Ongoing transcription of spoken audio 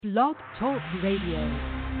Blog Talk Radio.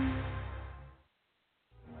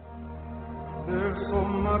 There's so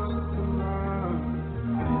much to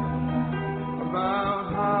learn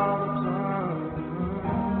about how to turn.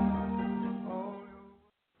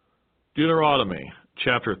 Deuteronomy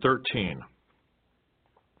chapter 13.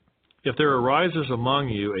 If there arises among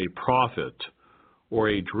you a prophet or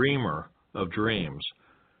a dreamer of dreams,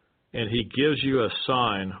 and he gives you a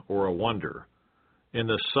sign or a wonder, and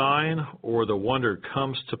the sign or the wonder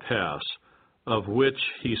comes to pass, of which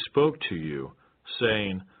he spoke to you,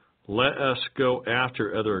 saying, Let us go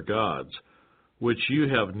after other gods, which you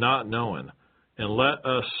have not known, and let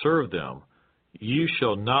us serve them. You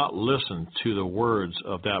shall not listen to the words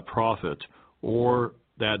of that prophet or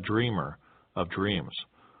that dreamer of dreams.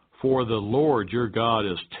 For the Lord your God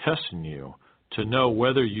is testing you to know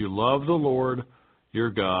whether you love the Lord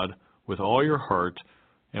your God with all your heart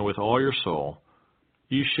and with all your soul.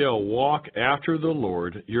 You shall walk after the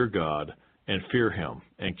Lord your God and fear him,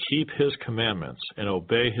 and keep his commandments, and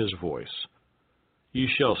obey his voice. You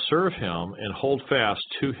shall serve him and hold fast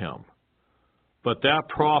to him. But that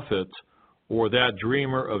prophet or that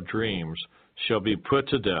dreamer of dreams shall be put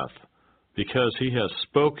to death, because he has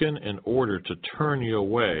spoken in order to turn you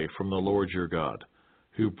away from the Lord your God,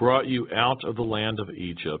 who brought you out of the land of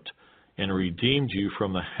Egypt and redeemed you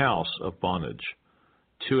from the house of bondage,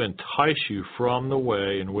 to entice you from the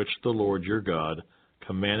way in which the Lord your God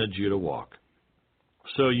commanded you to walk.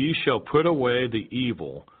 So you shall put away the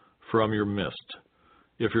evil from your midst.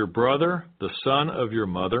 If your brother, the son of your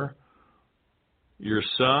mother, your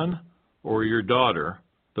son or your daughter,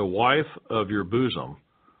 the wife of your bosom,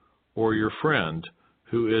 or your friend,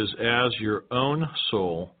 who is as your own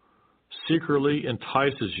soul, secretly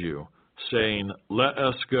entices you, saying, Let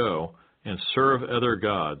us go and serve other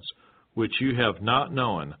gods, which you have not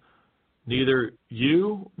known, neither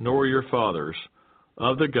you nor your fathers,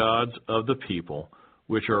 of the gods of the people,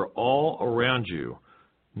 which are all around you,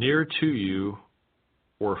 near to you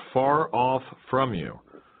or far off from you,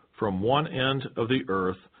 from one end of the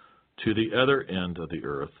earth to the other end of the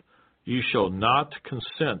earth, you shall not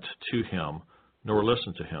consent to him, nor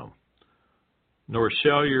listen to him. Nor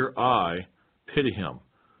shall your eye pity him,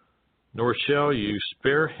 nor shall you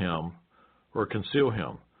spare him or conceal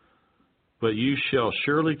him, but you shall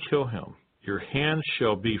surely kill him. Your hand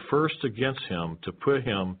shall be first against him to put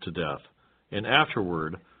him to death, and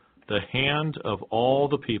afterward the hand of all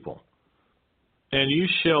the people. And you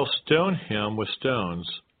shall stone him with stones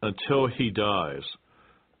until he dies,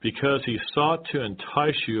 because he sought to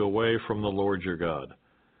entice you away from the Lord your God,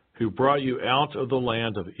 who brought you out of the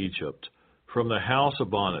land of Egypt, from the house of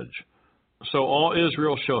bondage. So all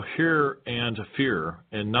Israel shall hear and fear,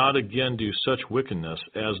 and not again do such wickedness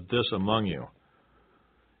as this among you.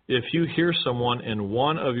 If you hear someone in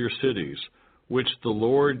one of your cities, which the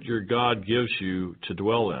Lord your God gives you to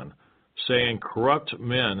dwell in, saying, Corrupt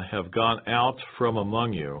men have gone out from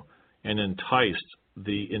among you, and enticed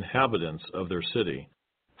the inhabitants of their city,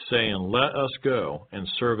 saying, Let us go and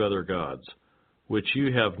serve other gods, which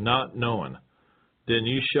you have not known, then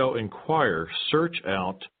you shall inquire, search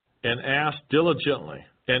out, and ask diligently.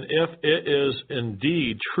 And if it is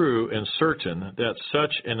indeed true and certain that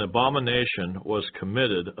such an abomination was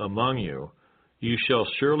committed among you, you shall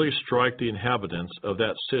surely strike the inhabitants of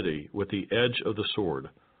that city with the edge of the sword,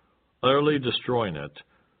 utterly destroying it,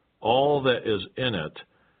 all that is in it,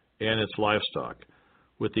 and its livestock,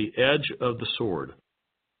 with the edge of the sword.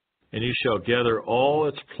 And you shall gather all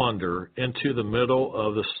its plunder into the middle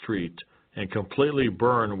of the street, and completely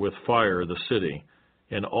burn with fire the city,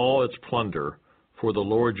 and all its plunder, for the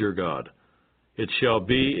Lord your God. It shall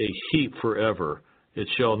be a heap forever, it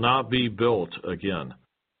shall not be built again.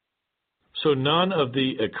 So none of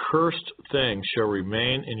the accursed things shall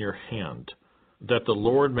remain in your hand, that the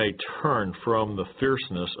Lord may turn from the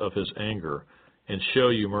fierceness of his anger, and show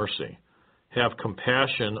you mercy, have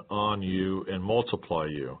compassion on you, and multiply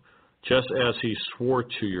you, just as he swore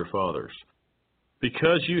to your fathers.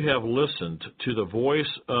 Because you have listened to the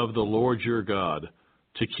voice of the Lord your God,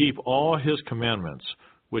 to keep all his commandments,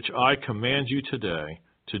 which I command you today,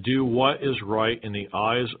 to do what is right in the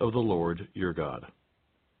eyes of the Lord your God.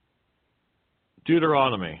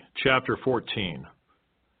 Deuteronomy chapter 14.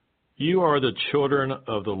 You are the children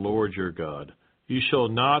of the Lord your God. You shall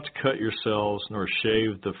not cut yourselves, nor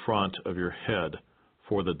shave the front of your head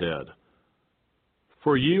for the dead.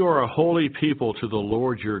 For you are a holy people to the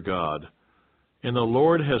Lord your God, and the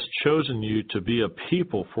Lord has chosen you to be a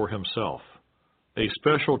people for himself, a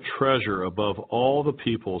special treasure above all the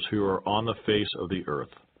peoples who are on the face of the earth.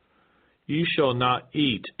 You shall not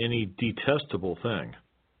eat any detestable thing.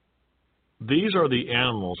 These are the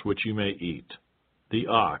animals which you may eat: the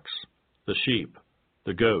ox, the sheep,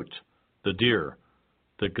 the goat, the deer,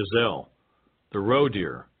 the gazelle, the roe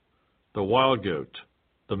deer, the wild goat,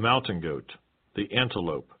 the mountain goat, the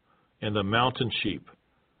antelope, and the mountain sheep.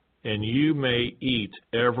 And you may eat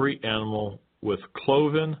every animal with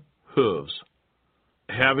cloven hooves,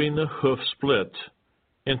 having the hoof split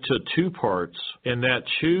into two parts, and that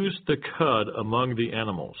chews the cud among the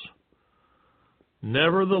animals.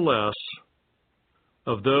 Nevertheless,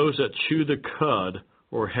 of those that chew the cud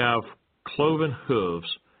or have cloven hooves,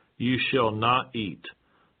 you shall not eat,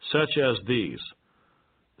 such as these: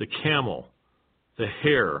 the camel, the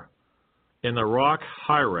hare, and the rock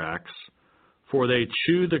hyrax, for they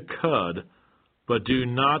chew the cud, but do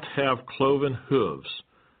not have cloven hooves.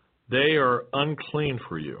 They are unclean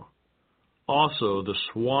for you. Also the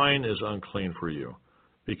swine is unclean for you,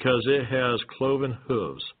 because it has cloven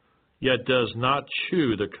hooves, yet does not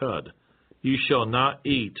chew the cud. You shall not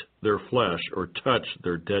eat their flesh or touch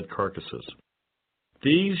their dead carcasses.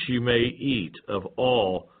 These you may eat of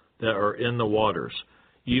all that are in the waters.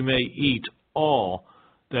 You may eat all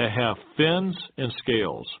that have fins and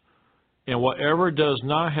scales, and whatever does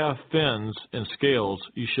not have fins and scales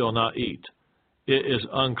you shall not eat. It is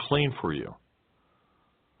unclean for you.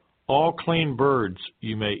 All clean birds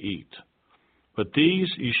you may eat, but these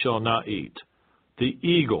you shall not eat: the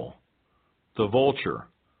eagle, the vulture,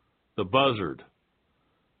 the buzzard,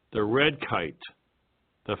 the red kite,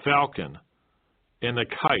 the falcon, and the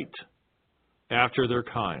kite after their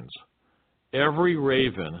kinds, every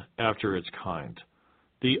raven after its kind,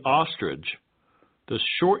 the ostrich, the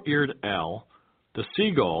short-eared owl, the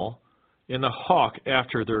seagull, and the hawk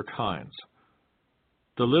after their kinds,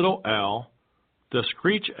 the little owl, the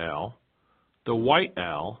screech owl, the white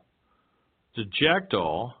owl, the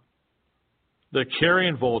jackdaw, the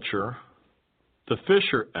carrion vulture, the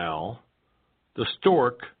fisher owl, the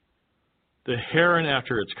stork, the heron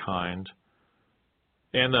after its kind,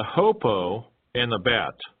 and the hoopoe and the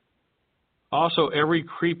bat. Also every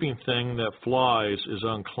creeping thing that flies is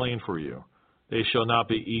unclean for you. They shall not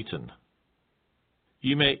be eaten.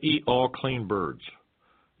 You may eat all clean birds.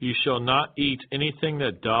 You shall not eat anything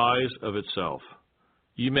that dies of itself.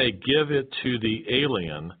 You may give it to the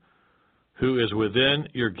alien who is within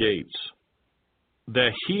your gates,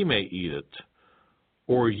 that he may eat it,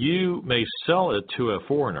 or you may sell it to a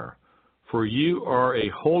foreigner, for you are a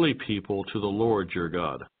holy people to the Lord your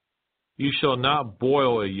God. You shall not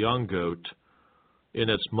boil a young goat in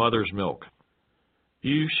its mother's milk.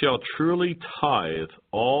 You shall truly tithe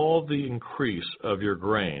all the increase of your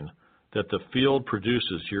grain that the field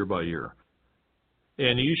produces year by year.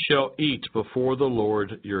 And you shall eat before the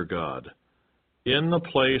Lord your God, in the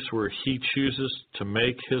place where he chooses to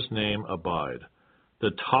make his name abide,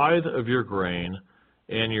 the tithe of your grain,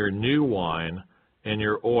 and your new wine, and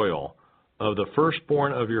your oil, of the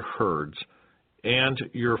firstborn of your herds, and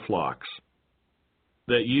your flocks,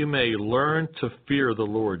 that you may learn to fear the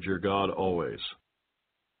Lord your God always.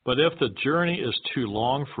 But if the journey is too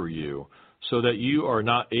long for you, so that you are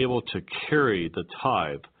not able to carry the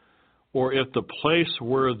tithe, or if the place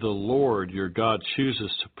where the Lord your God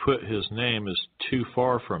chooses to put his name is too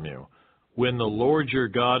far from you, when the Lord your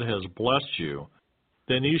God has blessed you,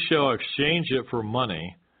 then you shall exchange it for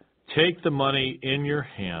money, take the money in your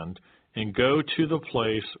hand, and go to the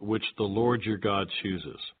place which the Lord your God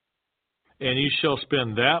chooses. And you shall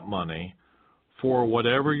spend that money for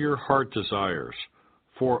whatever your heart desires,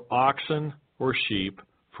 for oxen or sheep,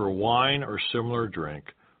 for wine or similar drink,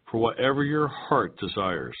 for whatever your heart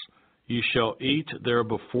desires. You shall eat there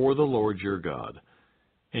before the Lord your God,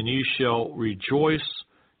 and you shall rejoice,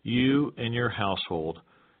 you and your household.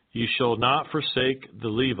 You shall not forsake the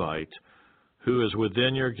Levite who is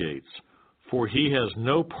within your gates, for he has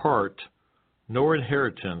no part nor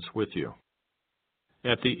inheritance with you.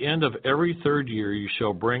 At the end of every third year you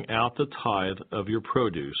shall bring out the tithe of your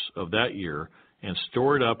produce of that year and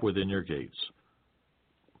store it up within your gates.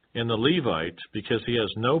 And the Levite, because he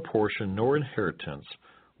has no portion nor inheritance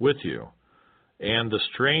with you, and the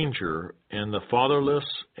stranger and the fatherless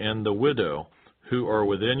and the widow who are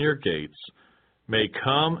within your gates, may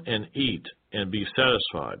come and eat and be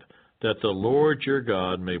satisfied, that the Lord your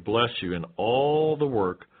God may bless you in all the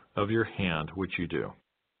work of your hand which you do.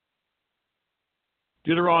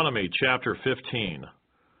 Deuteronomy chapter 15.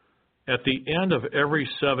 At the end of every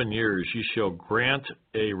 7 years you shall grant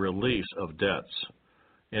a release of debts,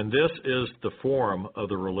 and this is the form of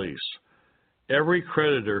the release. Every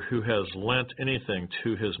creditor who has lent anything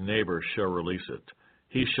to his neighbor shall release it.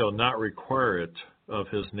 He shall not require it of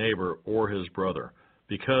his neighbor or his brother,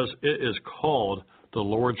 because it is called the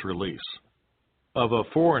Lord's release. Of a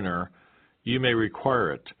foreigner you may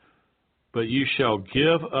require it, But you shall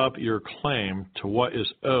give up your claim to what is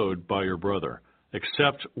owed by your brother,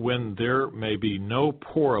 except when there may be no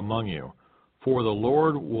poor among you. For the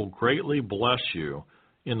Lord will greatly bless you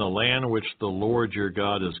in the land which the Lord your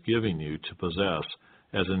God is giving you to possess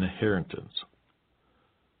as an inheritance.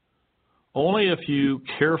 Only if you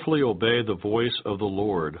carefully obey the voice of the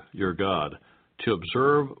Lord your God, to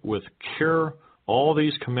observe with care all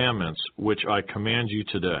these commandments which I command you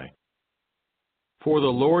today. For the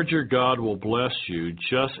Lord your God will bless you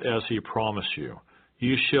just as he promised you.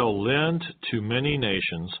 You shall lend to many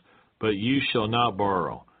nations, but you shall not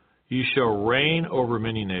borrow. You shall reign over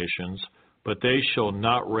many nations, but they shall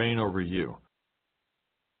not reign over you.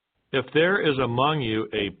 If there is among you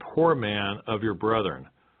a poor man of your brethren,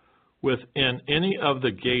 within any of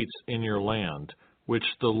the gates in your land, which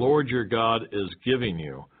the Lord your God is giving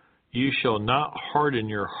you, you shall not harden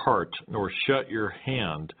your heart, nor shut your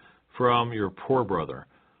hand from your poor brother,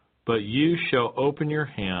 but you shall open your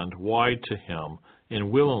hand wide to him, and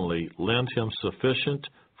willingly lend him sufficient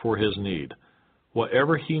for his need,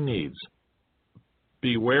 whatever he needs.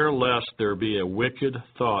 Beware lest there be a wicked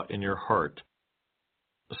thought in your heart,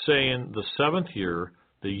 saying, the 7th year,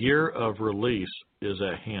 the year of release, is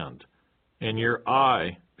at hand, and your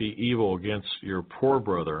eye be evil against your poor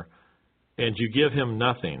brother, and you give him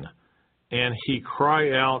nothing, and he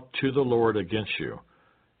cry out to the Lord against you,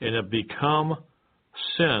 and it become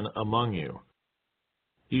sin among you.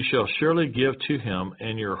 You shall surely give to him,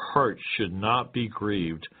 and your heart should not be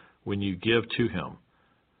grieved when you give to him.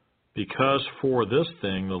 Because for this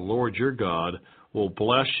thing the Lord your God will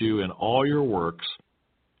bless you in all your works,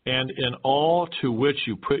 and in all to which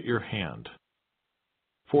you put your hand.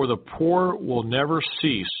 For the poor will never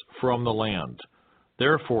cease from the land.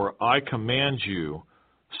 Therefore I command you,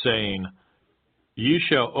 saying, you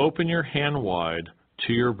shall open your hand wide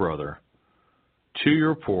to your brother, to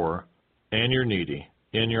your poor, and your needy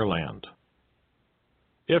in your land.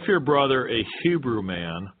 If your brother, a Hebrew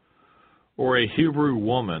man or a Hebrew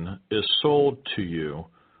woman, is sold to you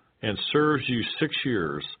and serves you 6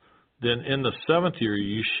 years, then in the 7th year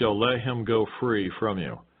you shall let him go free from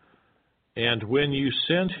you. And when you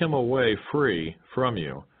send him away free from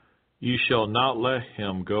you, you shall not let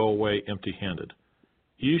him go away empty-handed.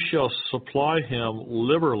 You shall supply him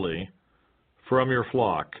liberally from your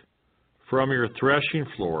flock, from your threshing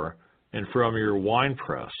floor, and from your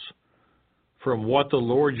winepress. From what the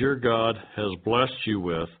Lord your God has blessed you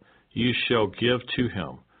with, you shall give to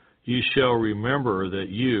him. You shall remember that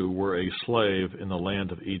you were a slave in the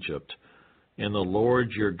land of Egypt, and the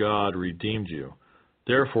Lord your God redeemed you.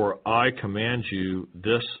 Therefore I command you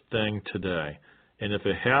this thing today, and if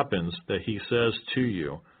it happens that he says to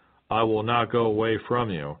you, I will not go away from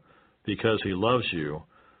you, because he loves you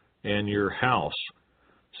and your house,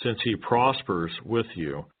 since he prospers with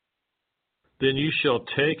you, then you shall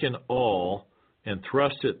take an awl and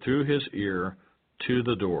thrust it through his ear to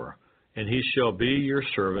the door, and he shall be your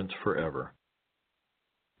servant forever.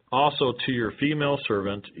 Also to your female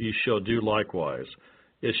servant you shall do likewise.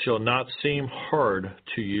 It shall not seem hard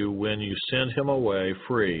to you when you send him away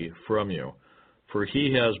free from you, for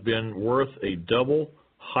he has been worth a double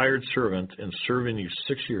hired servant in serving you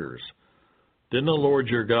 6 years. Then the Lord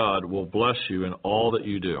your God will bless you in all that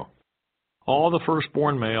you do. All the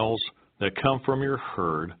firstborn males that come from your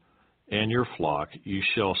herd and your flock you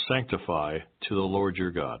shall sanctify to the Lord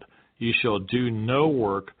your God. You shall do no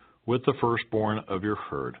work with the firstborn of your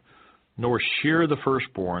herd, nor shear the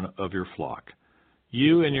firstborn of your flock.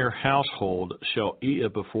 You and your household shall eat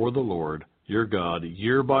it before the Lord your God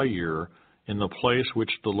year by year in the place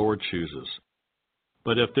which the Lord chooses.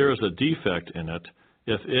 But if there is a defect in it,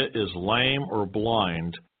 if it is lame or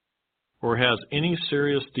blind, or has any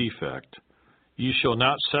serious defect, you shall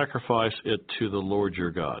not sacrifice it to the Lord your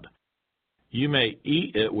God. You may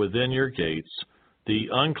eat it within your gates. The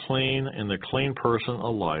unclean and the clean person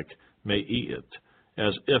alike may eat it,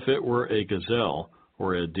 as if it were a gazelle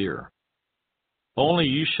or a deer. Only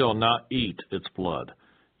you shall not eat its blood.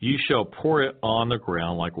 You shall pour it on the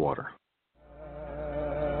ground like water.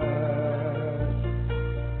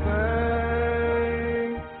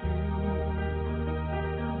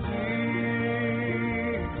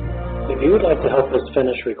 If you would like to help us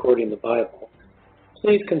finish recording the Bible,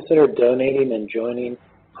 please consider donating and joining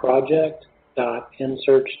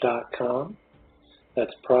project.nsearch.com.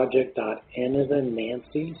 That's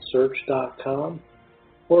project.n-as-in-Nancy-search.com,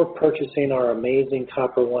 or purchasing our amazing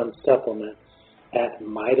Copper One supplement at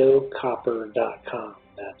mitocopper.com.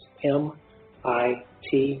 That's M-I-T-O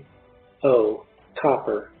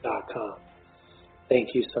copper.com.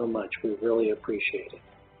 Thank you so much. We really appreciate it.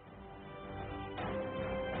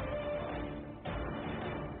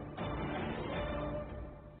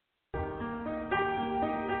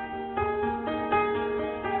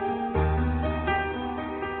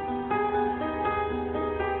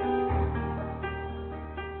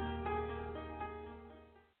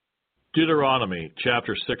 Deuteronomy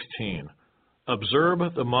chapter 16. Observe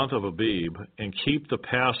the month of Abib, and keep the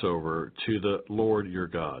Passover to the Lord your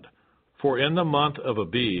God. For in the month of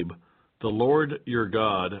Abib, the Lord your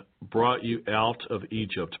God brought you out of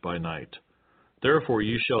Egypt by night. Therefore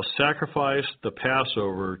you shall sacrifice the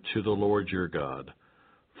Passover to the Lord your God,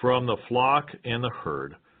 from the flock and the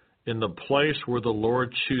herd, in the place where the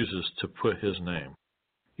Lord chooses to put his name.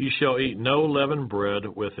 You shall eat no leavened bread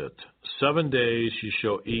with it. 7 days you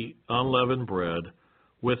shall eat unleavened bread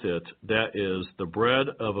with it, that is, the bread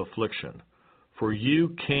of affliction. For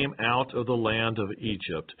you came out of the land of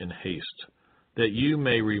Egypt in haste, that you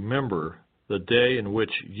may remember the day in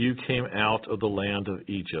which you came out of the land of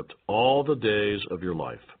Egypt all the days of your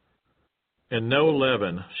life. And no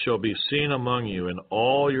leaven shall be seen among you in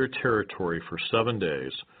all your territory for 7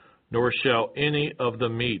 days, nor shall any of the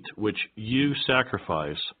meat which you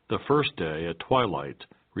sacrifice the first day at twilight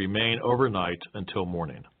remain overnight until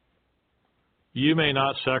morning. You may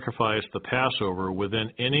not sacrifice the Passover within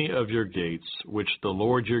any of your gates which the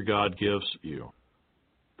Lord your God gives you.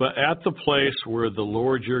 But at the place where the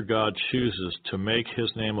Lord your God chooses to make his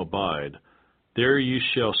name abide, there you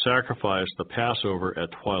shall sacrifice the Passover at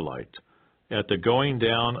twilight, at the going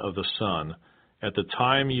down of the sun, at the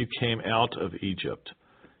time you came out of Egypt.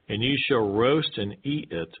 And you shall roast and eat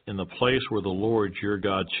it in the place where the Lord your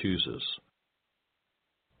God chooses.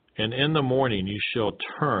 And in the morning you shall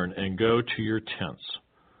turn and go to your tents.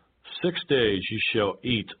 6 days you shall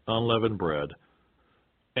eat unleavened bread.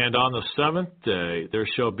 And on the 7th day there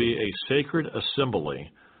shall be a sacred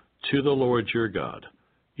assembly to the Lord your God.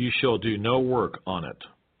 You shall do no work on it.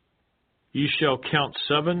 You shall count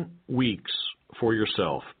 7 weeks for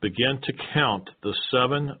yourself. Begin to count the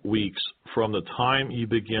 7 weeks from the time you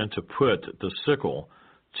begin to put the sickle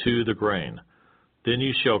to the grain. Then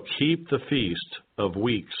you shall keep the feast of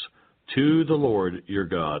weeks to the Lord your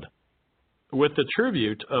God, with the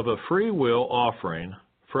tribute of a free will offering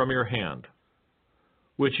from your hand,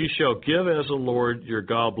 which you shall give as the Lord your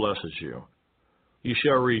God blesses you. You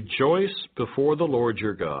shall rejoice before the Lord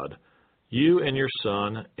your God, you and your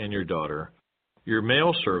son and your daughter, your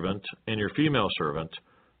male servant and your female servant,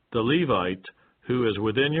 the Levite who is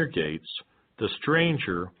within your gates, the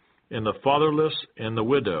stranger and the fatherless and the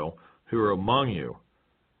widow who are among you,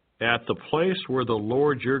 at the place where the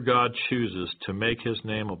Lord your God chooses to make his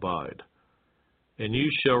name abide. And you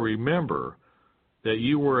shall remember that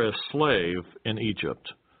you were a slave in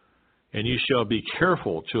Egypt, and you shall be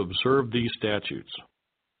careful to observe these statutes.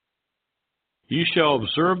 You shall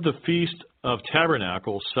observe the Feast of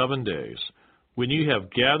Tabernacles 7 days, when you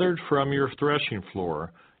have gathered from your threshing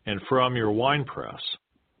floor and from your winepress.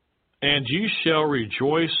 And you shall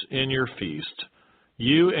rejoice in your feast,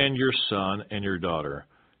 you and your son and your daughter,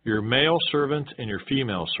 your male servant and your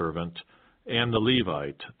female servant, and the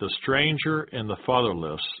Levite, the stranger and the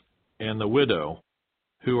fatherless, and the widow,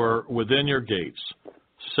 who are within your gates.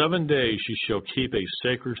 7 days you shall keep a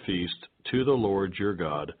sacred feast to the Lord your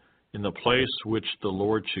God, in the place which the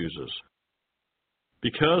Lord chooses.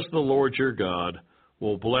 Because the Lord your God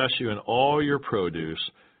will bless you in all your produce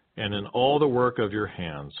and in all the work of your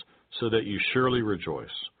hands, so that you surely rejoice.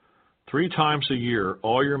 3 times a year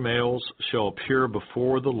all your males shall appear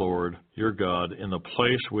before the Lord your God in the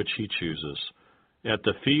place which he chooses, at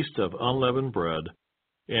the feast of unleavened bread,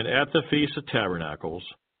 and at the feast of tabernacles,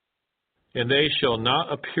 and they shall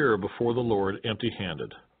not appear before the Lord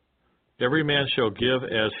empty-handed. Every man shall give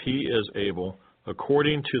as he is able,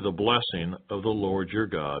 according to the blessing of the Lord your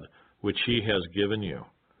God, which he has given you.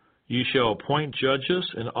 You shall appoint judges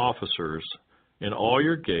and officers in all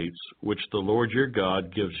your gates, which the Lord your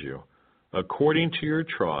God gives you, according to your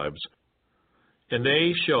tribes, and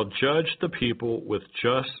they shall judge the people with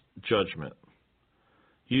just judgment.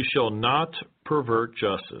 You shall not pervert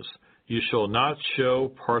justice. You shall not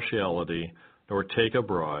show partiality, nor take a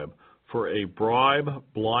bribe, for a bribe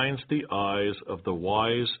blinds the eyes of the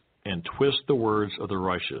wise and twists the words of the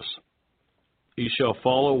righteous. You shall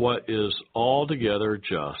follow what is altogether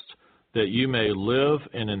just, that you may live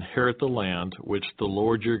and inherit the land which the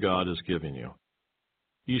Lord your God is giving you.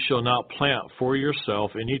 You shall not plant for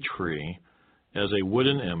yourself any tree as a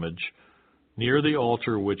wooden image near the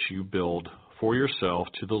altar which you build for yourself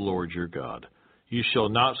to the Lord your God. You shall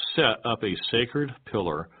not set up a sacred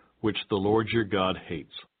pillar which the Lord your God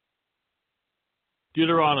hates.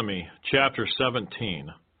 Deuteronomy chapter 17.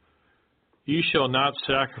 You shall not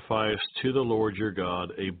sacrifice to the Lord your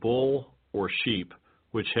God a bull or sheep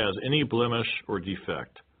which has any blemish or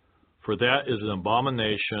defect, for that is an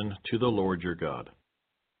abomination to the Lord your God.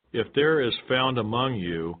 If there is found among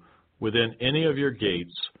you within any of your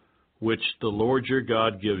gates, which the Lord your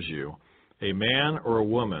God gives you, a man or a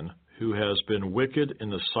woman who has been wicked in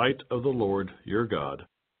the sight of the Lord your God,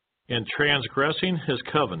 and transgressing his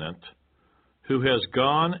covenant, who has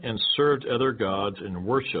gone and served other gods and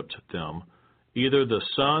worshipped them, either the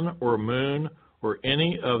sun or moon or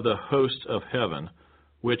any of the hosts of heaven,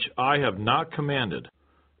 which I have not commanded,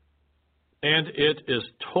 and it is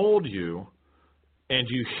told you, and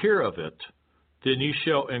you hear of it, then you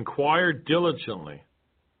shall inquire diligently.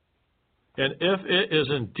 And if it is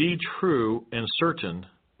indeed true and certain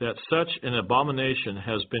that such an abomination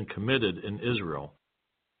has been committed in Israel,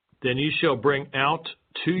 then you shall bring out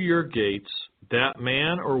to your gates that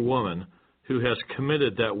man or woman who has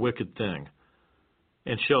committed that wicked thing,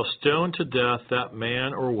 and shall stone to death that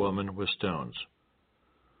man or woman with stones.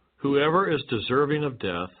 Whoever is deserving of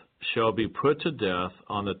death shall be put to death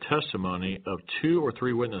on the testimony of 2 or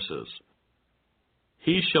 3 witnesses.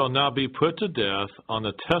 He shall not be put to death on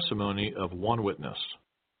the testimony of 1 witness.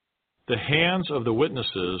 The hands of the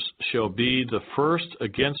witnesses shall be the first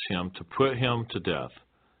against him to put him to death,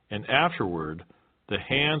 and afterward the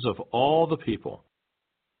hands of all the people.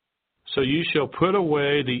 So you shall put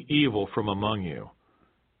away the evil from among you.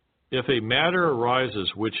 If a matter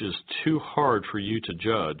arises which is too hard for you to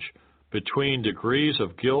judge, between degrees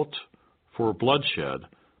of guilt for bloodshed,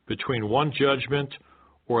 between one judgment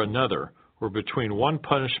or another, or between one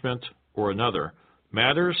punishment or another,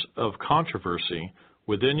 matters of controversy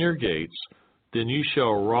within your gates, then you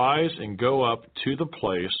shall rise and go up to the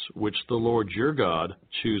place which the Lord your God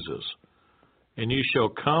chooses. And you shall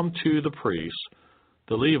come to the priests,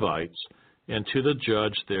 the Levites, and to the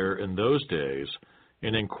judge there in those days,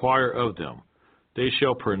 and inquire of them. They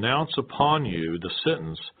shall pronounce upon you the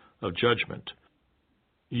sentence of judgment.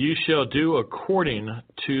 You shall do according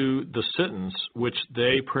to the sentence which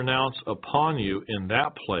they pronounce upon you in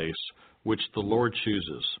that place which the Lord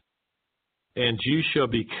chooses. And you shall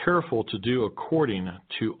be careful to do according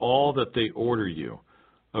to all that they order you,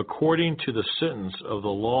 according to the sentence of the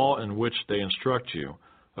law in which they instruct you,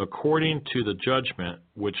 according to the judgment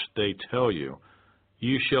which they tell you.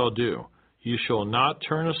 You shall do. You shall not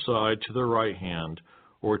turn aside to the right hand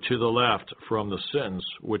or to the left from the sentence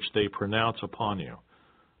which they pronounce upon you.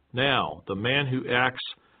 Now, the man who acts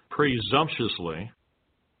presumptuously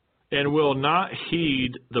and will not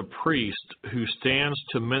heed the priest who stands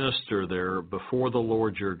to minister there before the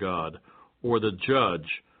Lord your God, or the judge,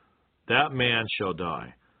 that man shall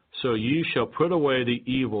die. So you shall put away the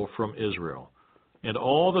evil from Israel. And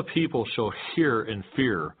all the people shall hear and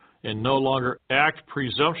fear, and no longer act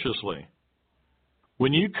presumptuously.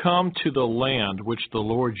 When you come to the land which the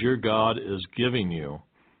Lord your God is giving you,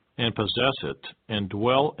 and possess it, and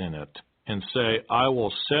dwell in it, and say, I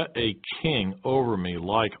will set a king over me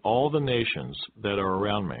like all the nations that are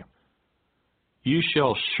around me. You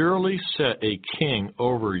shall surely set a king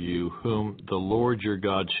over you whom the Lord your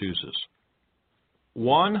God chooses.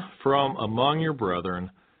 One from among your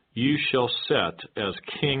brethren you shall set as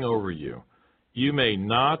king over you. You may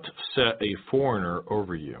not set a foreigner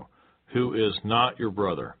over you, who is not your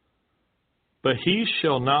brother. But he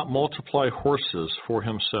shall not multiply horses for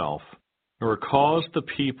himself, nor cause the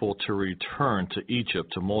people to return to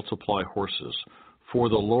Egypt to multiply horses. For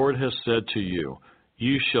the Lord has said to you,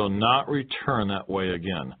 you shall not return that way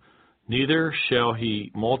again. Neither shall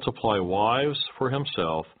he multiply wives for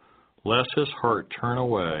himself, lest his heart turn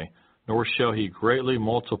away, nor shall he greatly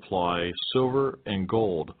multiply silver and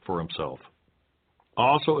gold for himself.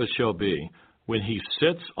 Also it shall be, when he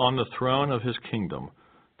sits on the throne of his kingdom,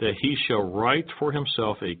 that he shall write for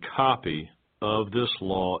himself a copy of this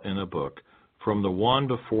law in a book, from the one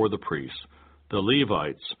before the priests, the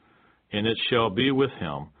Levites, and it shall be with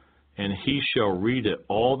him, and he shall read it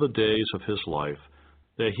all the days of his life,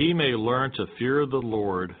 that he may learn to fear the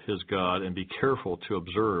Lord his God, and be careful to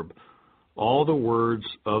observe all the words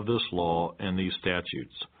of this law and these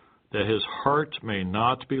statutes, that his heart may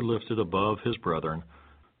not be lifted above his brethren,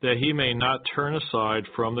 that he may not turn aside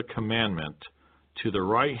from the commandment to the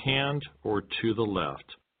right hand or to the left,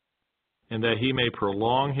 and that he may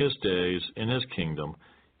prolong his days in his kingdom,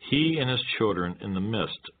 he and his children in the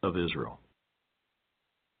midst of Israel.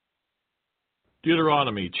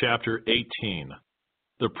 Deuteronomy chapter 18.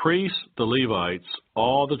 The priests, the Levites,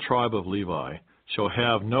 all the tribe of Levi, shall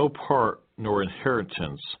have no part nor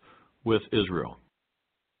inheritance with Israel.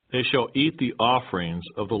 They shall eat the offerings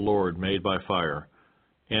of the Lord made by fire,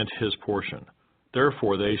 and his portion.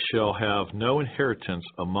 Therefore they shall have no inheritance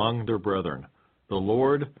among their brethren. The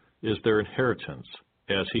Lord is their inheritance,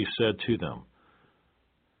 as he said to them.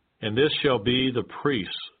 And this shall be the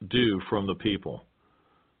priests' due from the people,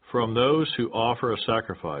 from those who offer a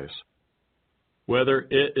sacrifice. Whether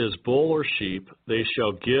it is bull or sheep, they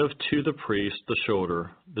shall give to the priest the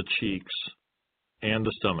shoulder, the cheeks, and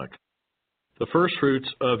the stomach. The first fruits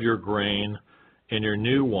of your grain, and your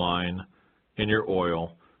new wine, and your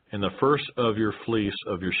oil, and the first of your fleece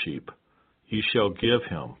of your sheep, ye shall give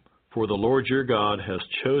him. For the Lord your God has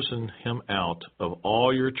chosen him out of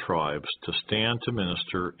all your tribes to stand to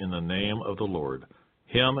minister in the name of the Lord,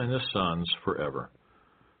 him and his sons forever.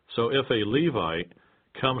 So if a Levite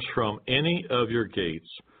comes from any of your gates,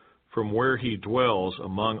 from where he dwells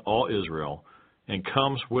among all Israel, and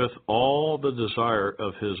comes with all the desire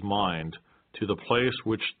of his mind to the place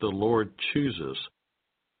which the Lord chooses,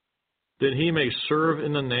 then he may serve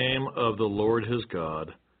in the name of the Lord his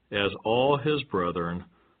God, as all his brethren,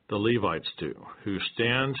 the Levites do, who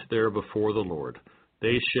stand there before the Lord.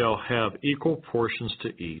 They shall have equal portions to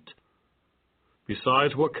eat,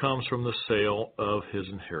 besides what comes from the sale of his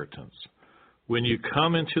inheritance. When you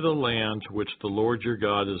come into the land which the Lord your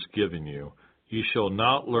God is giving you, ye shall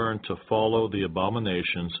not learn to follow the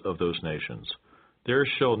abominations of those nations. There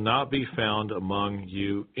shall not be found among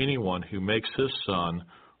you anyone who makes his son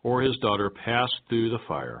or his daughter pass through the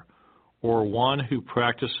fire, or one who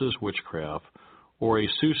practices witchcraft, or a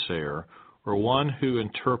soothsayer, or one who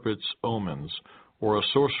interprets omens, or a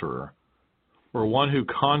sorcerer, or one who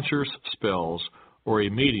conjures spells, or a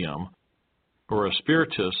medium, or a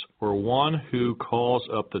spiritist, or one who calls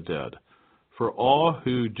up the dead. For all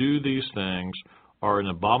who do these things are an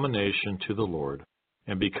abomination to the Lord,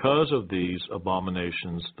 and because of these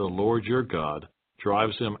abominations the Lord your God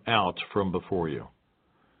drives them out from before you.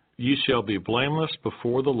 Ye shall be blameless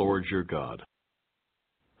before the Lord your God.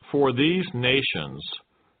 For these nations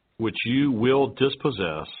which you will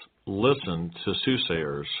dispossess listen to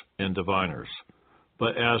soothsayers and diviners.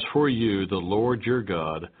 But as for you, the Lord your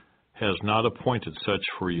God has not appointed such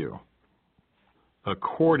for you,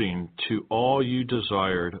 according to all you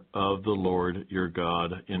desired of the Lord your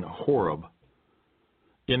God in Horeb,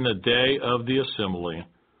 in the day of the assembly,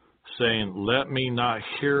 saying, Let me not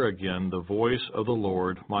hear again the voice of the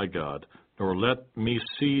Lord my God, nor let me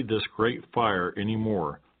see this great fire any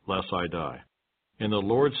more, lest I die. And the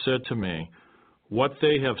Lord said to me, What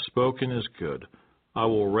they have spoken is good. I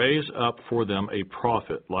will raise up for them a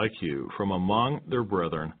prophet like you from among their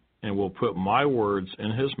brethren, and will put my words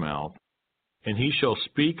in his mouth, and he shall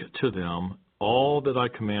speak to them all that I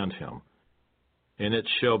command him. And it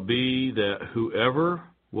shall be that whoever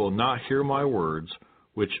will not hear my words,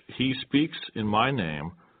 which he speaks in my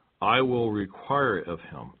name, I will require it of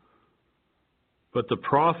him. But the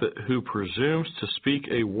prophet who presumes to speak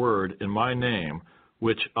a word in my name,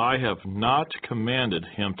 which I have not commanded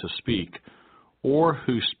him to speak, or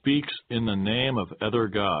who speaks in the name of other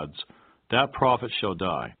gods, that prophet shall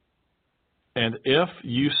die. And if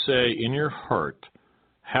you say in your heart,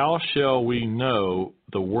 How shall we know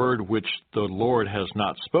the word which the Lord has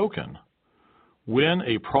not spoken? When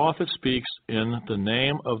a prophet speaks in the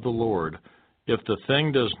name of the Lord, if the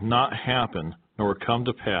thing does not happen nor come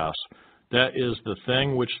to pass, that is the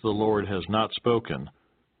thing which the Lord has not spoken.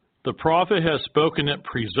 The prophet has spoken it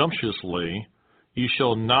presumptuously. You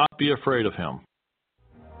shall not be afraid of him.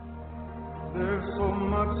 There's so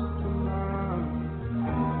much to learn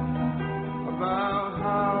about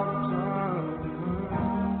how to turn.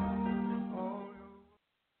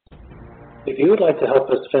 If you would like to help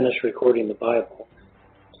us finish recording the Bible,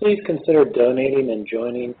 please consider donating and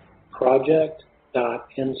joining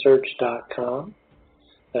project.nsearch.com.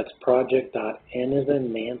 That's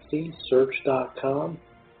project.n-as-in-Nancy-search.com,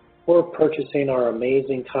 or purchasing our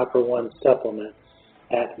amazing Copper One supplement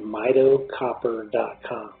at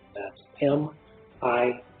mitocopper.com. That's M-I-T-O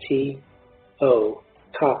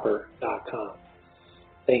copper.com.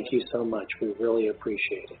 Thank you so much. We really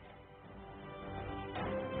appreciate it.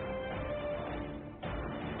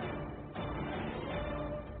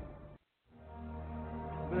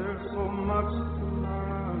 There's so much to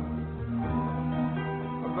learn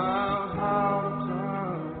about how to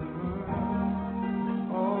turn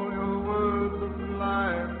all your words of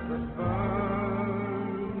life that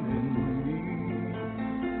burn in me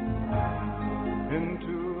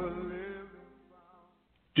into a living fountain.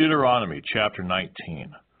 Deuteronomy chapter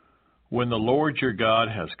 19. When the Lord your God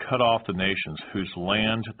has cut off the nations whose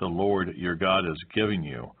land the Lord your God is giving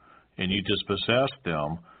you, and you dispossess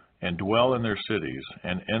them, and dwell in their cities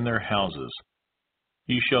and in their houses,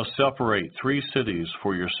 ye shall separate 3 cities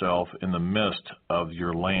for yourself in the midst of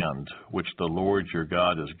your land, which the Lord your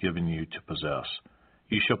God is giving you to possess.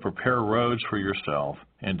 Ye shall prepare roads for yourself,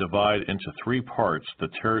 and divide into 3 parts the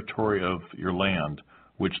territory of your land,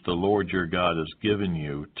 which the Lord your God is giving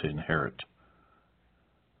you to inherit,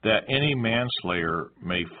 that any manslayer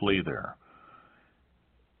may flee there.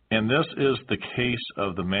 And this is the case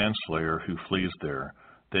of the manslayer who flees there,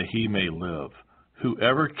 that he may live.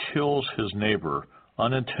 Whoever kills his neighbor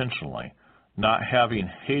unintentionally, not having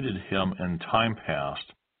hated him in time past,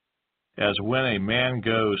 as when a man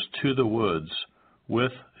goes to the woods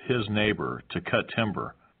with his neighbor to cut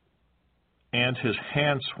timber, and his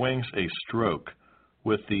hand swings a stroke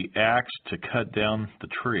with the axe to cut down the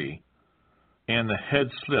tree, and the head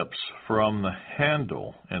slips from the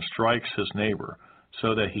handle and strikes his neighbor,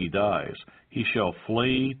 so that he dies, he shall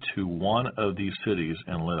flee to one of these cities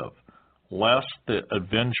and live, lest the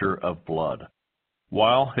avenger of blood,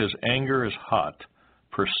 while his anger is hot,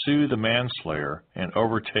 pursue the manslayer and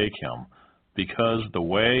overtake him, because the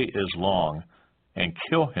way is long, and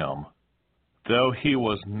kill him, though he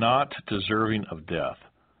was not deserving of death,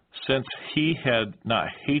 since he had not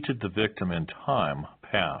hated the victim in time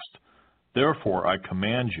past. Therefore I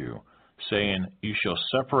command you, saying, you shall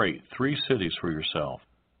separate 3 cities for yourself.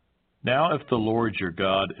 Now if the Lord your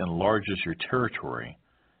God enlarges your territory,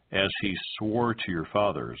 as he swore to your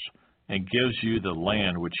fathers, and gives you the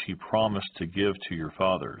land which he promised to give to your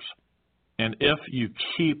fathers, and if you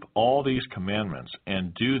keep all these commandments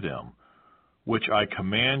and do them, which I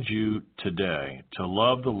command you today, to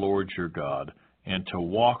love the Lord your God, and to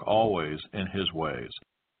walk always in his ways,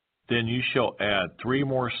 then you shall add 3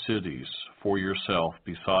 more cities for yourself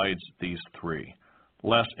besides these 3,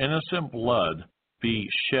 lest innocent blood be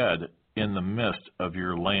shed in the midst of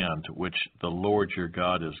your land which the Lord your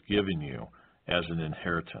God is giving you as an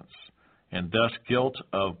inheritance, and thus guilt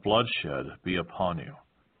of bloodshed be upon you.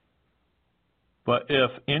 But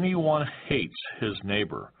if anyone hates his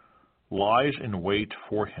neighbor, lies in wait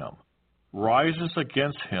for him, rises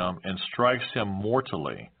against him and strikes him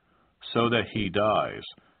mortally, so that he dies,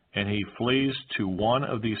 and he flees to one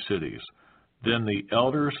of these cities, then the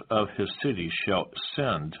elders of his city shall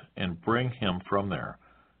send and bring him from there,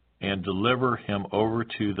 and deliver him over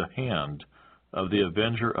to the hand of the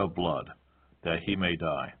avenger of blood, that he may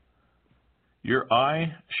die. Your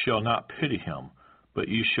eye shall not pity him, but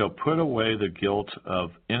you shall put away the guilt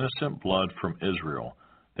of innocent blood from Israel,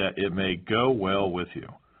 that it may go well with you.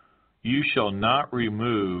 You shall not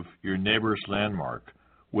remove your neighbor's landmark,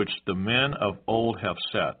 which the men of old have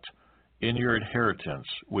set, in your inheritance,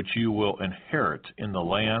 which you will inherit in the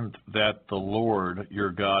land that the Lord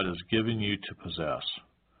your God is giving you to possess.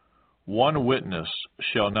 1 witness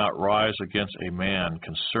shall not rise against a man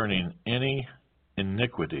concerning any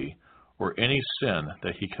iniquity or any sin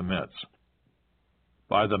that he commits.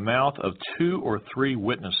 By the mouth of 2 or 3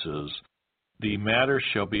 witnesses the matter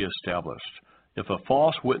shall be established. If a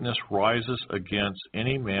false witness rises against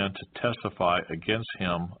any man to testify against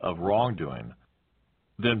him of wrongdoing,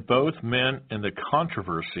 then both men in the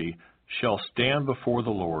controversy shall stand before the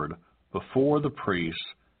Lord, before the priests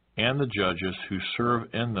and the judges who serve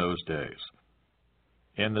in those days.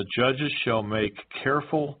 And the judges shall make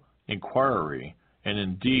careful inquiry, and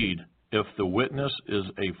indeed, if the witness is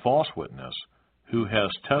a false witness, who has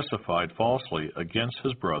testified falsely against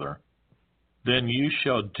his brother, then you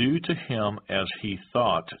shall do to him as he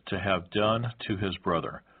thought to have done to his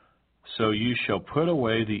brother. So you shall put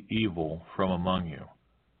away the evil from among you.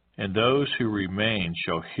 And those who remain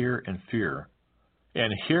shall hear and fear,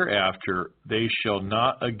 and hereafter they shall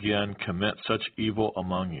not again commit such evil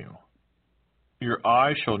among you. Your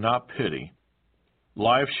eye shall not pity.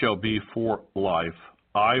 Life shall be for life,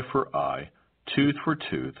 eye for eye, tooth for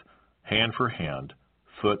tooth, hand for hand,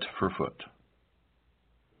 foot for foot.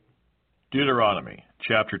 Deuteronomy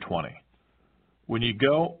chapter 20. When you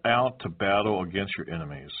go out to battle against your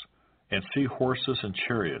enemies, and see horses and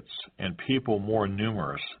chariots, and people more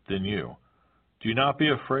numerous than you, do not be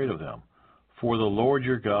afraid of them, for the Lord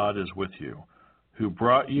your God is with you, who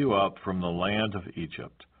brought you up from the land of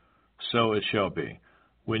Egypt. So it shall be,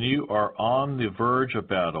 when you are on the verge of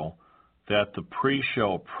battle, that the priest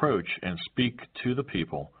shall approach and speak to the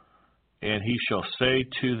people, and he shall say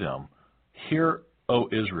to them, Hear, O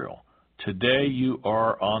Israel, today you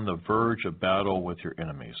are on the verge of battle with your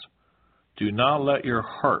enemies. Do not let your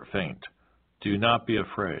heart faint. Do not be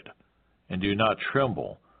afraid, and do not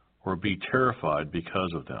tremble or be terrified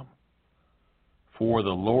because of them. For the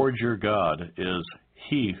Lord your God is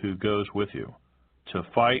he who goes with you, to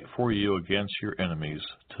fight for you against your enemies,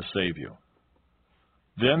 to save you.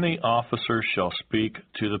 Then the officers shall speak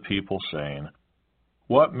to the people, saying,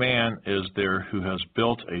 What man is there who has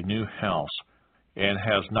built a new house and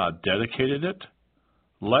has not dedicated it?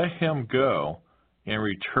 Let him go and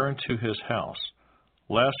return to his house,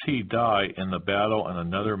 lest he die in the battle and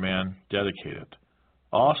another man dedicate it.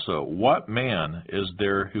 Also, what man is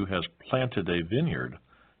there who has planted a vineyard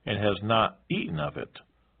and has not eaten of it?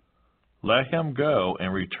 let him go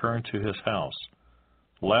and return to his house,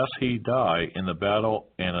 lest he die in the battle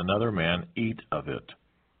and another man eat of it.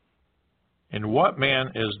 And what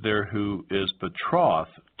man is there who is betrothed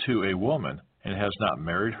to a woman and has not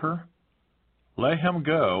married her? Let him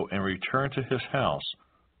go and return to his house,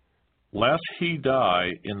 lest he die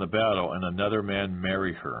in the battle and another man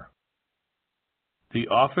marry her. The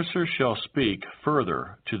officer shall speak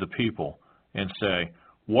further to the people and say,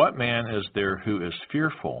 what man is there who is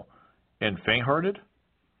fearful and faint-hearted?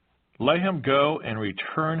 Let him go and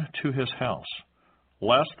return to his house,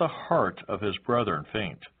 lest the heart of his brethren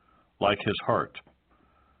faint, like his heart.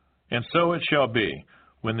 And so it shall be,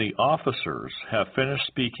 when the officers have finished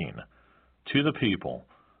speaking to the people,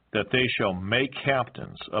 that they shall make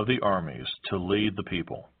captains of the armies to lead the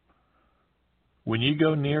people. When you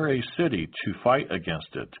go near a city to fight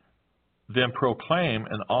against it, then proclaim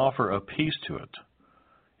and offer of peace to it.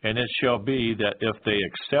 And it shall be that if they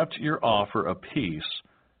accept your offer of peace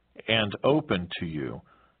and open to you,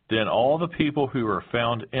 then all the people who are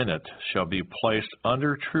found in it shall be placed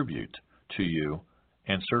under tribute to you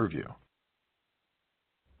and serve you.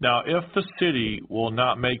 Now if the city will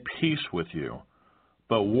not make peace with you,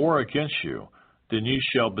 but war against you, then you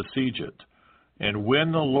shall besiege it. And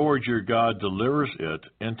when the Lord your God delivers it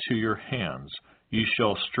into your hands, you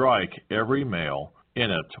shall strike every male in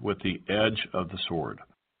it with the edge of the sword.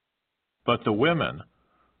 But the women,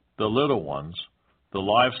 the little ones, the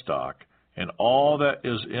livestock, and all that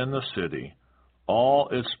is in the city, all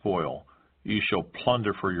its spoil, you shall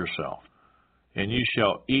plunder for yourself. And you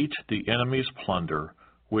shall eat the enemy's plunder,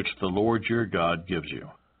 which the Lord your God gives you.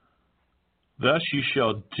 Thus you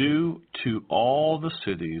shall do to all the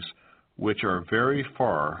cities which are very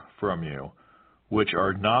far from you, which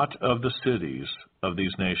are not of the cities of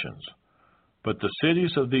these nations, but the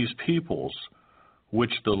cities of these peoples,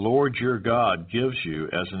 which the Lord your God gives you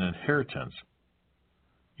as an inheritance.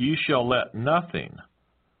 You shall let nothing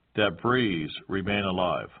that breathes remain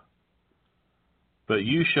alive, but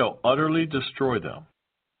you shall utterly destroy them.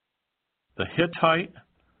 The Hittite,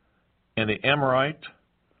 and the Amorite,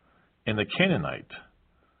 and the Canaanite,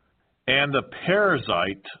 and the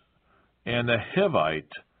Perizzite, and the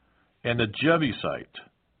Hivite, and the Jebusite,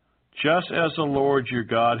 just as the Lord your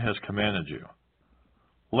God has commanded you,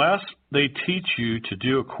 lest they teach you to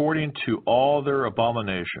do according to all their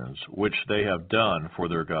abominations which they have done for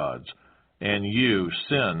their gods, and you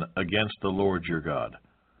sin against the Lord your God.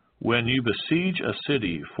 When you besiege a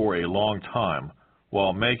city for a long time,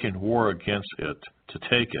 while making war against it to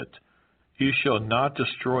take it, you shall not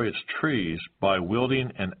destroy its trees by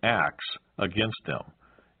wielding an axe against them.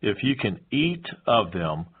 If you can eat of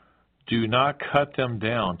them, do not cut them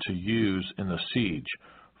down to use in the siege,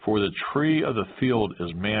 for the tree of the field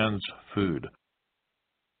is man's food.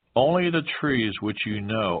 Only the trees which you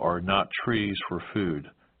know are not trees for food,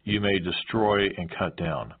 you may destroy and cut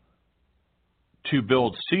down. To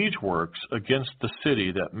build siege works against the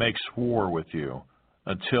city that makes war with you,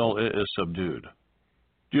 until it is subdued.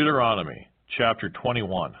 Deuteronomy chapter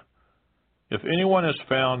 21. If anyone is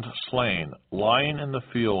found slain, lying in the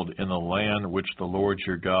field in the land which the Lord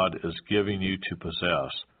your God is giving you to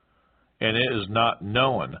possess, and it is not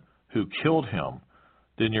known who killed him,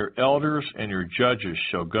 then your elders and your judges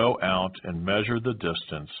shall go out and measure the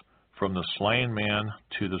distance from the slain man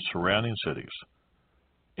to the surrounding cities.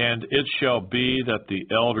 And it shall be that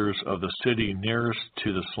the elders of the city nearest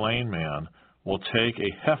to the slain man will take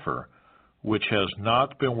a heifer which has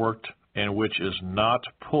not been worked and which is not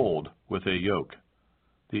pulled with a yoke.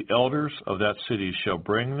 The elders of that city shall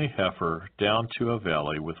bring the heifer down to a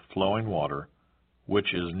valley with flowing water,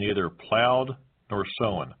 which is neither plowed nor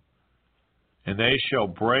sown. And they shall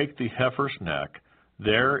break the heifer's neck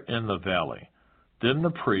there in the valley. Then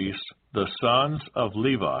the priests, the sons of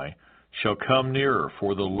Levi, shall come nearer,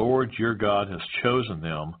 for the Lord your God has chosen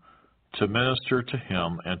them to minister to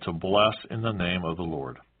him and to bless in the name of the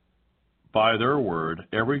Lord. By their word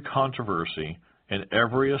every controversy and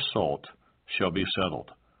every assault shall be settled,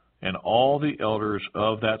 and all the elders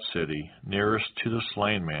of that city nearest to the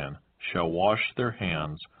slain man shall wash their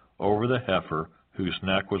hands over the heifer whose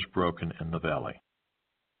neck was broken in the valley.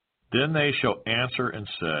 Then they shall answer and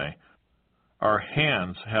say, Our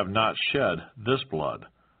hands have not shed this blood,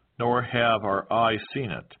 nor have our eyes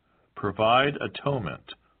seen it. Provide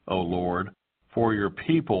atonement, O Lord, for your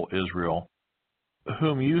people Israel,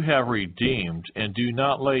 whom you have redeemed, and do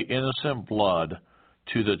not lay innocent blood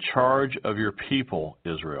to the charge of your people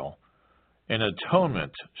Israel. An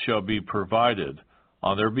atonement shall be provided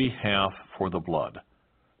on their behalf for the blood.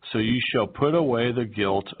 So you shall put away the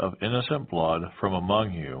guilt of innocent blood from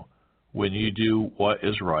among you when you do what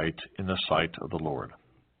is right in the sight of the Lord.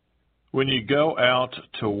 When you go out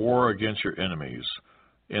to war against your enemies,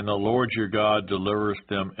 and the Lord your God delivers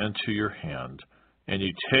them into your hand, and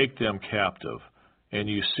you take them captive, and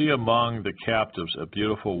you see among the captives a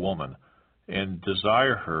beautiful woman, and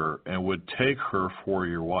desire her, and would take her for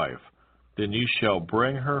your wife, then you shall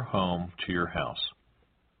bring her home to your house.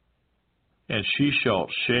 And she shall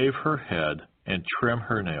shave her head, and trim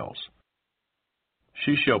her nails.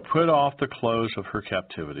 She shall put off the clothes of her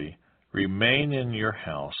captivity, remain in your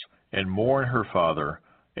house, and mourn her father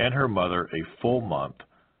and her mother a full month.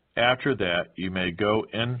 After that you may go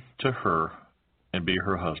in to her and be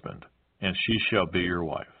her husband, and she shall be your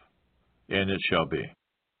wife. And it shall be,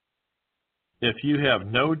 if you have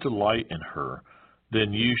no delight in her,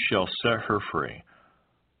 then you shall set her free.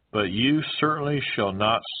 But you certainly shall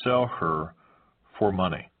not sell her for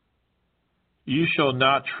money. You shall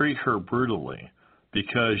not treat her brutally,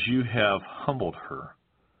 because you have humbled her.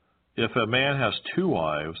 If a man has two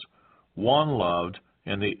wives, one loved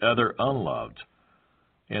and the other unloved,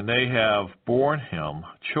 and they have borne him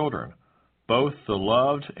children, both the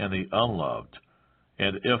loved and the unloved,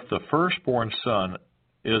 and if the firstborn son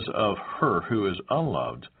is of her who is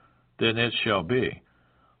unloved, then it shall be,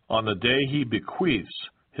 on the day he bequeaths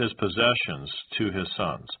his possessions to his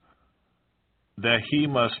sons, that he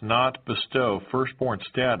must not bestow firstborn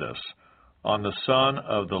status on the son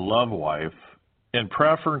of the loved wife in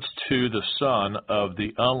preference to the son of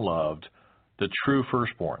the unloved, the true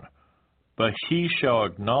firstborn. But he shall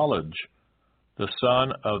acknowledge the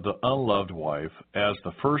son of the unloved wife as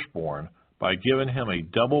the firstborn by giving him a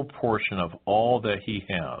double portion of all that he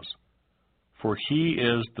has. For he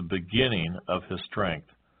is the beginning of his strength.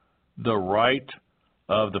 The right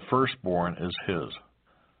of the firstborn is his.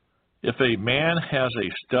 If a man has a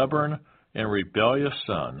stubborn and rebellious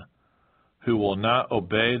son, who will not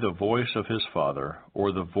obey the voice of his father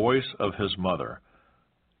or the voice of his mother,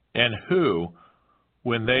 and who,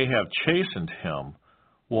 when they have chastened him,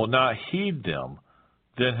 will not heed them,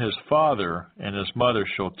 then his father and his mother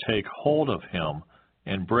shall take hold of him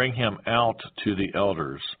and bring him out to the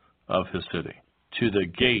elders of his city, to the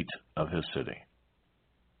gate of his city.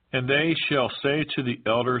 And they shall say to the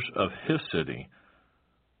elders of his city,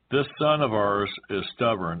 this son of ours is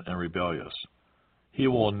stubborn and rebellious. He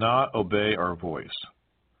will not obey our voice.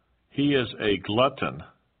 He is a glutton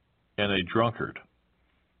and a drunkard.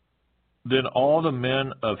 Then all the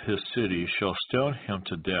men of his city shall stone him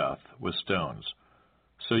to death with stones.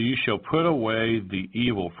 So you shall put away the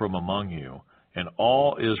evil from among you, and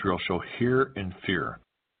all Israel shall hear and fear.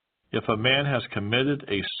 If a man has committed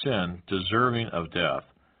a sin deserving of death,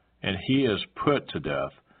 and he is put to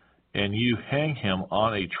death, and you hang him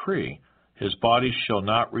on a tree, his body shall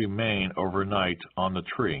not remain overnight on the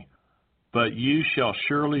tree, but you shall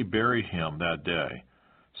surely bury him that day,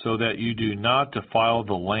 so that you do not defile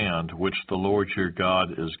the land which the Lord your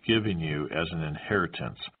God is giving you as an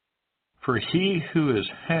inheritance. For he who is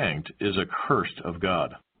hanged is accursed of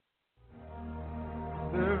God.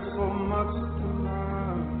 There's so much to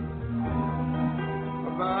learn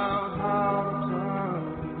about how to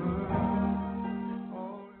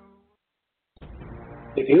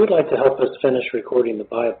If you would like to help us finish recording the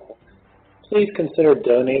Bible, please consider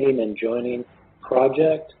donating and joining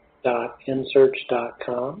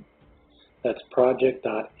project.nsearch.com. That's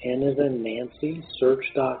project.n as in Nancy,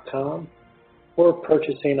 search.com, or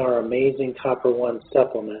purchasing our amazing Copper One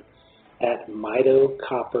supplement at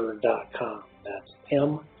mitocopper.com. That's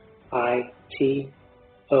M-I-T-O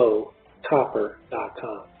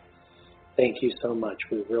copper.com. Thank you so much.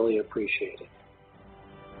 We really appreciate it.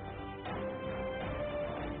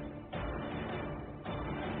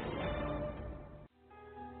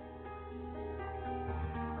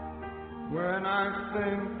 When I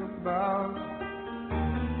think about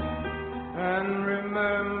and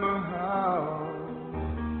remember how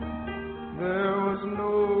there was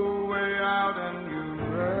no way out and you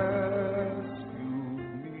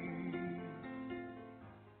rescued me.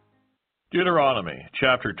 Deuteronomy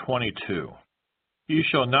chapter 22. You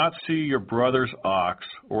shall not see your brother's ox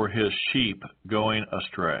or his sheep going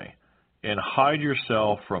astray, and hide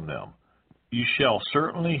yourself from them. You shall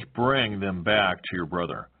certainly bring them back to your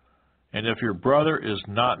brother. And if your brother is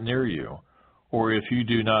not near you, or if you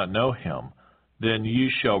do not know him, then you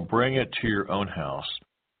shall bring it to your own house,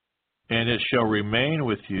 and it shall remain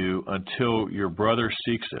with you until your brother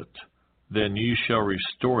seeks it. Then you shall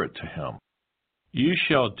restore it to him. You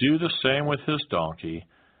shall do the same with his donkey,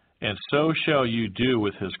 and so shall you do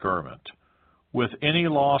with his garment. With any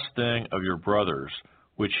lost thing of your brother's,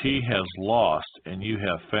 which he has lost and you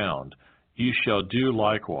have found, you shall do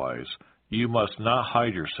likewise. You must not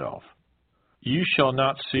hide yourself. You shall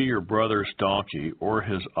not see your brother's donkey or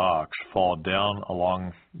his ox fall down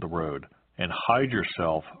along the road, and hide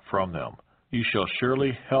yourself from them. You shall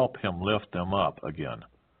surely help him lift them up again.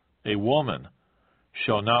 A woman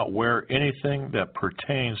shall not wear anything that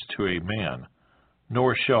pertains to a man,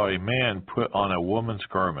 nor shall a man put on a woman's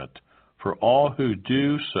garment, for all who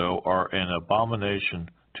do so are an abomination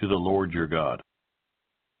to the Lord your God.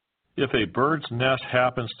 If a bird's nest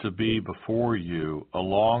happens to be before you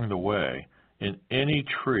along the way, in any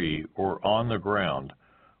tree or on the ground,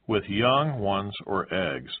 with young ones or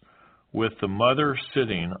eggs, with the mother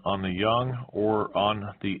sitting on the young or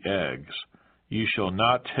on the eggs, you shall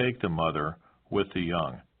not take the mother with the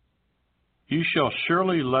young. You shall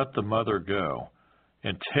surely let the mother go,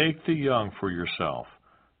 and take the young for yourself,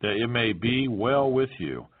 that it may be well with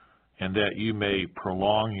you, and that you may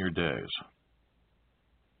prolong your days.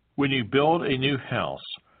 When you build a new house,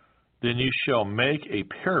 then you shall make a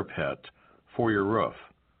parapet for your roof,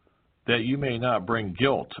 that you may not bring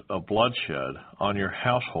guilt of bloodshed on your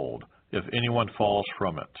household if anyone falls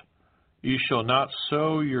from it. You shall not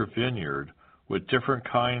sow your vineyard with different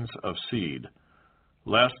kinds of seed,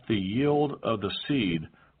 lest the yield of the seed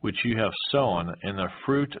which you have sown and the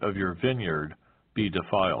fruit of your vineyard be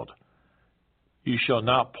defiled. You shall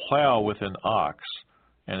not plow with an ox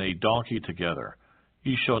and a donkey together.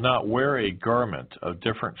 You shall not wear a garment of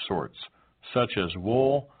different sorts, such as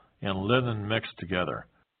wool and linen mixed together.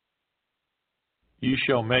 You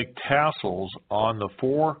shall make tassels on the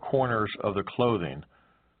four corners of the clothing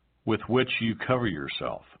with which you cover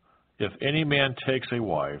yourself. If any man takes a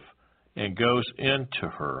wife and goes in to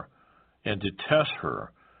her and detests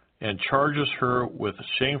her and charges her with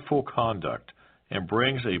shameful conduct and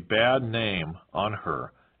brings a bad name on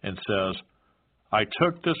her and says, I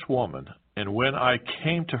took this woman, and when I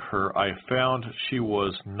came to her I found she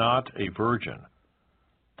was not a virgin,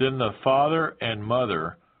 then the father and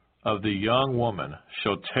mother of the young woman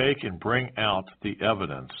shall take and bring out the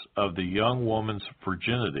evidence of the young woman's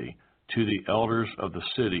virginity to the elders of the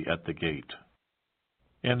city at the gate.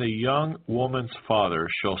 And the young woman's father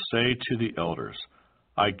shall say to the elders,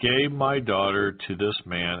 I gave my daughter to this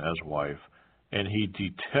man as wife, and he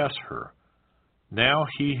detests her. Now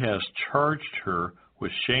he has charged her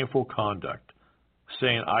with shameful conduct,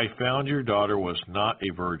 saying, I found your daughter was not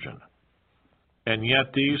a virgin. And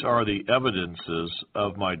yet these are the evidences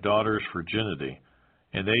of my daughter's virginity,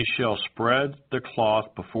 and they shall spread the cloth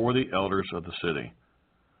before the elders of the city.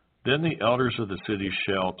 Then the elders of the city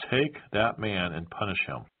shall take that man and punish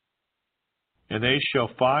him. And they shall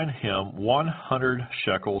fine him 100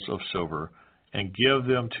 shekels of silver, and give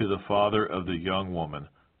them to the father of the young woman,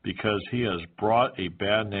 because he has brought a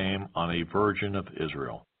bad name on a virgin of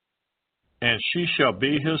Israel. And she shall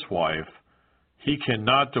be his wife. He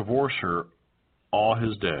cannot divorce her all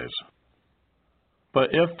his days. But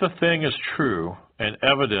if the thing is true, and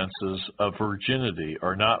evidences of virginity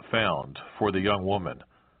are not found for the young woman,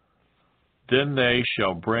 then they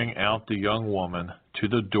shall bring out the young woman to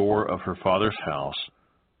the door of her father's house,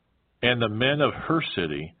 and the men of her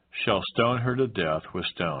city shall stone her to death with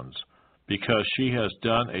stones, because she has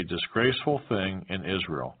done a disgraceful thing in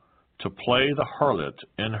Israel, to play the harlot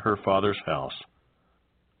in her father's house.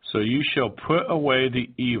 So you shall put away the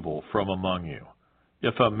evil from among you.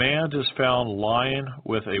 If a man is found lying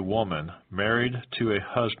with a woman married to a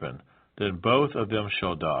husband, then both of them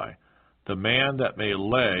shall die, the man that may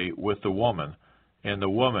lay with the woman, and the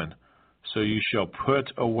woman, so you shall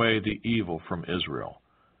put away the evil from Israel.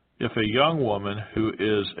 If a young woman who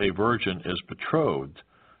is a virgin is betrothed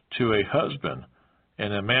to a husband,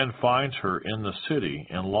 and a man finds her in the city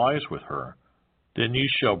and lies with her, then you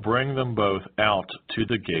shall bring them both out to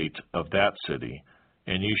the gate of that city,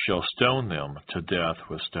 and you shall stone them to death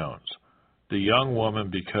with stones. The young woman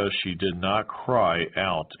because she did not cry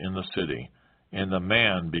out in the city, and the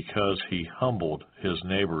man because he humbled his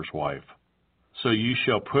neighbor's wife. So you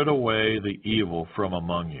shall put away the evil from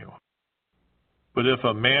among you. But if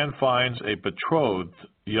a man finds a betrothed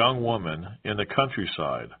young woman in the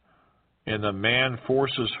countryside, and the man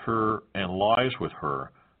forces her and lies with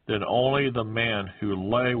her, then only the man who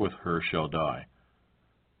lay with her shall die.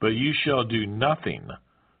 But you shall do nothing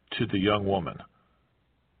to the young woman.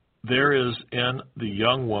 There is in the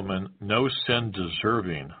young woman no sin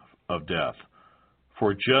deserving of death.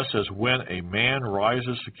 For just as when a man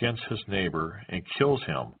rises against his neighbor and kills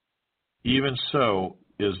him, even so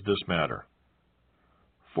is this matter.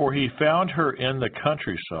 For he found her in the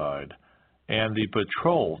countryside, and the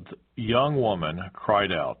betrothed young woman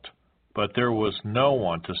cried out, but there was no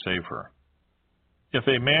one to save her. If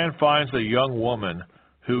a man finds a young woman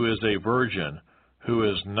who is a virgin, who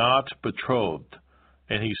is not betrothed,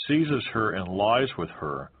 and he seizes her and lies with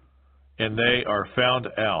her, and they are found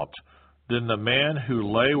out, then the man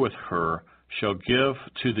who lay with her shall give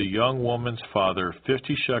to the young woman's father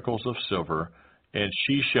 50 shekels of silver, and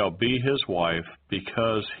she shall be his wife,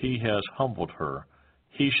 because he has humbled her.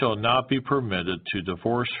 He shall not be permitted to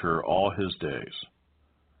divorce her all his days.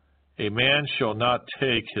 A man shall not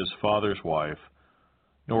take his father's wife,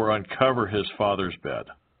 nor uncover his father's bed.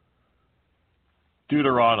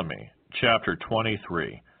 Deuteronomy chapter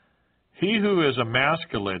 23. He who is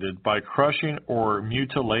emasculated by crushing or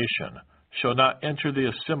mutilation shall not enter the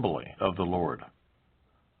assembly of the Lord.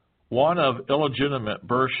 One of illegitimate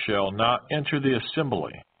birth shall not enter the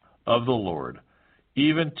assembly of the Lord.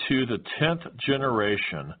 Even to the 10th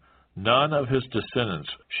generation, none of his descendants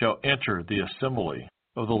shall enter the assembly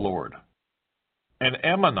of the Lord. An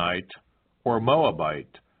Ammonite or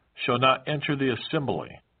Moabite shall not enter the assembly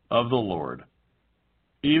of the Lord.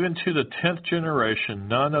 Even to the 10th generation,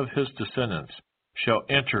 none of his descendants shall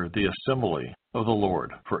enter the assembly of the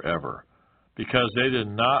Lord forever, because they did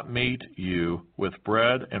not meet you with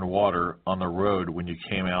bread and water on the road when you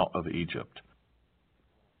came out of Egypt.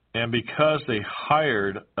 And because they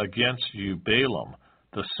hired against you Balaam,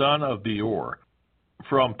 the son of Beor,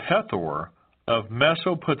 from Pethor of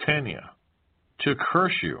Mesopotamia, to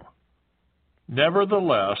curse you.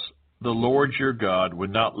 Nevertheless, the Lord your God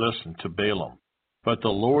would not listen to Balaam, but the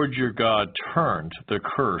Lord your God turned the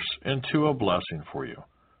curse into a blessing for you.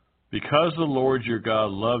 Because the Lord your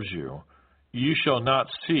God loves you, you shall not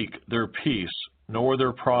seek their peace nor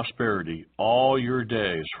their prosperity all your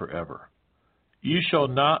days forever. You shall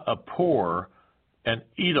not abhor an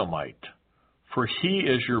Edomite, for he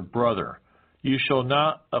is your brother. You shall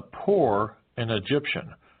not abhor an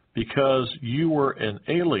Egyptian, because you were an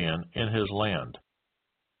alien in his land.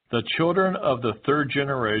 The children of the 3rd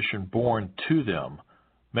generation born to them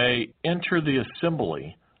may enter the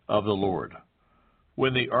assembly of the Lord.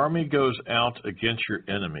 When the army goes out against your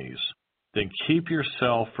enemies, then keep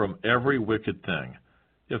yourself from every wicked thing.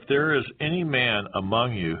 If there is any man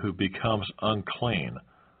among you who becomes unclean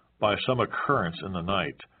by some occurrence in the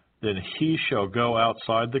night, then he shall go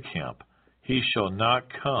outside the camp. He shall not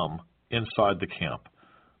come inside the camp.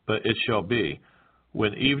 But it shall be,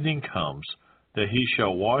 when evening comes, that he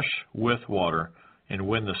shall wash with water, and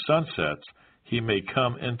when the sun sets, he may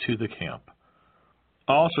come into the camp.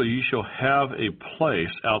 Also you shall have a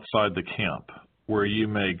place outside the camp, where you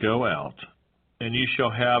may go out, and you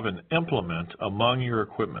shall have an implement among your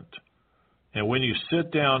equipment. And when you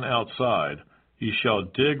sit down outside, you shall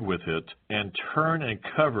dig with it, and turn and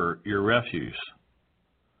cover your refuse.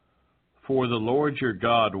 For the Lord your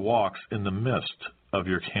God walks in the midst of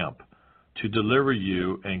your camp, to deliver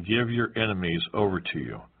you and give your enemies over to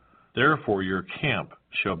you. Therefore your camp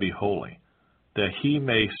shall be holy, that he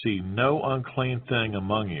may see no unclean thing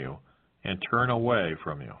among you, and turn away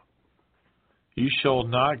from you. You shall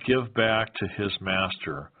not give back to his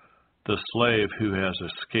master the slave who has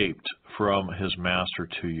escaped from his master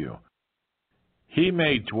to you. He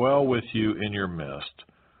may dwell with you in your midst,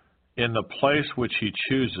 in the place which he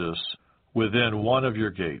chooses within one of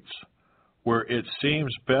your gates. Where it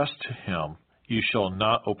seems best to him, you shall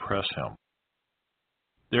not oppress him.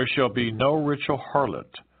 There shall be no ritual harlot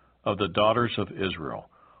of the daughters of Israel,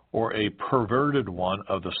 or a perverted one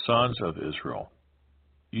of the sons of Israel.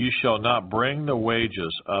 You shall not bring the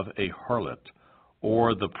wages of a harlot,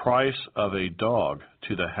 or the price of a dog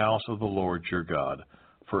to the house of the Lord your God,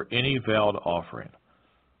 for any vowed offering.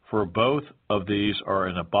 For both of these are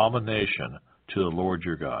an abomination to the Lord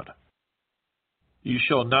your God. You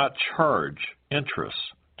shall not charge interest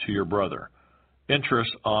to your brother,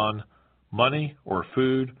 interest on money or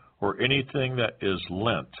food or anything that is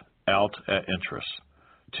lent out at interest.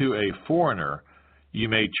 To a foreigner you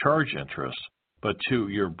may charge interest, but to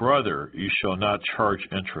your brother you shall not charge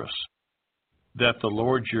interest, that the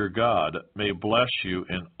Lord your God may bless you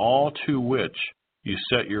in all to which you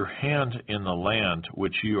set your hand in the land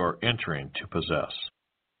which you are entering to possess.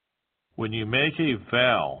 When you make a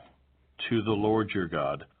vow to the Lord your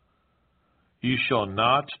God, you shall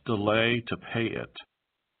not delay to pay it.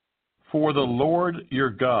 For the Lord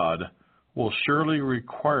your God will surely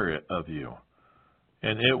require it of you,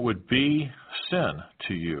 and it would be sin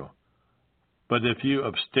to you. But if you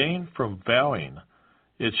abstain from vowing,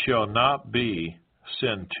 it shall not be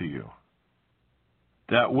sin to you.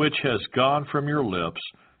 That which has gone from your lips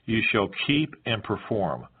you shall keep and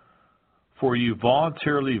perform, for you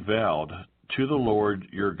voluntarily vowed to the Lord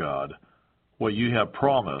your God what you have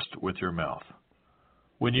promised with your mouth.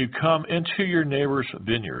 When you come into your neighbor's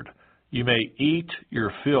vineyard, you may eat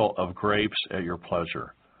your fill of grapes at your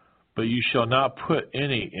pleasure, but you shall not put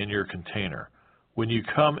any in your container. When you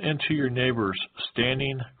come into your neighbor's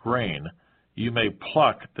standing grain, you may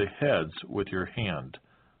pluck the heads with your hand,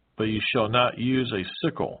 but you shall not use a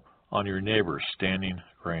sickle on your neighbor's standing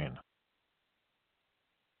grain.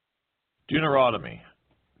 Deuteronomy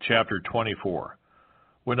chapter 24.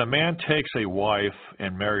 When a man takes a wife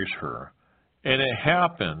and marries her, and it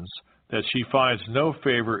happens that she finds no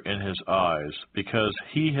favor in his eyes because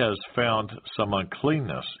he has found some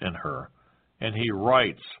uncleanness in her, and he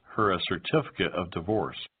writes her a certificate of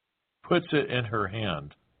divorce, puts it in her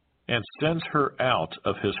hand, and sends her out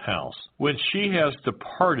of his house. When she has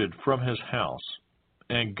departed from his house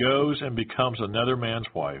and goes and becomes another man's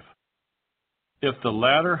wife, if the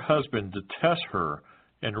latter husband detests her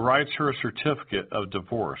and writes her a certificate of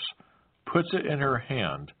divorce, puts it in her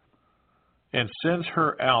hand, and sends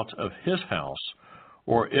her out of his house,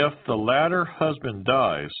 or if the latter husband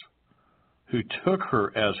dies, who took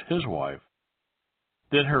her as his wife,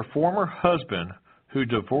 then her former husband who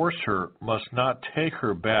divorced her must not take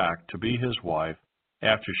her back to be his wife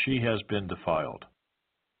after she has been defiled.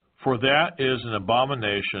 For that is an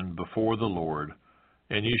abomination before the Lord,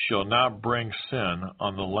 and you shall not bring sin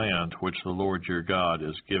on the land which the Lord your God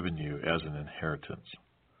is giving you as an inheritance.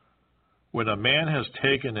 When a man has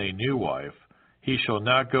taken a new wife, he shall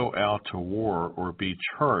not go out to war or be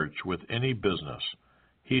charged with any business.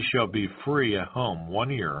 He shall be free at home 1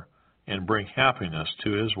 year and bring happiness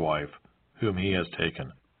to his wife whom he has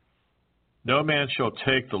taken. No man shall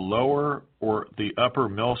take the lower or the upper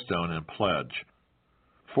millstone in pledge,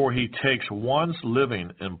 for he takes one's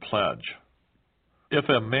living in pledge. If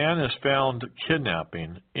a man is found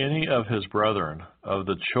kidnapping any of his brethren of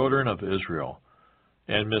the children of Israel,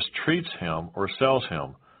 and mistreats him or sells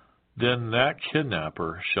him, then that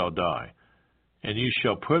kidnapper shall die, and you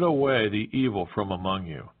shall put away the evil from among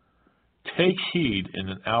you. Take heed in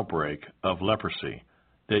an outbreak of leprosy,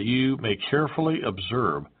 that you may carefully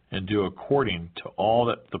observe and do according to all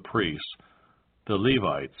that the priests, the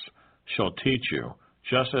Levites, shall teach you,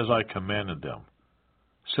 just as I commanded them.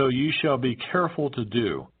 So you shall be careful to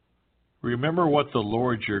do. Remember what the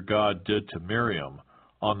Lord your God did to Miriam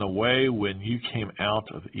on the way when you came out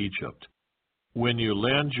of Egypt. When you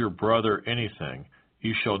lend your brother anything,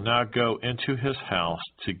 you shall not go into his house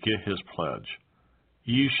to get his pledge.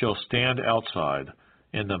 You shall stand outside,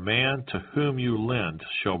 and the man to whom you lend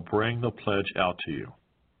shall bring the pledge out to you.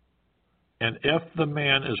 And if the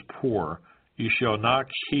man is poor, you shall not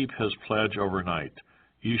keep his pledge overnight.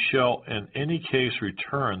 You shall in any case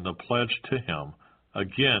return the pledge to him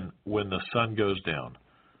again when the sun goes down,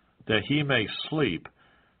 that he may sleep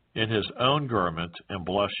in his own garment and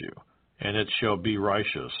bless you, and it shall be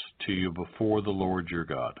righteous to you before the Lord your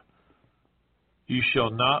God. You shall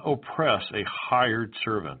not oppress a hired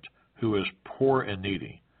servant who is poor and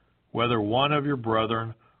needy, whether one of your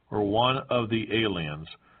brethren or one of the aliens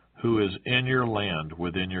who is in your land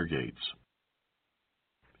within your gates.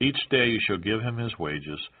 Each day you shall give him his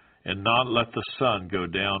wages, and not let the sun go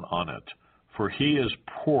down on it, for he is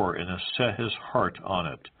poor and has set his heart on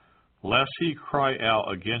it, lest he cry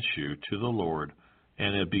out against you to the Lord,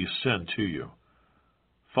 and it be sin to you.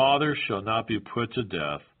 Fathers shall not be put to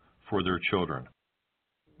death for their children,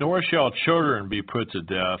 nor shall children be put to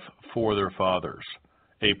death for their fathers.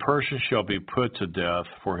 A person shall be put to death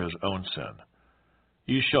for his own sin.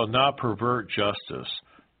 You shall not pervert justice,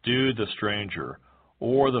 do the stranger,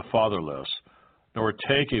 or the fatherless, nor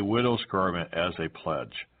take a widow's garment as a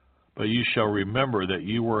pledge. But you shall remember that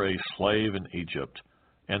you were a slave in Egypt,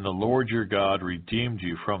 and the Lord your God redeemed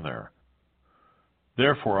you from there.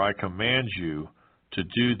 Therefore I command you to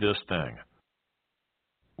do this thing.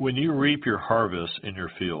 When you reap your harvest in your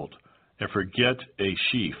field, and forget a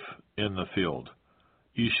sheaf in the field,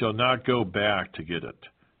 you shall not go back to get it.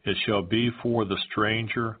 It shall be for the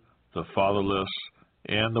stranger, the fatherless,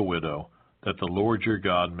 and the widow, that the Lord your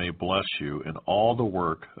God may bless you in all the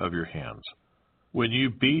work of your hands. When you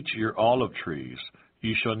beat your olive trees,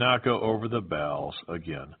 you shall not go over the boughs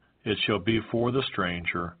again. It shall be for the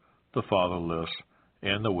stranger, the fatherless,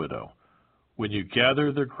 and the widow. When you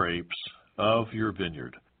gather the grapes of your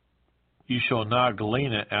vineyard, you shall not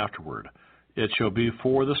glean it afterward. It shall be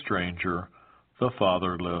for the stranger, the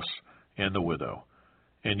fatherless, and the widow.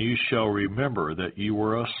 And you shall remember that you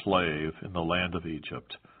were a slave in the land of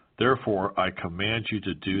Egypt. Therefore I command you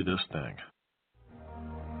to do this thing.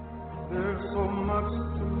 There's so much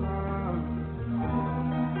to learn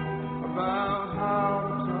about how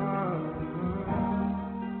to turn.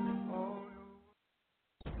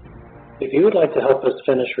 If you would like to help us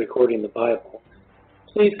finish recording the Bible,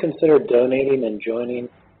 please consider donating and joining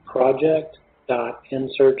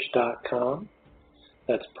project.insearch.com.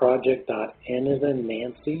 That's project.n as in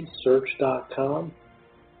Nancy, search.com,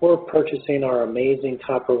 or purchasing our amazing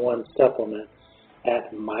Copper One supplement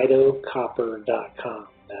at mitocopper.com.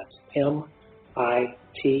 That's M-I-T-O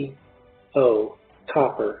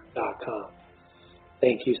copper.com.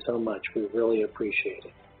 Thank you so much. We really appreciate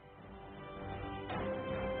it.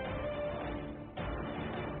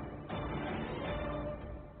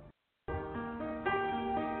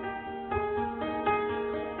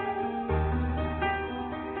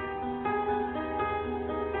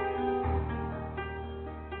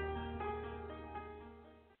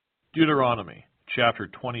 Deuteronomy chapter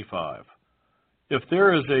 25. If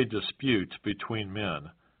there is a dispute between men,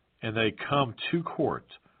 and they come to court,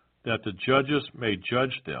 that the judges may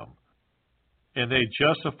judge them, and they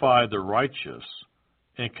justify the righteous,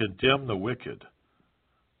 and condemn the wicked,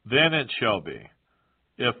 then it shall be,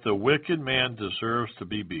 if the wicked man deserves to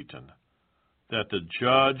be beaten, that the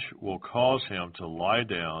judge will cause him to lie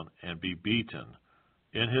down and be beaten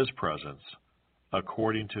in his presence,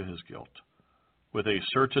 according to his guilt, with a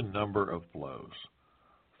certain number of blows.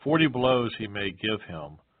 40 blows he may give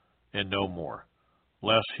him, and no more,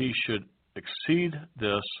 lest he should exceed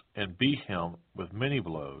this and beat him with many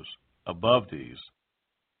blows above these,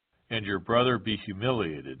 and your brother be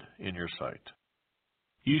humiliated in your sight.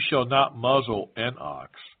 You shall not muzzle an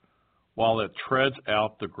ox while it treads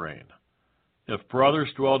out the grain. If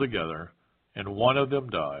brothers dwell together, and one of them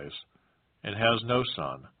dies, and has no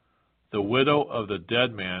son, the widow of the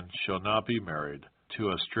dead man shall not be married to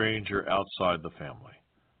a stranger outside the family.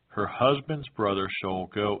 Her husband's brother shall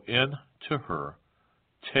go in to her,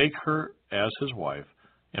 take her as his wife,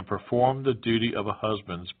 and perform the duty of a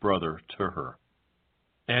husband's brother to her.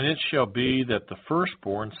 And it shall be that the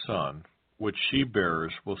firstborn son which she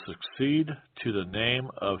bears will succeed to the name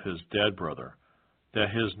of his dead brother, that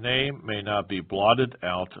his name may not be blotted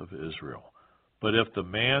out of Israel. But if the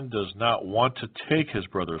man does not want to take his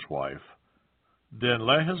brother's wife, then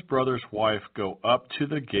let his brother's wife go up to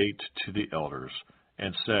the gate to the elders,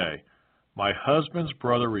 and say, My husband's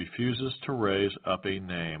brother refuses to raise up a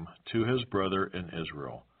name to his brother in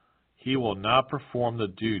Israel. He will not perform the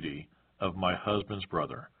duty of my husband's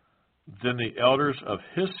brother. Then the elders of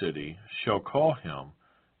his city shall call him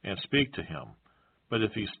and speak to him. But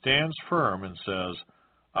if he stands firm and says,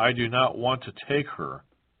 I do not want to take her,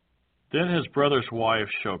 then his brother's wife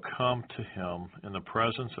shall come to him in the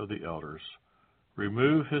presence of the elders,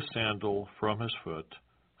 remove his sandal from his foot,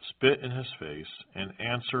 spit in his face, and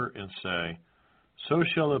answer and say, So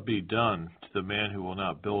shall it be done to the man who will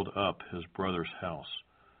not build up his brother's house,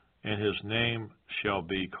 and his name shall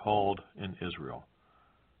be called in Israel,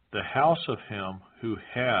 the house of him who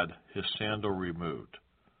had his sandal removed.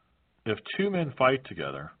 If two men fight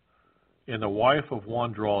together, and the wife of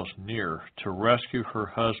one draws near to rescue her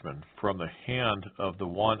husband from the hand of the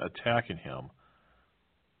one attacking him,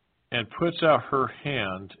 and puts out her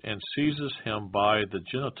hand and seizes him by the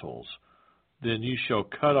genitals, then you shall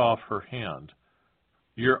cut off her hand.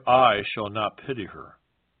 Your eye shall not pity her.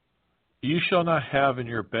 You shall not have in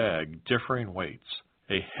your bag differing weights,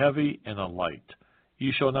 a heavy and a light.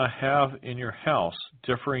 You shall not have in your house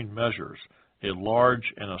differing measures, a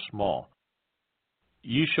large and a small.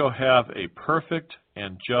 You shall have a perfect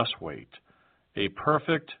and just weight, a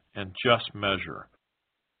perfect and just measure,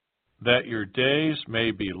 that your days may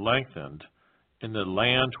be lengthened in the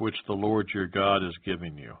land which the Lord your God is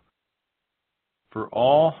giving you. For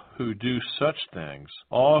all who do such things,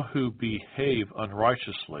 all who behave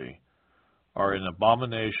unrighteously, are an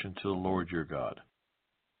abomination to the Lord your God.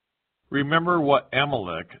 Remember what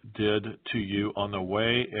Amalek did to you on the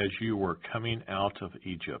way as you were coming out of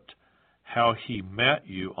Egypt, how he met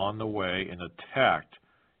you on the way and attacked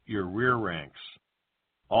your rear ranks,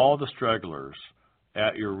 all the stragglers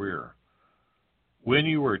at your rear, when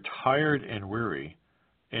you were tired and weary,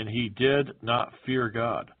 and he did not fear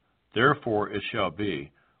God. Therefore it shall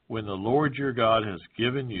be, when the Lord your God has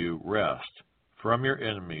given you rest from your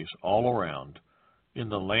enemies all around, in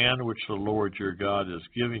the land which the Lord your God is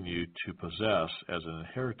giving you to possess as an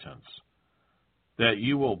inheritance, that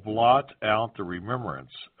you will blot out the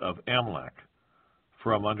remembrance of Amalek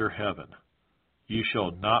from under heaven. You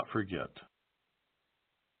shall not forget.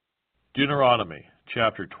 Deuteronomy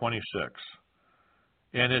chapter 26.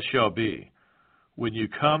 And it shall be, when you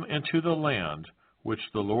come into the land which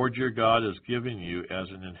the Lord your God is giving you as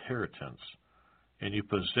an inheritance, and you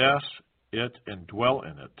possess it and dwell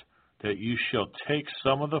in it, that you shall take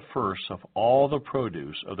some of the first of all the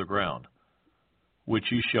produce of the ground, which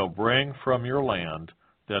you shall bring from your land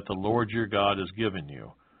that the Lord your God is giving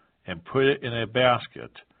you, and put it in a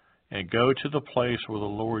basket, and go to the place where the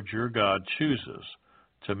Lord your God chooses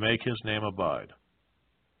to make his name abide.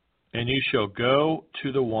 And you shall go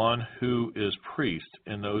to the one who is priest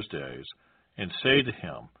in those days, and say to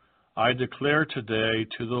him, I declare today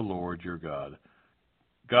to the Lord your God,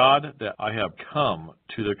 that I have come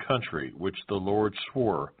to the country which the Lord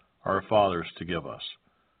swore our fathers to give us.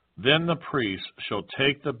 Then the priest shall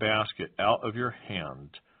take the basket out of your hand,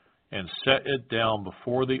 and set it down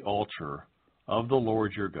before the altar of the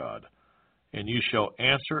Lord your God. And you shall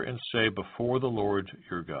answer and say before the Lord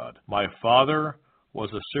your God, My father was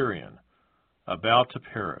a Syrian, about to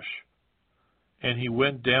perish. And he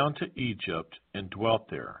went down to Egypt and dwelt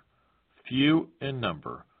there, few in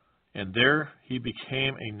number, and there he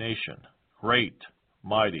became a nation, great,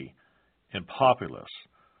 mighty, and populous.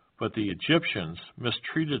 But the Egyptians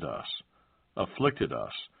mistreated us, afflicted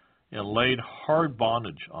us, and laid hard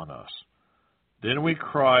bondage on us. Then we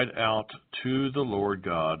cried out to the Lord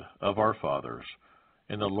God of our fathers,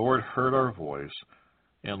 and the Lord heard our voice,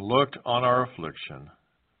 and looked on our affliction,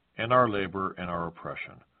 and our labor, and our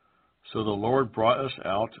oppression. So the Lord brought us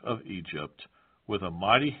out of Egypt with a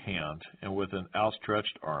mighty hand and with an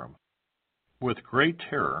outstretched arm, with great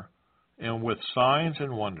terror, and with signs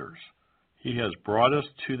and wonders. He has brought us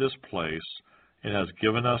to this place, and has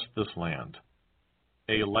given us this land,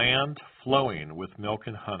 a land flowing with milk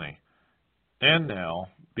and honey. And now,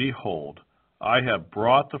 behold, I have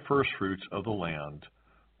brought the firstfruits of the land,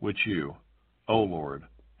 which you, O Lord,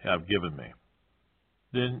 have given me.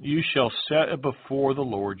 Then you shall set it before the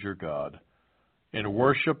Lord your God, and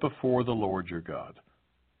worship before the Lord your God.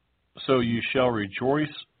 So you shall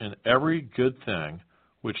rejoice in every good thing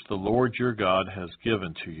which the Lord your God has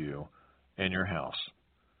given to you and your house,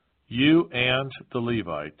 you and the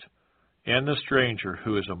Levite, and the stranger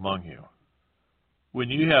who is among you. When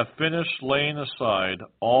you have finished laying aside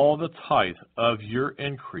all the tithe of your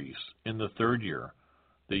increase in the 3rd year,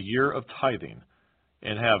 the year of tithing,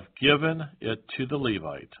 and have given it to the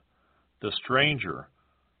Levite, the stranger,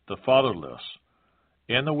 the fatherless,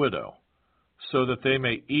 and the widow, so that they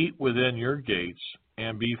may eat within your gates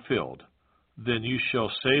and be filled, then you shall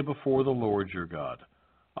say before the Lord your God,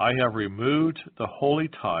 I have removed the holy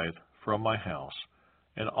tithe from my house,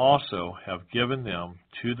 and also have given them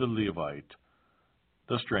to the Levite,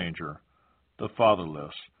 the stranger, the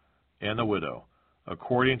fatherless, and the widow,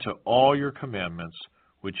 according to all your commandments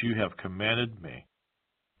which you have commanded me.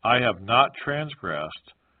 I have not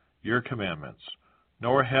transgressed your commandments,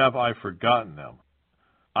 nor have I forgotten them.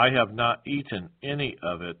 I have not eaten any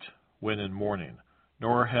of it when in mourning,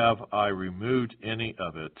 nor have I removed any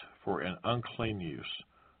of it for an unclean use,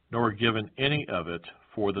 nor given any of it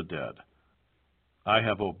for the dead. I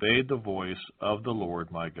have obeyed the voice of the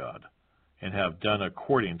Lord my God, and have done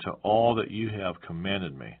according to all that you have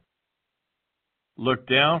commanded me. Look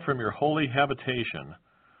down from your holy habitation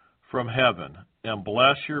from heaven, and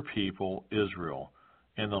bless your people Israel,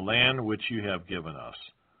 in the land which you have given us,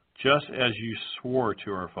 just as you swore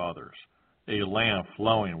to our fathers, a land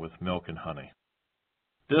flowing with milk and honey.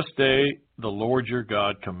 This day the Lord your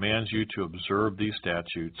God commands you to observe these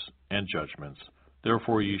statutes and judgments.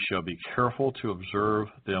 Therefore you shall be careful to observe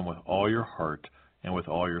them with all your heart and with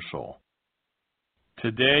all your soul.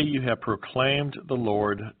 Today you have proclaimed the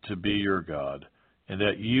Lord to be your God, and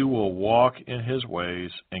that you will walk in his ways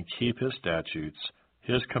and keep his statutes,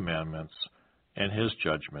 his commandments, and his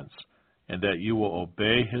judgments, and that you will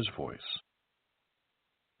obey his voice.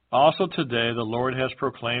 Also today the Lord has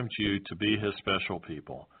proclaimed you to be his special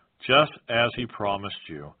people, just as he promised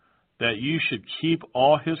you, that you should keep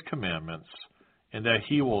all his commandments, and that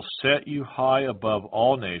he will set you high above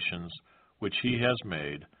all nations which he has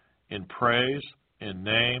made, in praise, in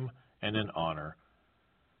name, and in honor,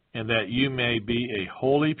 and that you may be a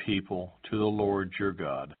holy people to the Lord your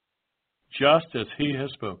God, just as he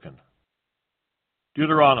has spoken.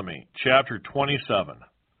 Deuteronomy chapter 27.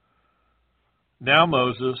 Now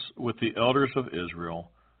Moses, with the elders of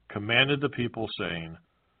Israel, commanded the people, saying,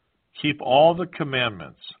 Keep all the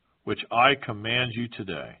commandments which I command you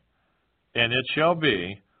today. And it shall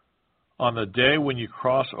be, on the day when you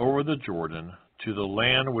cross over the Jordan to the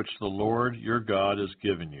land which the Lord your God has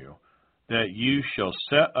given you, that you shall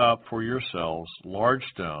set up for yourselves large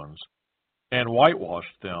stones, and whitewash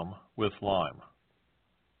them with lime.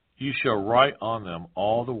 You shall write on them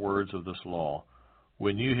all the words of this law,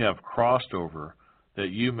 when you have crossed over,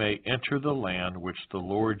 that you may enter the land which the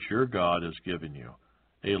Lord your God has given you,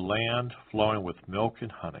 a land flowing with milk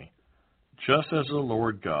and honey, just as the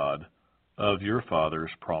Lord God of your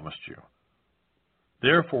fathers promised you.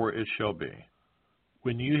 Therefore it shall be,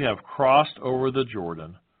 when you have crossed over the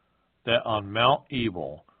Jordan, that on Mount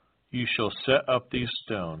Ebal you shall set up these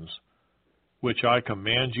stones, which I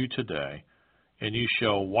command you today, and you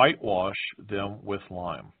shall whitewash them with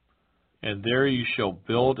lime. And there you shall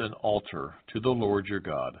build an altar to the Lord your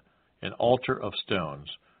God, an altar of stones.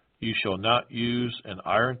 You shall not use an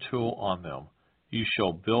iron tool on them. You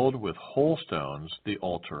shall build with whole stones the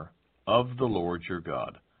altar of the Lord your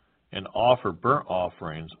God, and offer burnt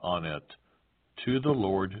offerings on it to the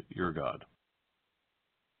Lord your God.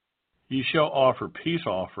 Ye shall offer peace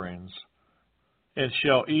offerings, and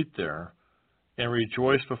shall eat there, and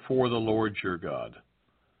rejoice before the Lord your God.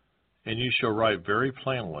 And you shall write very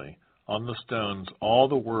plainly on the stones all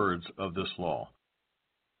the words of this law.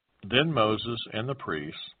 Then Moses and the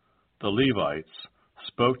priests, the Levites,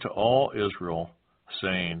 spoke to all Israel,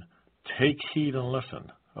 saying, Take heed and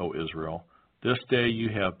listen, O Israel. This day you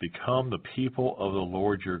have become the people of the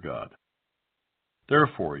Lord your God.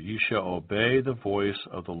 Therefore you shall obey the voice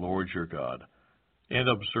of the Lord your God, and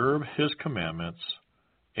observe his commandments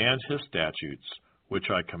and his statutes, which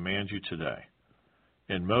I command you today.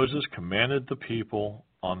 And Moses commanded the people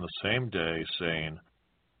on the same day, saying,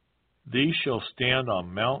 These shall stand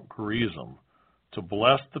on Mount Gerizim to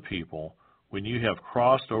bless the people when you have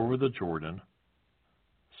crossed over the Jordan: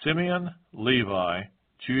 Simeon, Levi,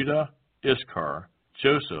 Judah, Issachar,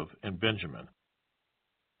 Joseph, and Benjamin.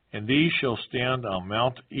 And these shall stand on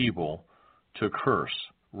Mount Ebal to curse: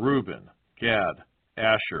 Reuben, Gad,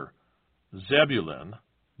 Asher, Zebulun,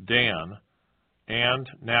 Dan, and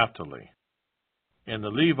Naphtali. And the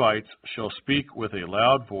Levites shall speak with a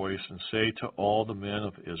loud voice and say to all the men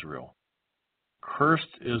of Israel,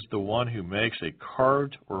 Cursed is the one who makes a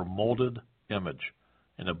carved or molded image,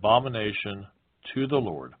 an abomination to the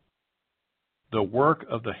Lord, the work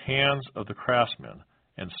of the hands of the craftsman,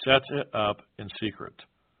 and sets it up in secret.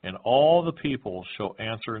 And all the people shall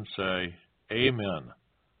answer and say, Amen.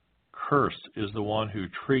 Cursed is the one who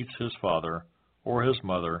treats his father or his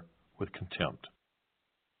mother with contempt.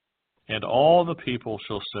 And all the people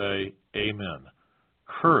shall say, Amen.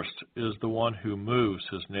 Cursed is the one who moves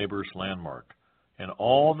his neighbor's landmark. And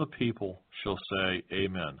all the people shall say,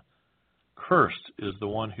 Amen. Cursed is the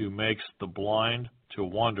one who makes the blind to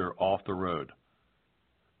wander off the road.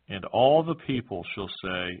 And all the people shall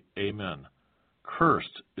say, Amen.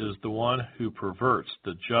 Cursed is the one who perverts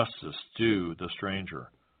the justice due the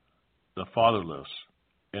stranger, the fatherless,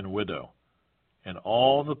 and widow. And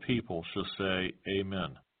all the people shall say,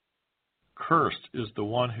 Amen. Cursed is the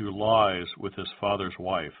one who lies with his father's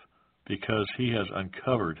wife, because he has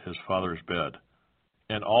uncovered his father's bed.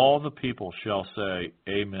 And all the people shall say,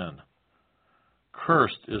 Amen.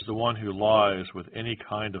 Cursed is the one who lies with any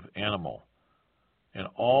kind of animal. And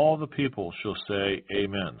all the people shall say,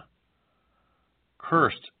 Amen.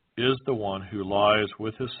 Cursed is the one who lies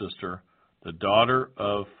with his sister, the daughter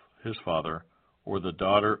of his father, or the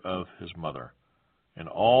daughter of his mother. And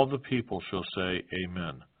all the people shall say,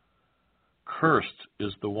 Amen. Cursed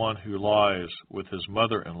is the one who lies with his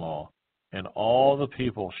mother-in-law, and all the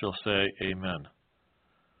people shall say, Amen.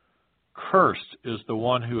 Cursed is the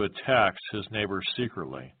one who attacks his neighbor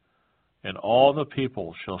secretly, and all the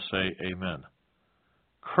people shall say, Amen.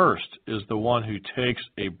 Cursed is the one who takes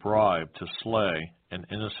a bribe to slay an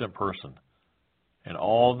innocent person, and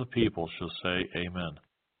all the people shall say, Amen.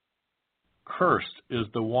 Cursed is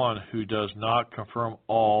the one who does not confirm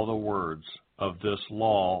all the words of this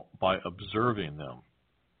law by observing them,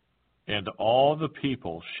 and all the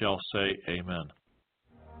people shall say, Amen.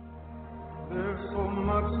 There's so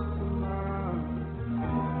much to learn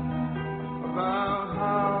about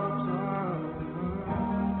how to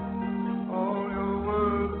earn all your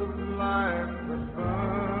words of life that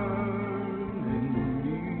burn in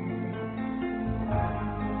me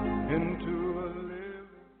into a living.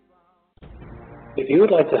 If you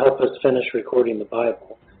would like to help us finish recording the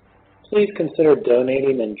Bible, please consider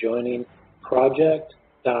donating and joining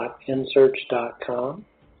project.nsearch.com.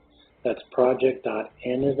 That's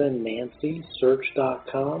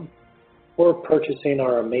project.n-as-in-Nancy-search.com, or purchasing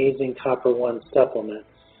our amazing Copper One supplement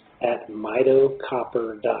at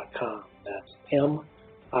mitocopper.com. That's M-I-T-O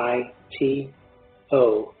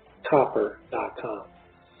copper.com.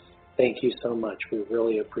 Thank you so much. We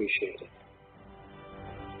really appreciate it.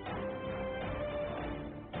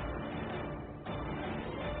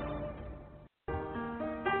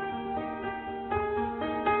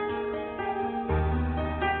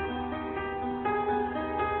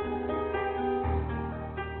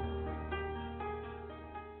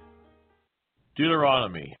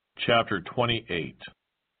 Deuteronomy chapter 28.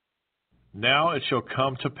 Now it shall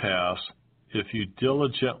come to pass, if you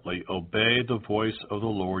diligently obey the voice of the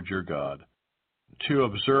Lord your God, to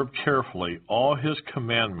observe carefully all his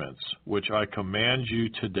commandments which I command you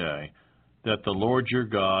today, that the Lord your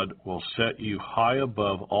God will set you high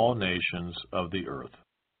above all nations of the earth.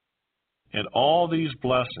 And all these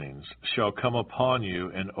blessings shall come upon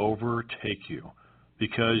you and overtake you,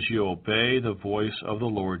 because you obey the voice of the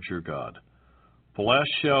Lord your God.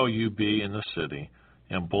 Blessed shall you be in the city,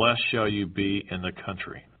 and blessed shall you be in the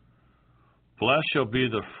country. Blessed shall be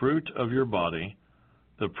the fruit of your body,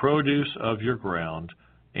 the produce of your ground,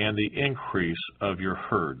 and the increase of your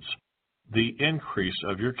herds, the increase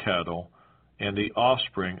of your cattle, and the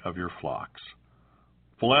offspring of your flocks.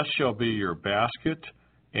 Blessed shall be your basket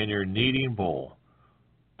and your kneading bowl.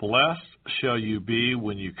 Blessed shall you be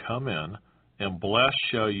when you come in, and blessed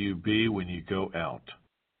shall you be when you go out.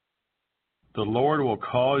 The Lord will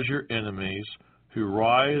cause your enemies who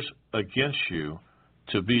rise against you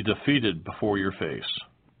to be defeated before your face.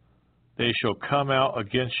 They shall come out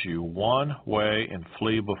against you one way and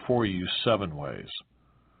flee before you 7 ways.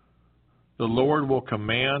 The Lord will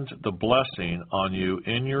command the blessing on you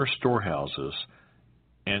in your storehouses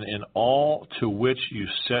and in all to which you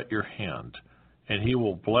set your hand, and he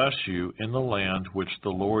will bless you in the land which the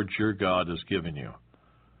Lord your God has given you.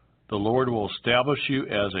 The Lord will establish you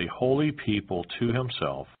as a holy people to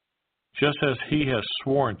himself, just as he has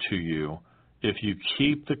sworn to you, if you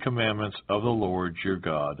keep the commandments of the Lord your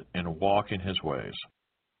God and walk in his ways.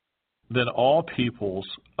 Then all peoples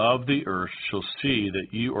of the earth shall see that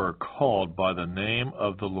you are called by the name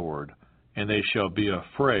of the Lord, and they shall be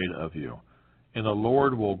afraid of you. And the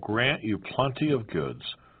Lord will grant you plenty of goods,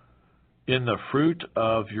 in the fruit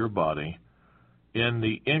of your body, in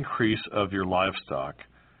the increase of your livestock,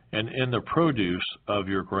 and in the produce of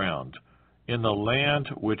your ground, in the land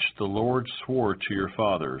which the Lord swore to your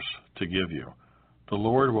fathers to give you. The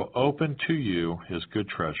Lord will open to you his good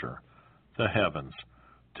treasure, the heavens,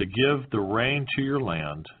 to give the rain to your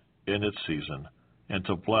land in its season, and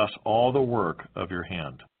to bless all the work of your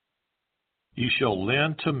hand. You shall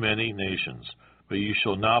lend to many nations, but you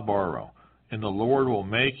shall not borrow, and the Lord will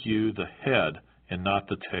make you the head and not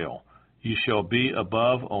the tail. You shall be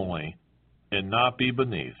above only, and not be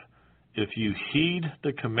beneath, if you heed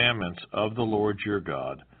the commandments of the Lord your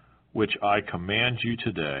God, which I command you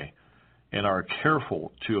today, and are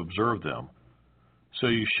careful to observe them. So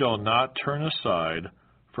you shall not turn aside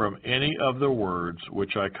from any of the words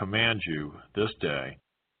which I command you this day,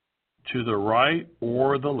 to the right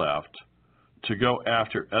or the left, to go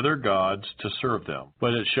after other gods to serve them.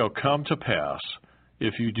 But it shall come to pass,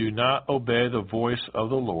 if you do not obey the voice of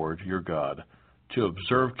the Lord your God, to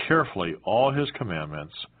observe carefully all his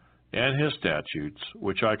commandments and his statutes,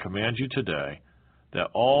 which I command you today,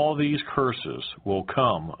 that all these curses will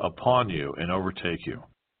come upon you and overtake you.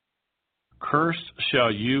 Cursed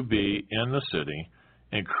shall you be in the city,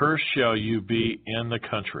 and cursed shall you be in the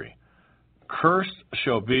country. Cursed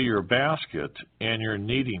shall be your basket and your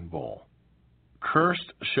kneading bowl.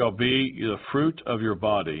 Cursed shall be the fruit of your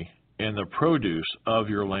body and the produce of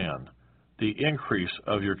your land, the increase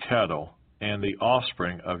of your cattle and the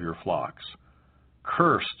offspring of your flocks.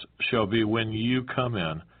 Cursed shall be when you come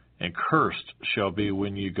in, and cursed shall be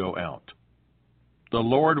when you go out. The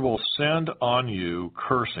Lord will send on you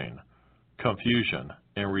cursing, confusion,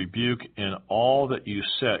 and rebuke in all that you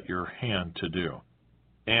set your hand to do,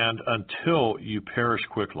 and until you perish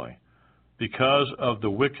quickly, because of the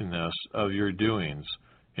wickedness of your doings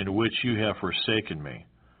in which you have forsaken me.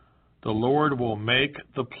 The Lord will make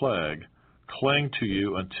the plague cling to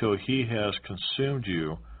you until he has consumed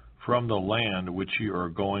you from the land which you are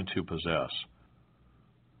going to possess.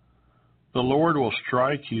 The Lord will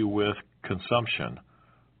strike you with consumption,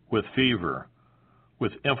 with fever,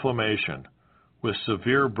 with inflammation, with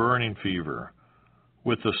severe burning fever,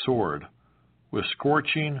 with the sword, with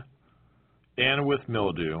scorching, and with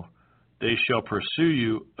mildew. They shall pursue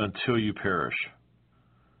you until you perish.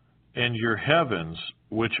 And your heavens,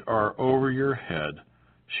 which are over your head,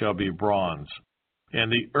 shall be bronze,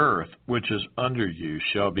 and the earth which is under you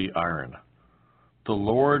shall be iron. The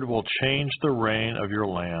Lord will change the rain of your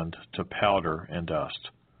land to powder and dust.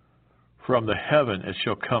 From the heaven it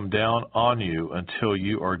shall come down on you until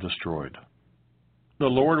you are destroyed. The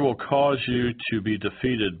Lord will cause you to be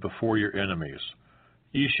defeated before your enemies.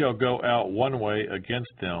 Ye shall go out one way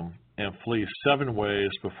against them, and flee 7 ways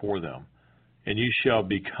before them, and ye shall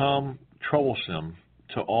become troublesome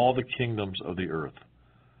to all the kingdoms of the earth.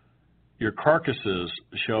 Your carcasses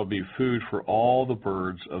shall be food for all the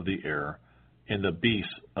birds of the air and the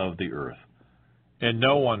beasts of the earth, and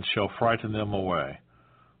no one shall frighten them away.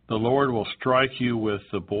 The Lord will strike you with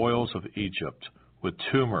the boils of Egypt, with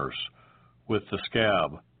tumors, with the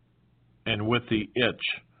scab, and with the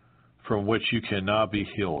itch, from which you cannot be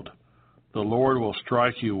healed. The Lord will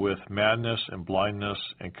strike you with madness and blindness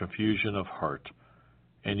and confusion of heart,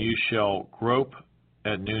 and you shall grope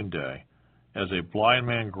at noonday, as a blind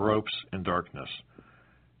man gropes in darkness.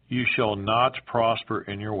 You shall not prosper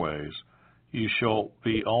in your ways. You shall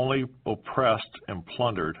be only oppressed and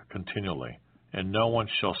plundered continually, and no one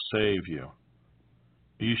shall save you.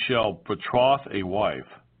 You shall betroth a wife,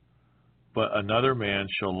 but another man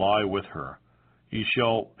shall lie with her. You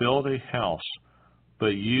shall build a house,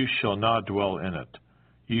 but you shall not dwell in it.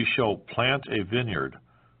 You shall plant a vineyard,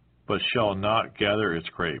 but shall not gather its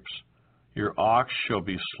grapes. Your ox shall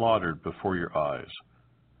be slaughtered before your eyes,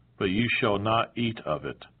 but you shall not eat of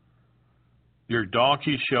it. Your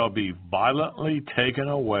donkey shall be violently taken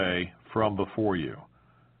away from before you,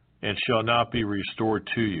 and shall not be restored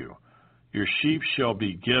to you. Your sheep shall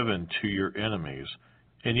be given to your enemies,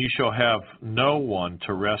 and you shall have no one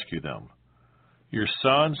to rescue them. Your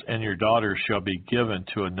sons and your daughters shall be given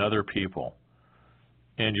to another people,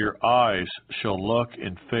 and your eyes shall look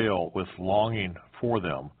and fail with longing for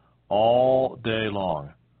them all day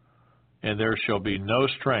long, and there shall be no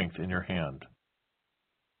strength in your hand.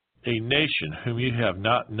 A nation whom you have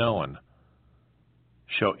not known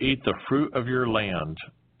shall eat the fruit of your land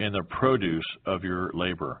and the produce of your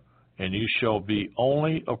labor, and you shall be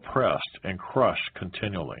only oppressed and crushed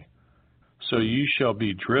continually. So you shall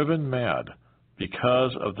be driven mad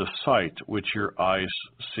because of the sight which your eyes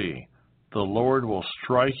see. The Lord will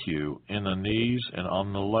strike you in the knees and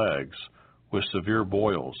on the legs with severe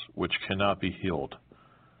boils which cannot be healed,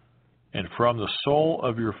 and from the sole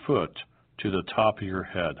of your foot to the top of your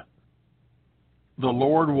head. The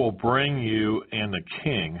Lord will bring you and the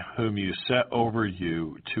king whom you set over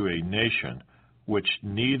you to a nation which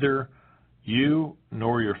neither you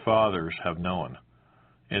nor your fathers have known.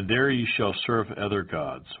 And there you shall serve other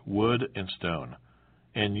gods, wood and stone,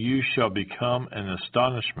 and you shall become an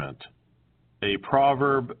astonishment, a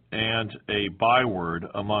proverb and a byword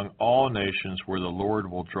among all nations where the Lord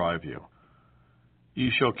will drive you. You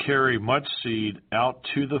shall carry much seed out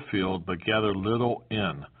to the field, but gather little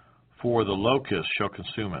in, for the locust shall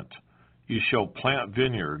consume it. You shall plant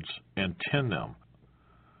vineyards and tend them,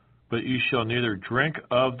 but you shall neither drink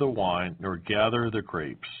of the wine nor gather the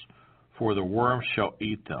grapes, for the worm shall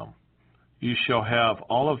eat them. You shall have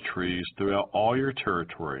olive trees throughout all your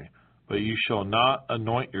territory, but you shall not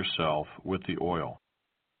anoint yourself with the oil,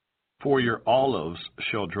 for your olives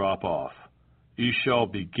shall drop off. You shall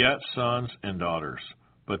beget sons and daughters,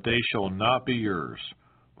 but they shall not be yours,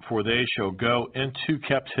 for they shall go into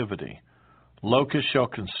captivity. Locusts shall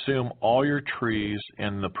consume all your trees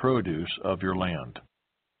and the produce of your land.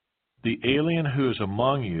 The alien who is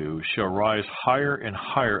among you shall rise higher and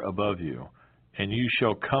higher above you, and you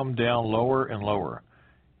shall come down lower and lower.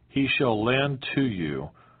 He shall lend to you,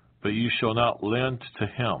 but you shall not lend to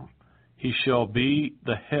him. He shall be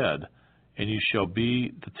the head, and you shall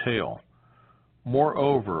be the tail.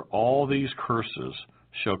 Moreover, all these curses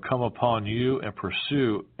shall come upon you and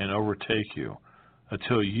pursue and overtake you,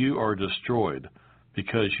 until you are destroyed,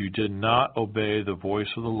 because you did not obey the voice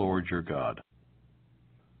of the Lord your God,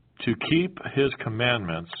 to keep his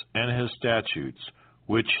commandments and his statutes,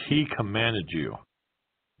 which he commanded you.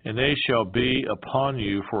 And they shall be upon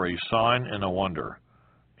you for a sign and a wonder,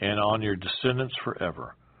 and on your descendants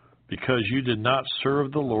forever, because you did not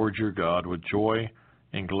serve the Lord your God with joy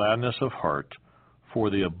and gladness of heart, for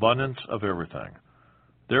the abundance of everything.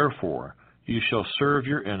 Therefore you shall serve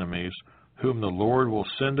your enemies, whom the Lord will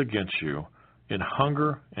send against you, in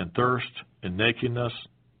hunger and thirst, in nakedness,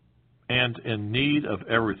 and in need of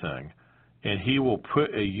everything, and he will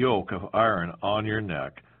put a yoke of iron on your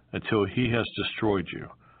neck until he has destroyed you.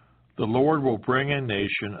 The Lord will bring a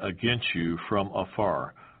nation against you from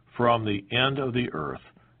afar, from the end of the earth,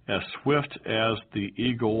 as swift as the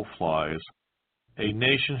eagle flies, a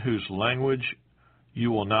nation whose language you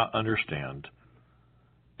will not understand,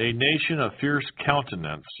 a nation of fierce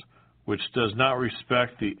countenance, which does not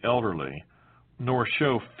respect the elderly, nor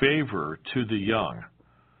show favor to the young.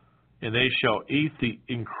 And they shall eat the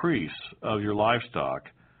increase of your livestock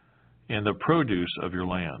and the produce of your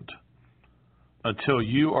land, until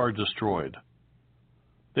you are destroyed.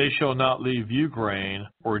 They shall not leave you grain,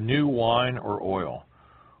 or new wine or oil,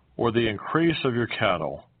 or the increase of your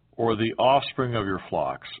cattle, or the offspring of your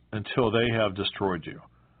flocks, until they have destroyed you.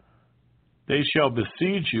 They shall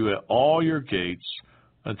besiege you at all your gates,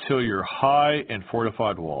 until your high and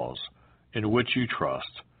fortified walls, in which you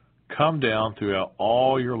trust, come down throughout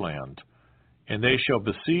all your land. And they shall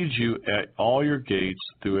besiege you at all your gates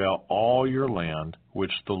throughout all your land,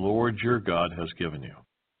 which the Lord your God has given you.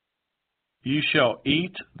 You shall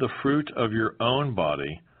eat the fruit of your own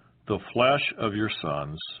body, the flesh of your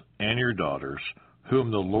sons and your daughters,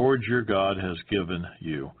 whom the Lord your God has given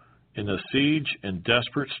you, in the siege and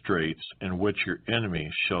desperate straits in which your enemy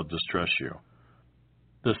shall distress you.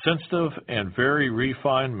 The sensitive and very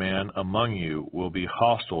refined man among you will be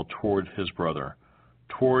hostile toward his brother,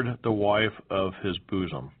 toward the wife of his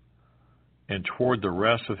bosom, and toward the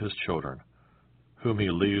rest of his children, whom he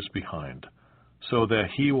leaves behind, so that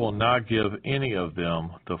he will not give any of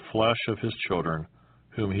them the flesh of his children,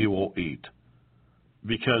 whom he will eat,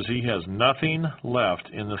 because he has nothing left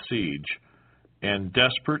in the siege and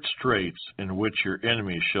desperate straits in which your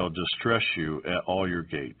enemy shall distress you at all your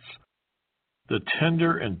gates. The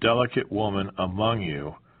tender and delicate woman among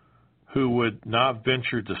you, who would not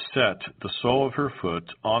venture to set the sole of her foot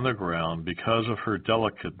on the ground because of her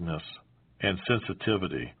delicateness and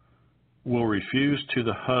sensitivity, will refuse to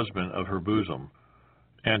the husband of her bosom,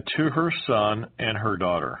 and to her son and her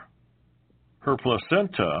daughter. Her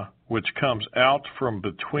placenta, which comes out from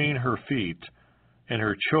between her feet, and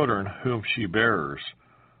her children whom she bears,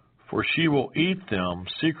 for she will eat them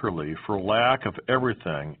secretly for lack of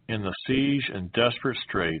everything in the siege and desperate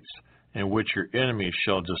straits in which your enemy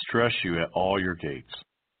shall distress you at all your gates.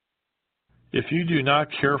 If you do not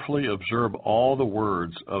carefully observe all the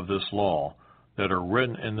words of this law that are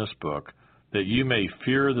written in this book, that you may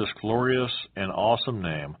fear this glorious and awesome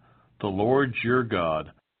name, the Lord your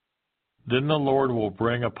God, then the Lord will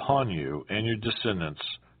bring upon you and your descendants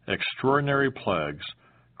extraordinary plagues,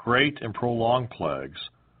 great and prolonged plagues,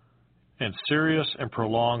 and serious and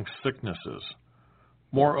prolonged sicknesses.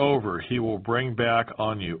 Moreover, he will bring back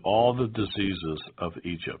on you all the diseases of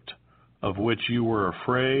Egypt, of which you were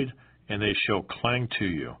afraid, and they shall cling to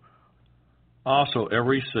you. Also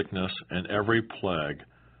every sickness and every plague,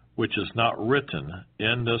 which is not written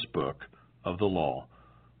in this book of the law,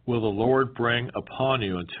 will the Lord bring upon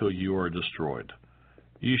you until you are destroyed.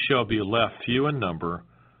 You shall be left few in number,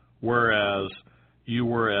 whereas you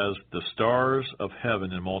were as the stars of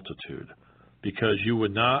heaven in multitude, because you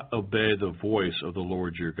would not obey the voice of the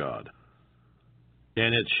Lord your God.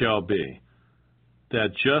 And it shall be,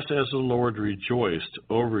 that just as the Lord rejoiced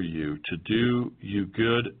over you to do you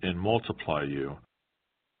good and multiply you,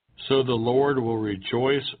 so the Lord will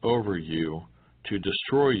rejoice over you to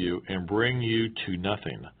destroy you and bring you to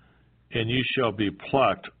nothing, and you shall be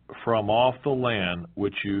plucked from off the land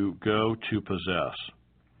which you go to possess.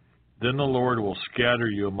 Then the Lord will scatter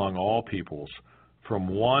you among all peoples, from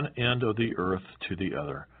one end of the earth to the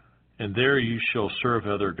other, and there you shall serve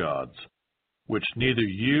other gods, which neither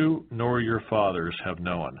you nor your fathers have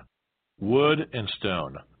known, wood and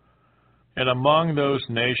stone. And among those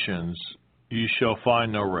nations you shall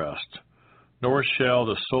find no rest, nor shall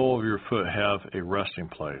the sole of your foot have a resting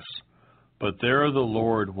place. But there the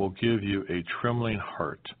Lord will give you a trembling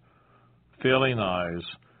heart, failing eyes,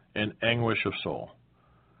 and anguish of soul.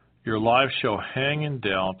 Your life shall hang in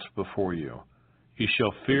doubt before you. You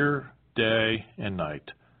shall fear day and night,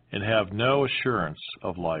 and have no assurance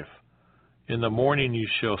of life. In the morning you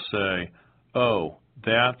shall say, Oh,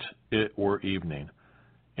 that it were evening.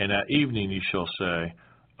 And at evening you shall say,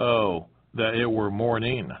 Oh, that it were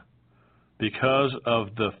morning. Because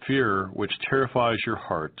of the fear which terrifies your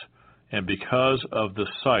heart, and because of the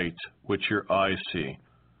sight which your eyes see.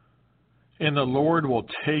 And the Lord will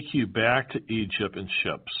take you back to Egypt in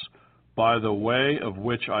ships, by the way of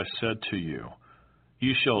which I said to you,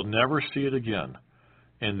 You shall never see it again.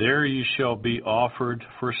 And there you shall be offered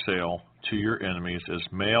for sale to your enemies as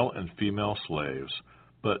male and female slaves,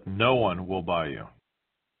 but no one will buy you.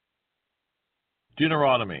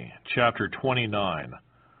 Deuteronomy chapter 29.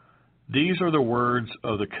 These are the words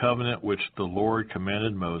of the covenant which the Lord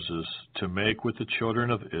commanded Moses to make with the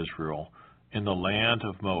children of Israel in the land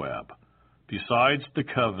of Moab, besides the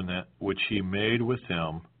covenant which he made with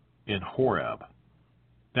them in Horeb.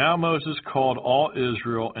 Now Moses called all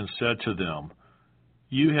Israel and said to them,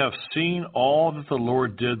 You have seen all that the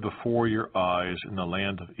Lord did before your eyes in the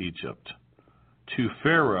land of Egypt, to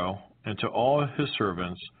Pharaoh and to all his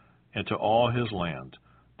servants and to all his land,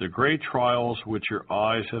 the great trials which your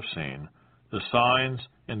eyes have seen, the signs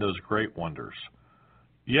and those great wonders.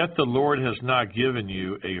 Yet the Lord has not given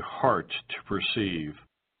you a heart to perceive,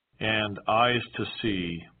 and eyes to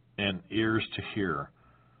see, and ears to hear,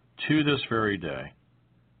 to this very day.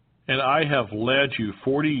 And I have led you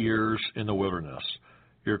 40 years in the wilderness.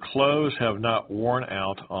 Your clothes have not worn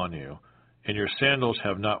out on you, and your sandals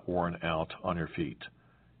have not worn out on your feet.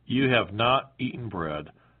 You have not eaten bread,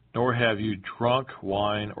 nor have you drunk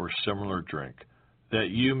wine or similar drink, that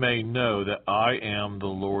you may know that I am the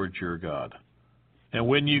Lord your God. And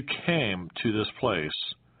when you came to this place,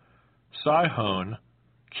 Sihon,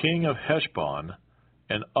 king of Heshbon,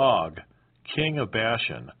 and Og, king of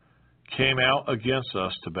Bashan, came out against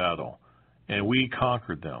us to battle, and we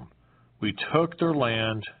conquered them. We took their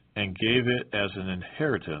land and gave it as an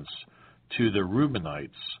inheritance to the Reubenites,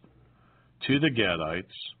 to the Gadites,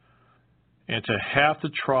 and to half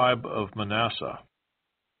the tribe of Manasseh.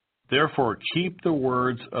 Therefore keep the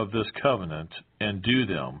words of this covenant and do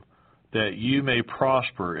them, that you may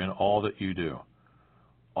prosper in all that you do.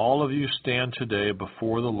 All of you stand today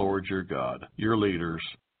before the Lord your God, your leaders,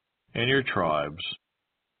 and your tribes,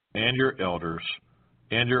 and your elders,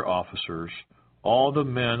 and your officers, all the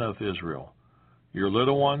men of Israel, your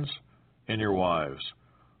little ones and your wives,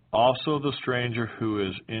 also the stranger who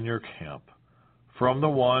is in your camp, from the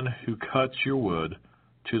one who cuts your wood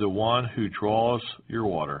to the one who draws your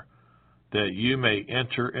water, that you may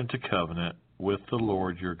enter into covenant with the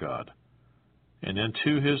Lord your God, and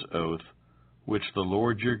into his oath which the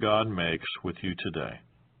Lord your God makes with you today,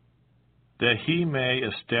 that he may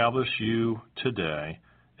establish you today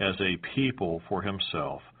as a people for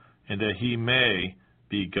himself, and that he may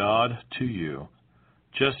be God to you,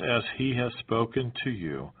 just as he has spoken to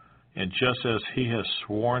you, and just as he has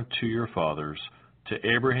sworn to your fathers, to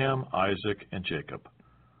Abraham, Isaac, and Jacob.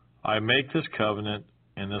 I make this covenant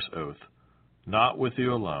and this oath, not with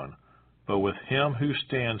you alone, but with him who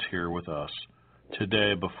stands here with us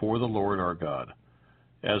today before the Lord our God,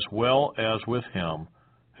 as well as with him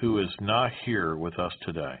who is not here with us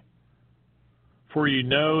today. For you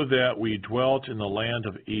know that we dwelt in the land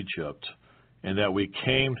of Egypt, and that we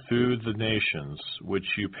came through the nations which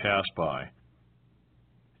you passed by.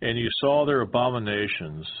 And you saw their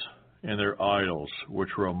abominations and their idols which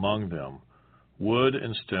were among them, wood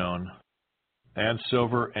and stone, and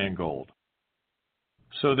silver and gold,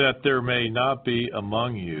 so that there may not be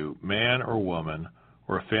among you man or woman,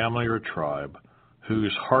 or family or tribe,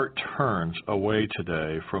 whose heart turns away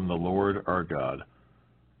today from the Lord our God,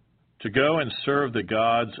 to go and serve the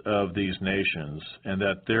gods of these nations, and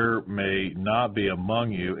that there may not be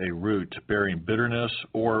among you a root bearing bitterness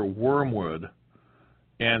or wormwood,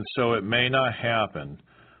 and so it may not happen,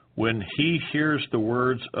 when he hears the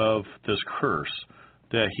words of this curse,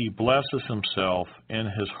 that he blesses himself in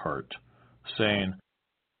his heart, saying,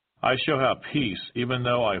 I shall have peace, even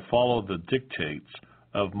though I follow the dictates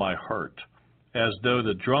of my heart, as though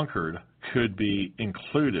the drunkard could be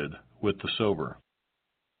included with the sober.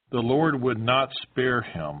 The Lord would not spare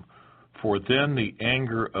him, for then the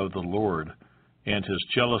anger of the Lord and his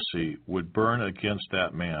jealousy would burn against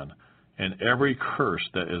that man, and every curse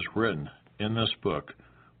that is written in this book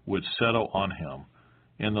would settle on him,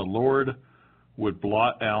 and the Lord would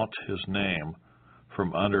blot out his name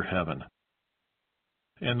from under heaven.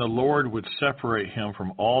 And the Lord would separate him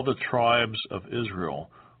from all the tribes of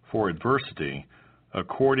Israel for adversity,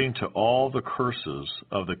 according to all the curses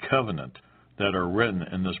of the covenant that are written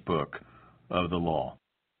in this book of the law,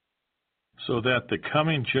 so that the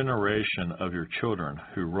coming generation of your children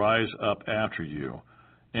who rise up after you,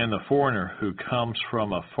 and the foreigner who comes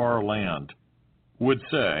from a far land, would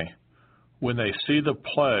say, when they see the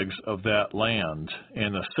plagues of that land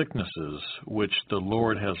and the sicknesses which the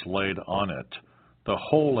Lord has laid on it, the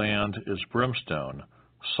whole land is brimstone,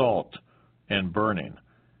 salt, and burning.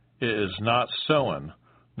 It is not sown,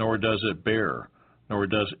 nor does it bear, nor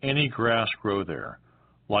does any grass grow there,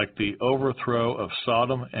 like the overthrow of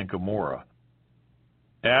Sodom and Gomorrah,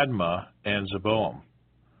 Admah and Zeboam,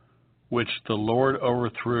 which the Lord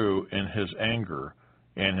overthrew in his anger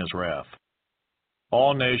and his wrath.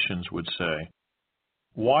 All nations would say,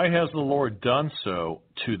 why has the Lord done so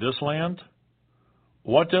to this land?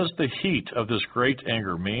 What does the heat of this great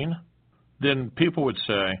anger mean? Then people would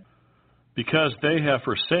say, because they have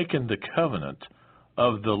forsaken the covenant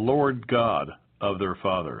of the Lord God of their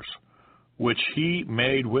fathers, which he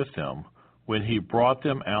made with them when he brought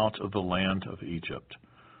them out of the land of Egypt.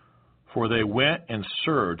 For they went and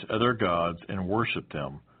served other gods and worshipped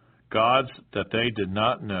them, gods that they did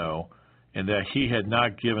not know and that he had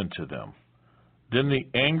not given to them. Then the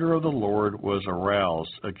anger of the Lord was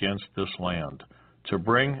aroused against this land, to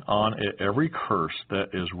bring on it every curse that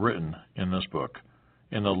is written in this book.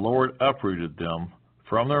 And the Lord uprooted them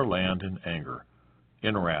from their land in anger,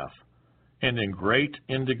 in wrath, and in great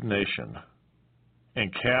indignation,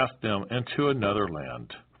 and cast them into another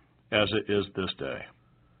land, as it is this day.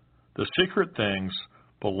 The secret things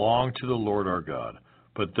belong to the Lord our God,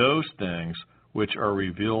 but those things which are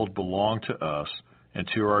revealed belong to us and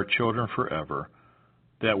to our children forever,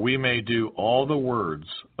 that we may do all the words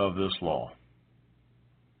of this law.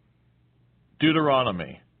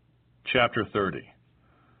 Deuteronomy, chapter 30.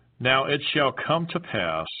 Now it shall come to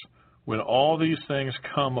pass, when all these things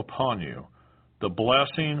come upon you, the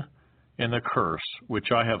blessing and the curse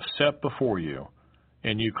which I have set before you,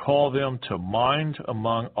 and you call them to mind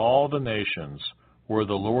among all the nations where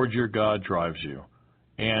the Lord your God drives you,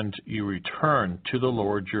 and you return to the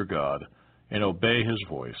Lord your God and obey his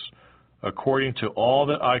voice, according to all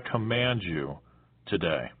that I command you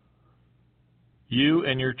today, you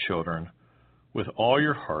and your children, with all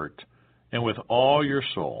your heart and with all your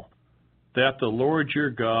soul, that the Lord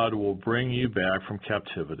your God will bring you back from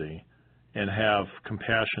captivity and have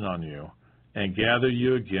compassion on you, and gather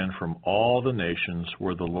you again from all the nations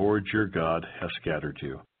where the Lord your God has scattered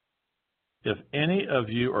you. If any of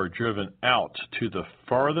you are driven out to the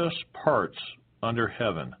farthest parts under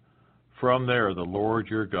heaven, from there the Lord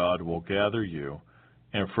your God will gather you,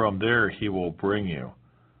 and from there he will bring you.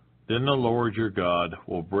 Then the Lord your God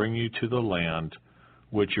will bring you to the land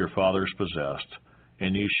which your fathers possessed,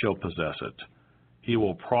 and you shall possess it. He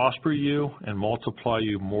will prosper you and multiply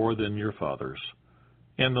you more than your fathers.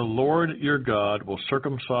 And the Lord your God will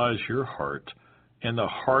circumcise your heart and the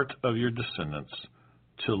heart of your descendants,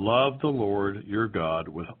 to love the Lord your God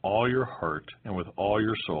with all your heart and with all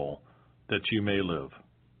your soul, that you may live.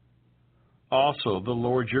 Also, the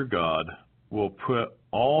Lord your God will put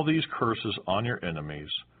all these curses on your enemies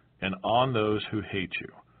and on those who hate you,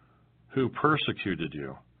 who persecuted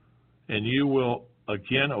you, and you will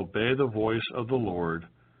again obey the voice of the Lord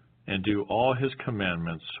and do all his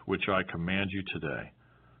commandments which I command you today.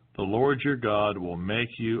 The Lord your God will make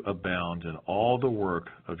you abound in all the work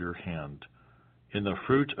of your hand, in the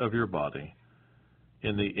fruit of your body,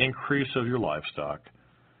 in the increase of your livestock,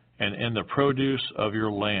 and in the produce of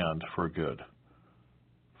your land for good.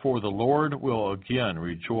 For the Lord will again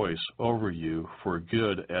rejoice over you for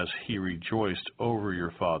good, as he rejoiced over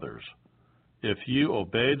your fathers, if you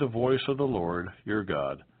obey the voice of the Lord your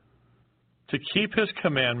God, to keep his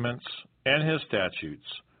commandments and his statutes,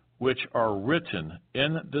 which are written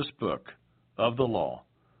in this book of the law.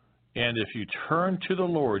 And if you turn to the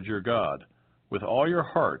Lord your God with all your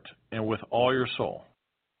heart and with all your soul.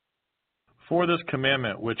 For this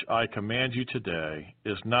commandment which I command you today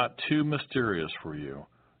is not too mysterious for you,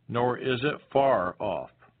 nor is it far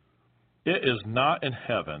off. It is not in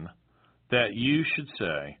heaven, that you should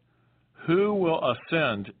say, who will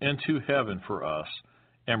ascend into heaven for us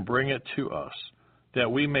and bring it to us,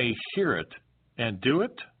 that we may hear it and do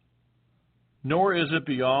it? Nor is it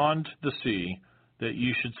beyond the sea, that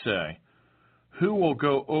you should say, who will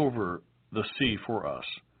go over the sea for us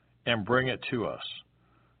and bring it to us,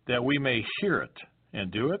 that we may hear it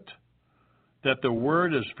and do it? That the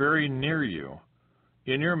word is very near you,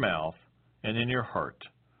 in your mouth and in your heart,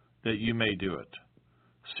 that you may do it.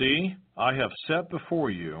 See, I have set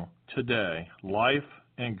before you today life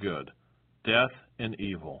and good, death and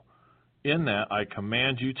evil. In that I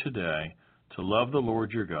command you today to love the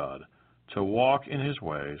Lord your God, to walk in his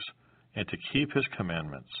ways, and to keep his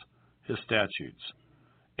commandments, his statutes,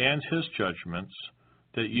 and his judgments,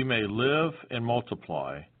 that you may live and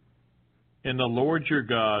multiply. And the Lord your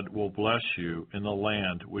God will bless you in the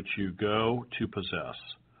land which you go to possess.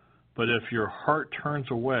 But if your heart turns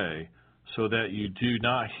away, so that you do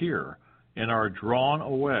not hear, and are drawn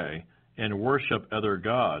away, and worship other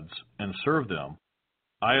gods, and serve them,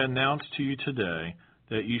 I announce to you today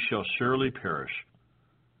that you shall surely perish.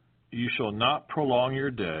 You shall not prolong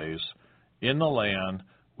your days in the land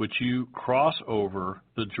which you cross over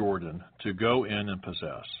the Jordan to go in and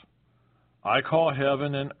possess. I call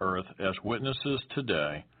heaven and earth as witnesses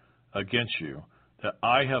today against you, that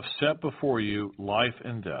I have set before you life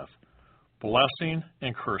and death, blessing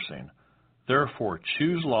and cursing. Therefore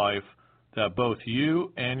choose life, that both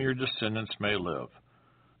you and your descendants may live,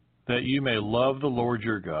 that you may love the Lord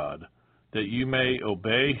your God, that you may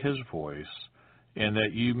obey his voice, and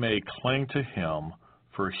that you may cling to him,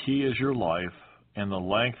 for he is your life and the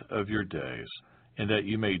length of your days, and that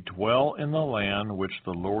you may dwell in the land which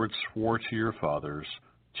the Lord swore to your fathers,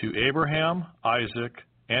 to Abraham, Isaac,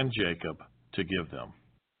 and Jacob, to give them.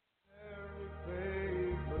 Every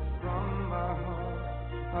vapor from my heart,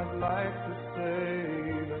 I'd like to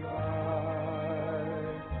say that I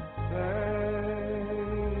thank you.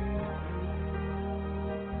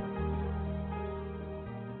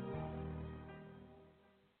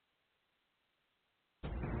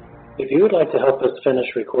 If you would like to help us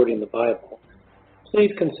finish recording the Bible,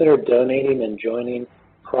 please consider donating and joining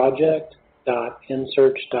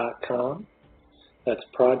project.nsearch.com. That's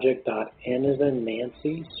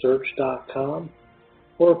project.n-as-in-Nancy-search.com,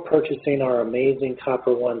 or purchasing our amazing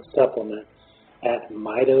Copper One supplement at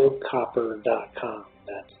mitocopper.com.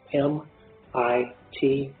 That's M-I-T-O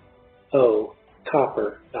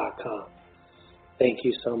copper.com. Thank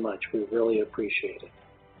you so much. We really appreciate it.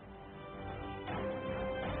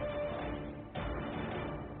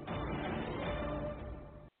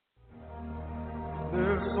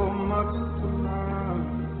 There's so much to learn.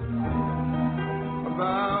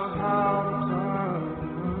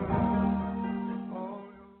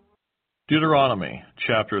 Deuteronomy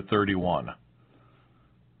chapter 31.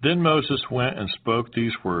 Then Moses went and spoke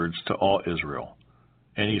these words to all Israel.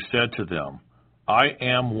 And he said to them, I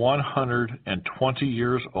am 120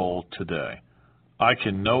 years old today. I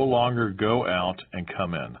can no longer go out and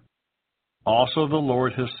come in. Also the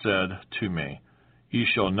Lord has said to me, Ye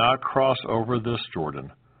shall not cross over this Jordan.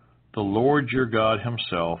 The Lord your God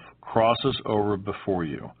himself crosses over before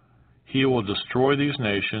you. He will destroy these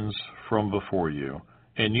nations from before you,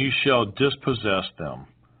 and ye shall dispossess them.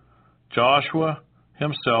 Joshua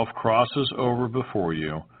himself crosses over before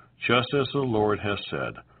you, just as the Lord has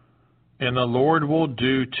said. And the Lord will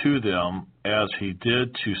do to them as he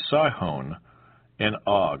did to Sihon and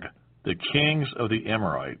Og, the kings of the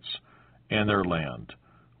Amorites, and their land,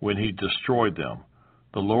 when he destroyed them.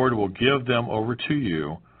 The Lord will give them over to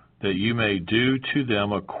you, that you may do to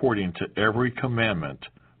them according to every commandment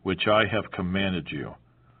which I have commanded you.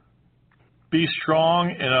 Be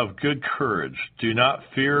strong and of good courage. Do not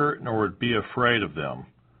fear nor be afraid of them.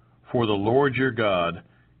 For the Lord your God,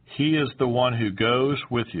 he is the one who goes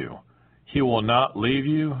with you. He will not leave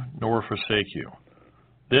you nor forsake you.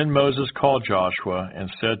 Then Moses called Joshua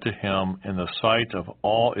and said to him in the sight of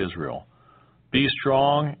all Israel, Be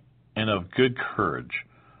strong and of good courage,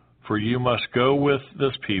 for you must go with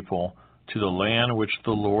this people to the land which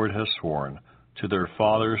the Lord has sworn to their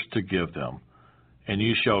fathers to give them, and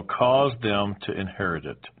you shall cause them to inherit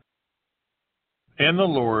it. And the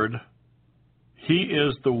Lord, he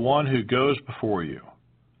is the one who goes before you.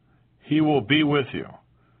 He will be with you.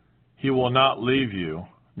 He will not leave you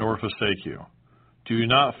nor forsake you. Do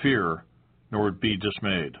not fear nor be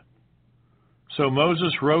dismayed. So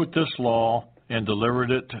Moses wrote this law and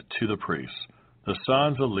delivered it to the priests, the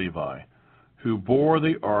sons of Levi, who bore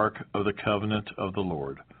the ark of the covenant of the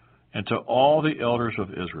Lord, and to all the elders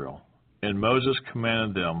of Israel. And Moses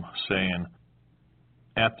commanded them, saying,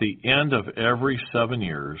 At the end of every 7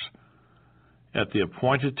 years, at the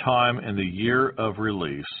appointed time in the year of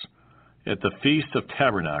release, at the Feast of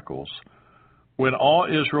Tabernacles, when all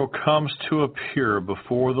Israel comes to appear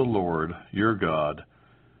before the Lord your God,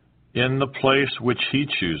 in the place which he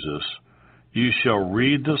chooses, you shall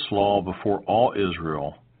read this law before all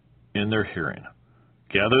Israel in their hearing.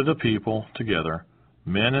 Gather the people together,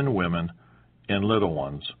 men and women, and little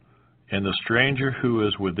ones, and the stranger who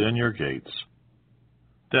is within your gates,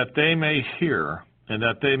 that they may hear and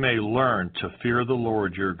that they may learn to fear the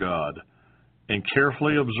Lord your God, and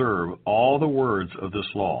carefully observe all the words of this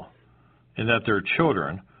law, and that their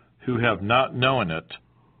children, who have not known it,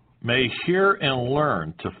 may hear and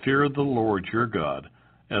learn to fear the Lord your God,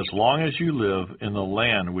 as long as you live in the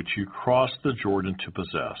land which you cross the Jordan to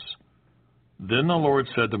possess. Then the Lord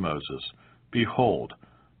said to Moses, Behold,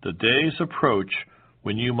 the days approach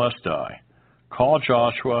when you must die. Call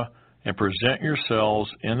Joshua and present yourselves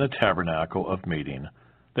in the tabernacle of meeting,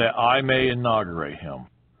 that I may inaugurate him.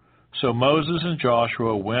 So Moses and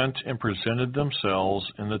Joshua went and presented themselves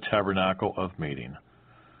in the tabernacle of meeting.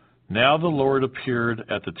 Now the Lord appeared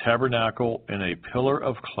at the tabernacle in a pillar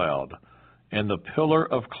of cloud, and the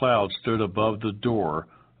pillar of cloud stood above the door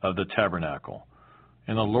of the tabernacle.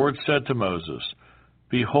 And the Lord said to Moses,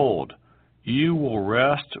 Behold, you will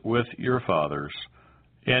rest with your fathers,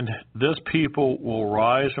 and this people will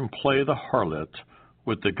rise and play the harlot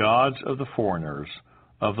with the gods of the foreigners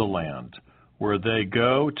of the land, where they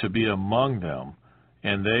go to be among them,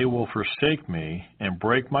 and they will forsake me and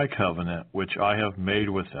break my covenant which I have made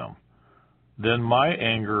with them. Then my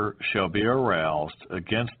anger shall be aroused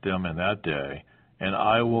against them in that day, and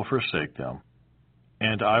I will forsake them,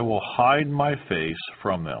 and I will hide my face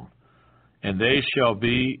from them, and they shall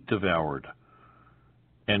be devoured.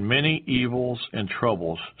 And many evils and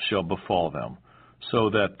troubles shall befall them,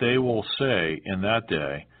 so that they will say in that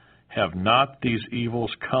day, Have not these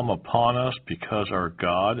evils come upon us because our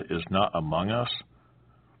God is not among us?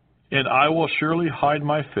 And I will surely hide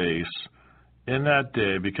my face in that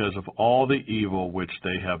day because of all the evil which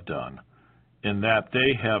they have done, in that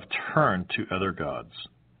they have turned to other gods.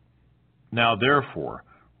 Now therefore,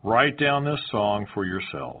 write down this song for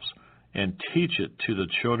yourselves, and teach it to the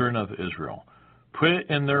children of Israel. Put it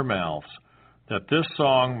in their mouths, that this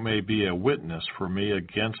song may be a witness for me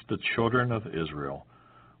against the children of Israel,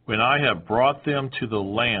 when I have brought them to the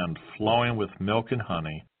land flowing with milk and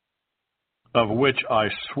honey, of which I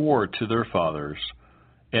swore to their fathers,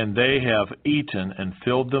 and they have eaten and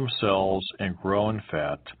filled themselves and grown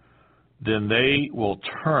fat. Then they will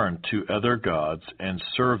turn to other gods and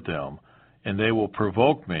serve them, and they will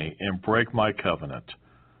provoke me and break my covenant.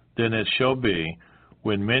 Then it shall be,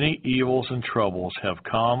 when many evils and troubles have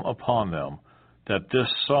come upon them, that this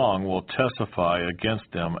song will testify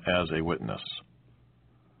against them as a witness.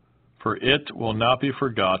 for it will not be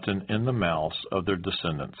forgotten in the mouths of their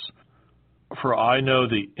descendants. For I know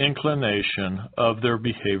the inclination of their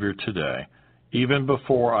behavior today, even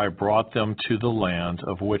before I brought them to the land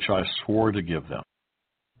of which I swore to give them.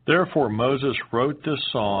 Therefore Moses wrote this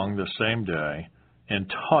song the same day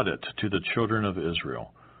and taught it to the children of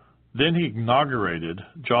Israel. Then he inaugurated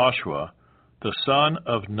Joshua, the son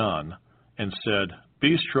of Nun, and said,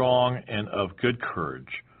 Be strong and of good courage,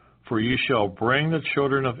 for you shall bring the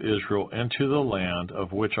children of Israel into the land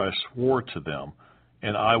of which I swore to them,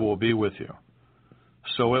 and I will be with you.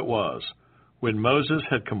 So it was, when Moses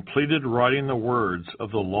had completed writing the words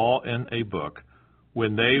of the law in a book,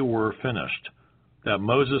 when they were finished, that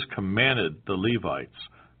Moses commanded the Levites,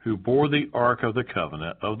 who bore the ark of the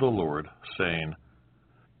covenant of the Lord, saying,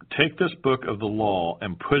 Take this book of the law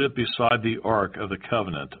and put it beside the ark of the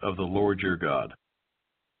covenant of the Lord your God,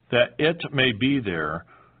 that it may be there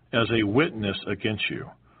as a witness against you.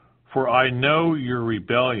 For I know your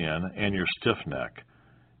rebellion and your stiff neck.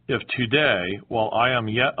 If today, while I am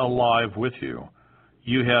yet alive with you,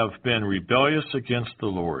 you have been rebellious against the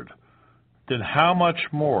Lord, then how much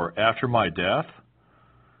more after my death?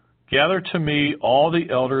 Gather to me all the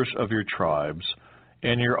elders of your tribes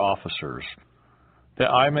and your officers, that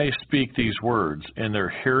I may speak these words in their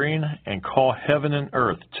hearing and call heaven and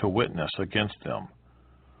earth to witness against them.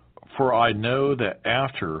 For I know that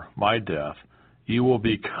after my death you will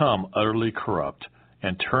become utterly corrupt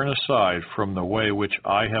and turn aside from the way which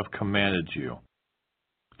I have commanded you.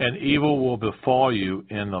 And evil will befall you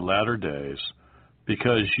in the latter days,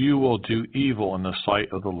 because you will do evil in the sight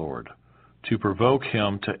of the Lord, to provoke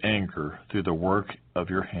him to anger through the work of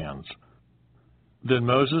your hands. Then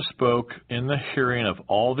Moses spoke in the hearing of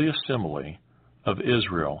all the assembly of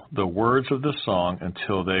Israel the words of the song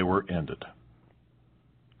until they were ended.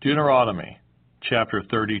 Deuteronomy chapter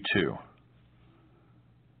 32.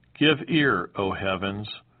 Give ear, O heavens,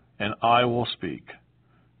 and I will speak,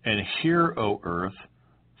 and hear, O earth,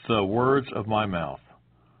 the words of my mouth.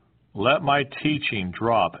 Let my teaching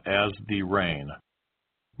drop as the rain,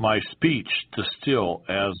 my speech distill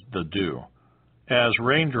as the dew, as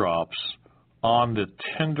raindrops on the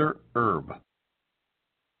tender herb,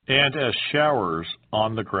 and as showers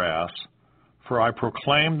on the grass, for I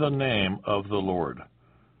proclaim the name of the Lord.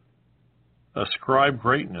 Ascribe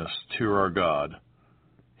greatness to our God.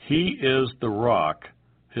 He is the rock,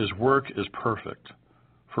 his work is perfect,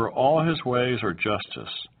 for all his ways are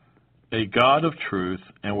justice, a God of truth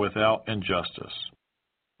and without injustice.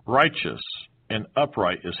 Righteous and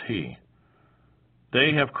upright is he.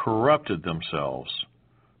 They have corrupted themselves.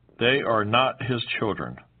 They are not his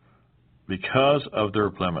children, because of their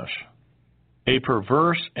blemish. A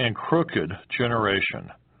perverse and crooked generation.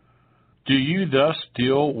 Do you thus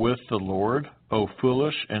deal with the Lord, O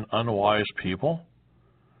foolish and unwise people?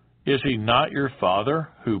 Is he not your father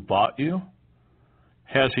who bought you?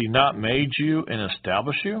 Has he not made you and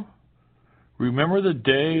established you? Remember the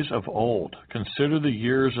days of old. Consider the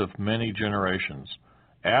years of many generations.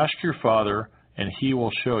 Ask your father, and he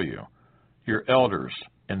will show you, your elders,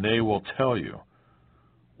 and they will tell you.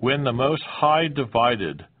 When the Most High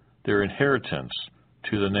divided their inheritance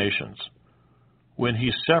to the nations, when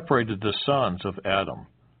he separated the sons of Adam,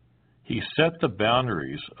 he set the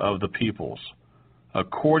boundaries of the peoples,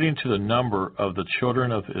 according to the number of the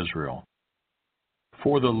children of Israel.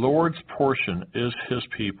 For the Lord's portion is his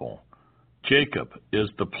people. Jacob is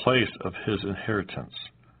the place of his inheritance.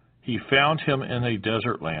 He found him in a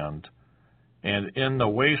desert land, and in the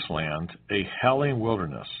wasteland a howling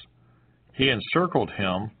wilderness. He encircled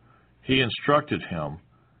him, he instructed him,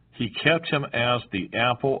 he kept him as the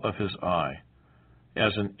apple of his eye.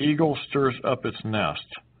 As an eagle stirs up its nest,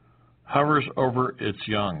 hovers over its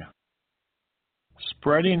young,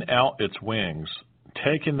 spreading out its wings,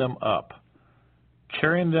 taking them up,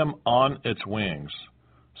 carrying them on its wings.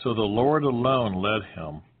 So the Lord alone led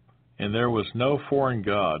him, and there was no foreign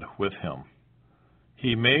god with him.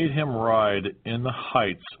 He made him ride in the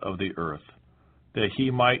heights of the earth, that he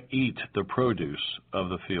might eat the produce of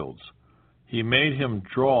the fields. He made him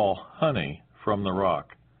draw honey from the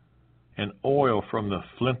rock, and oil from the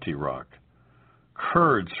flinty rock,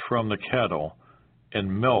 curds from the cattle,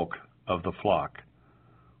 and milk of the flock,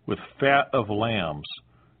 with fat of lambs,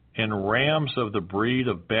 and rams of the breed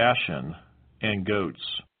of Bashan, and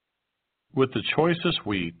goats, with the choicest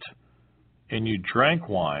wheat, and you drank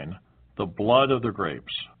wine, the blood of the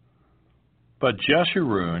grapes. But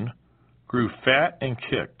Jeshurun grew fat and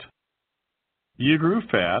kicked. You grew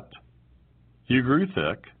fat, you grew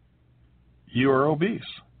thick, you are obese.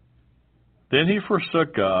 Then he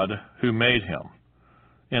forsook God who made him,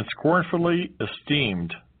 and scornfully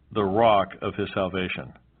esteemed the rock of his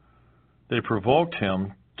salvation. They provoked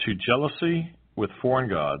him to jealousy with foreign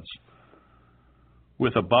gods.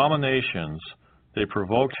 With abominations they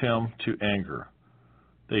provoked him to anger.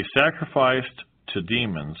 They sacrificed to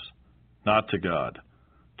demons, not to God.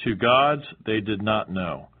 To gods they did not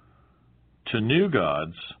know. To new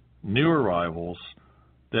gods, new arrivals,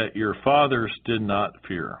 that your fathers did not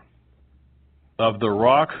fear. Of the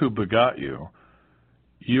rock who begot you,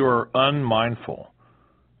 you are unmindful,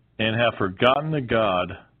 and have forgotten the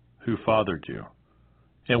God who fathered you.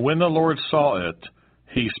 And when the Lord saw it,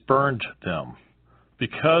 he spurned them,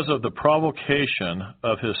 because of the provocation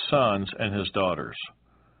of his sons and his daughters.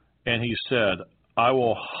 And he said, I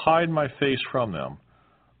will hide my face from them.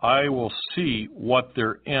 I will see what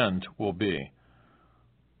their end will be.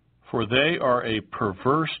 For they are a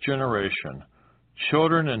perverse generation,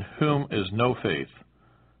 children in whom is no faith.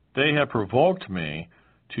 They have provoked me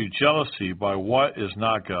to jealousy by what is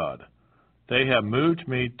not God. They have moved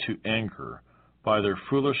me to anger by their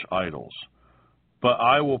foolish idols. But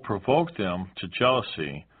I will provoke them to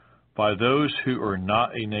jealousy by those who are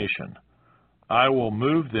not a nation. I will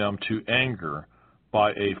move them to anger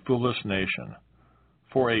by a foolish nation.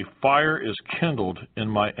 For a fire is kindled in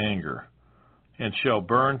my anger, and shall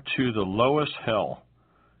burn to the lowest hell.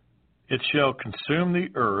 It shall consume the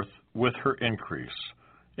earth with her increase,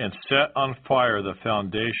 and set on fire the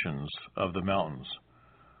foundations of the mountains.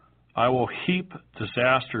 I will heap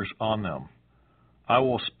disasters on them. I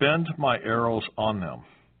will spend my arrows on them.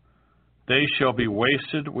 They shall be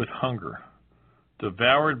wasted with hunger,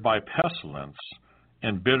 devoured by pestilence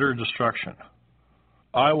and bitter destruction.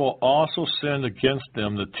 I will also send against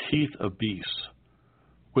them the teeth of beasts,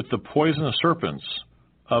 with the poisonous serpents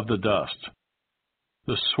of the dust.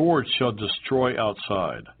 The sword shall destroy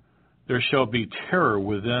outside. There shall be terror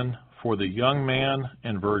within for the young man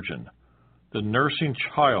and virgin, the nursing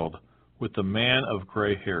child with the man of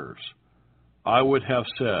gray hairs. I would have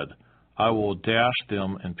said, I will dash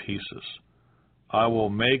them in pieces. I will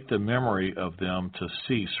make the memory of them to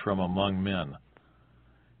cease from among men.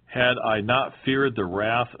 Had I not feared the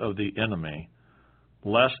wrath of the enemy,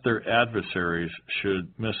 lest their adversaries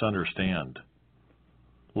should misunderstand,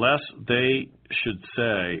 lest they should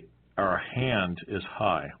say, our hand is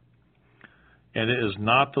high, and it is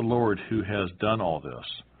not the Lord who has done all this.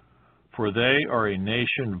 For they are a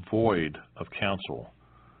nation void of counsel,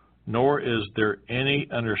 nor is there any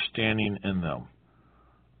understanding in them.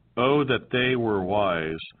 Oh, that they were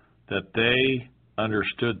wise, that they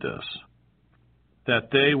understood this, that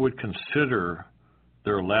they would consider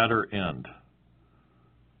their latter end.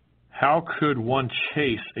 How could one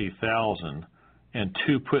chase 1,000 and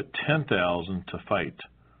two put 10,000 to fight,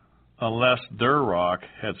 unless their rock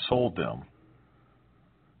had sold them,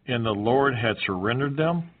 and the Lord had surrendered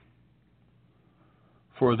them?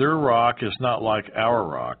 For their rock is not like our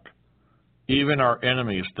rock, even our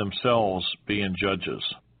enemies themselves being judges.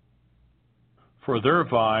 For their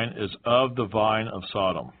vine is of the vine of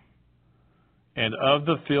Sodom, and of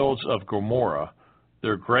the fields of Gomorrah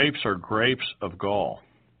their grapes are grapes of gall.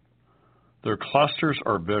 Their clusters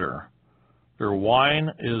are bitter. Their wine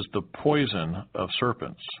is the poison of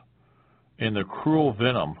serpents, and the cruel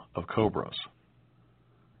venom of cobras.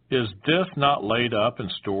 Is this not laid up in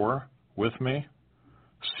store with me,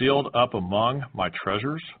 sealed up among my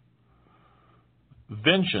treasures?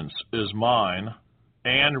 Vengeance is mine,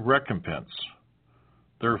 and recompense.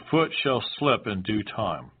 Their foot shall slip in due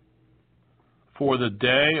time. For the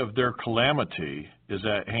day of their calamity is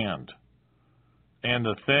at hand, and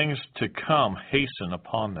the things to come hasten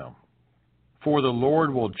upon them. For the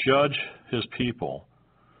Lord will judge his people,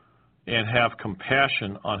 and have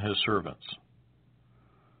compassion on his servants.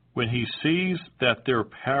 When he sees that their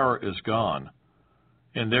power is gone,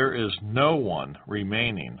 and there is no one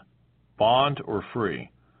remaining, bond or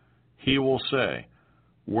free, he will say,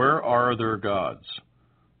 where are their gods,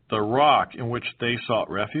 the rock in which they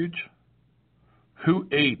sought refuge? Who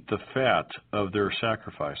ate the fat of their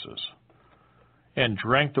sacrifices, and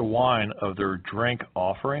drank the wine of their drink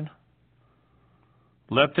offering?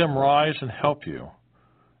 Let them rise and help you,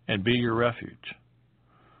 and be your refuge.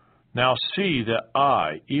 Now see that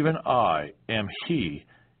I, even I, am he,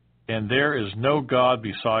 and there is no God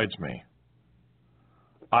besides me.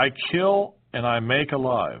 I kill and I make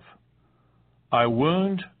alive. I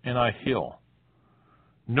wound and I heal.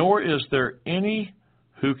 Nor is there any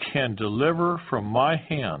who can deliver from my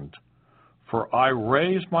hand, for I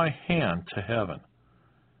raise my hand to heaven,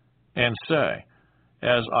 and say,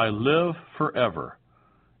 as I live forever,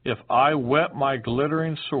 if I whet my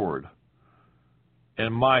glittering sword,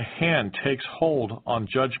 and my hand takes hold on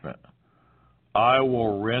judgment, I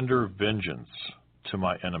will render vengeance to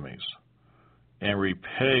my enemies, and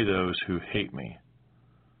repay those who hate me.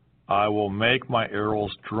 I will make my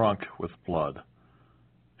arrows drunk with blood,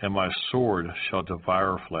 and my sword shall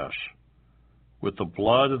devour flesh, with the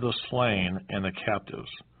blood of the slain and the captives,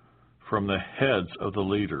 from the heads of the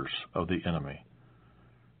leaders of the enemy.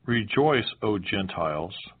 Rejoice, O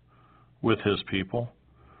Gentiles, with his people,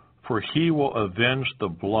 for he will avenge the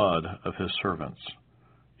blood of his servants,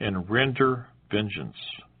 and render vengeance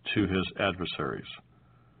to his adversaries.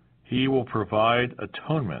 He will provide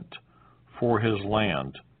atonement for his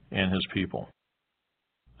land and his people.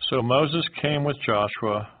 So Moses came with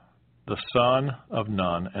Joshua, the son of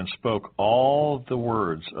Nun, and spoke all the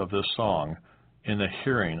words of this song in the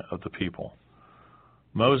hearing of the people.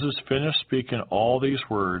 Moses finished speaking all these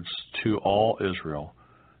words to all Israel,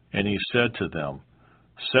 and he said to them,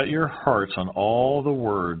 Set your hearts on all the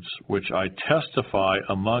words which I testify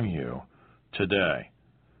among you today,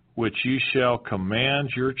 which ye shall command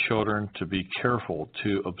your children to be careful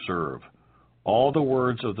to observe, all the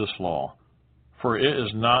words of this law. For it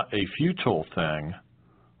is not a futile thing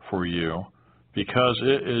for you, because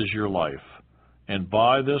it is your life. And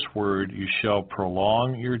by this word you shall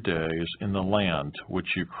prolong your days in the land which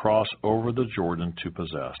you cross over the Jordan to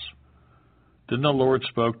possess. Then the Lord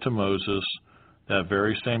spoke to Moses that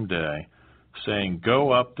very same day, saying,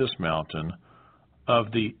 Go up this mountain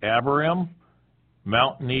of the Abarim,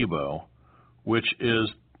 Mount Nebo, which is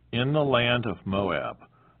in the land of Moab,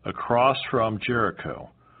 across from Jericho.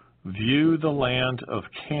 View the land of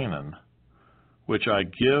Canaan, which I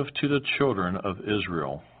give to the children of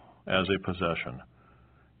Israel as a possession,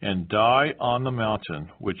 and die on the mountain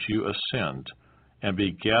which you ascend, and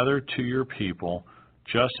be gathered to your people,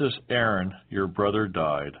 just as Aaron your brother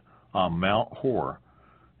died on Mount Hor,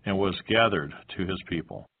 and was gathered to his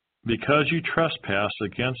people. Because you trespassed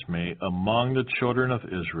against me among the children of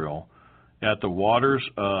Israel at the waters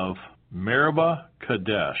of Meribah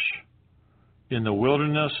Kadesh, in the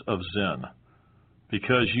wilderness of Zin,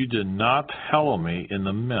 because you did not hallow me in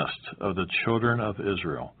the midst of the children of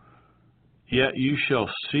Israel. Yet you shall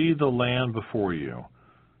see the land before you,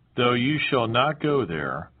 though you shall not go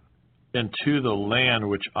there, into the land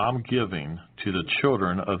which I'm giving to the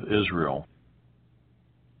children of Israel.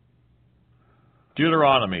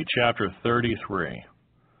 Deuteronomy chapter 33.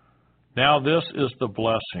 Now this is the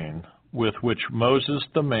blessing with which Moses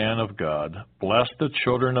the man of God blessed the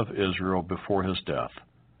children of Israel before his death.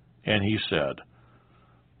 And he said,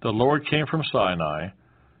 The Lord came from Sinai,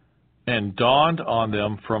 and dawned on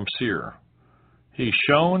them from Seir. He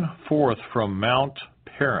shone forth from Mount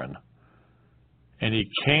Paran, and he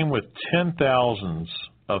came with 10,000s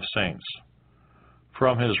of saints.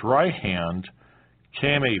 From his right hand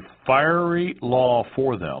came a fiery law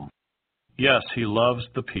for them. Yes, he loves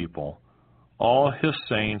the people. All his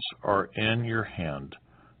saints are in your hand.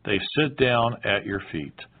 They sit down at your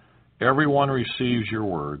feet. Everyone receives your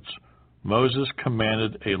words. Moses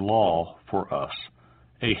commanded a law for us,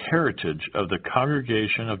 a heritage of the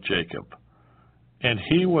congregation of Jacob. And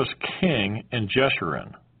he was king in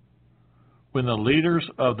Jeshurun. When the leaders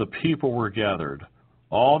of the people were gathered,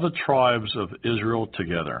 all the tribes of Israel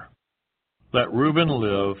together. Let Reuben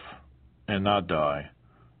live and not die,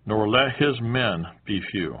 nor let his men be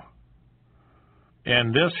few.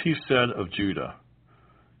 And this he said of Judah,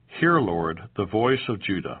 Hear, Lord, the voice of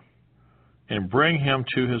Judah, and bring him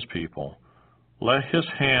to his people. Let his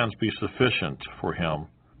hands be sufficient for him,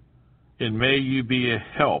 and may you be a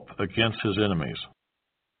help against his enemies.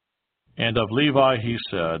 And of Levi he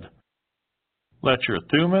said, Let your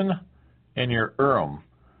Thummim and your Urim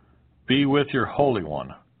be with your Holy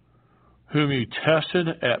One, whom you tested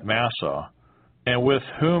at Massah, and with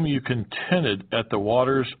whom you contended at the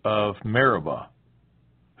waters of Meribah,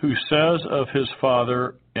 who says of his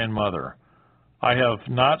father and mother, I have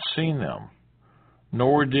not seen them,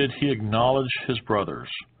 nor did he acknowledge his brothers,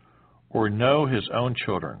 or know his own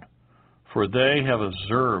children, for they have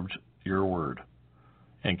observed your word,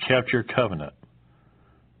 and kept your covenant.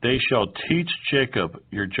 They shall teach Jacob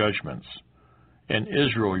your judgments, and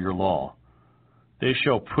Israel your law. They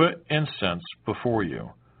shall put incense before you,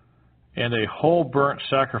 and a whole burnt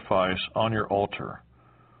sacrifice on your altar.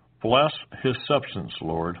 Bless his substance,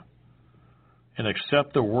 Lord, and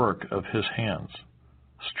accept the work of his hands.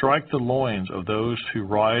 Strike the loins of those who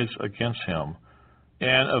rise against him,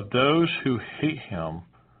 and of those who hate him,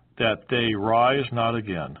 that they rise not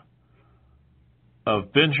again.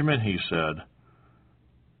 Of Benjamin he said,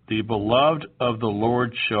 The beloved of the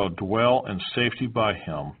Lord shall dwell in safety by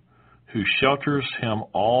him, who shelters him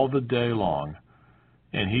all the day long,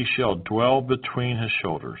 and he shall dwell between his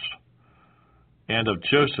shoulders. And of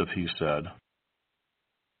Joseph he said,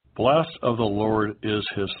 Blessed of the Lord is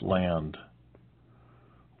his land,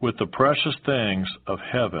 with the precious things of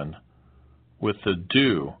heaven, with the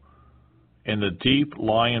dew and the deep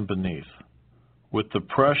lying beneath, with the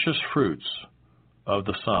precious fruits of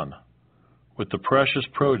the sun, with the precious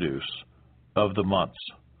produce of the months,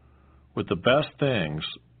 with the best things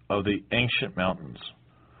of the ancient mountains,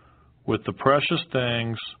 with the precious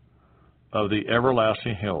things of the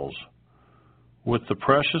everlasting hills, with the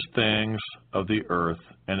precious things of the earth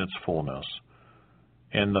and its fullness,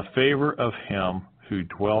 and the favor of him who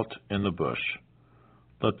dwelt in the bush.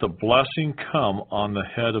 Let the blessing come on the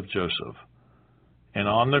head of Joseph, and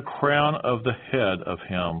on the crown of the head of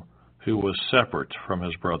him who was separate from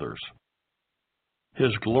his brothers.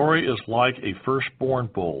 His glory is like a firstborn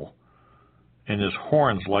bull, and his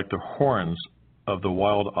horns like the horns of the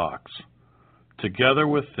wild ox. Together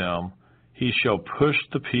with them he shall push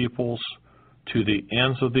the peoples to the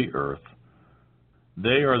ends of the earth.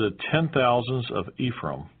 They are the 10,000s of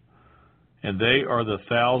Ephraim, and they are the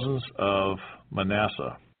thousands of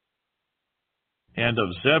Manasseh. And of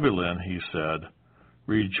Zebulun he said,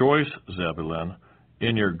 Rejoice, Zebulun,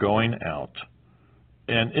 in your going out,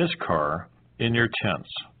 and Issachar in your tents.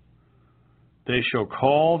 They shall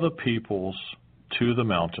call the peoples to the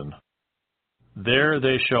mountain. There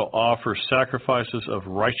they shall offer sacrifices of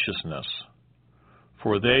righteousness,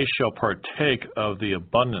 for they shall partake of the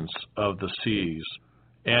abundance of the seas,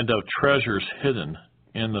 and of treasures hidden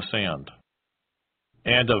in the sand.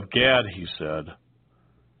 And of Gad he said,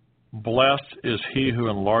 Blessed is he who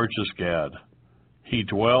enlarges Gad. He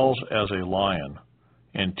dwells as a lion,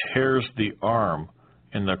 and tears the arm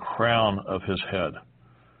in the crown of his head.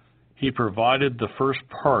 He provided the first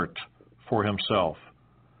part for himself,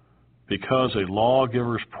 because a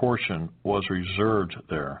lawgiver's portion was reserved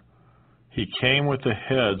there. He came with the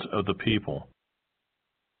heads of the people.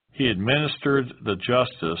 He administered the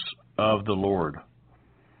justice of the Lord,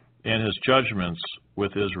 and his judgments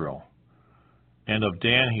with Israel. And of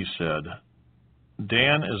Dan he said,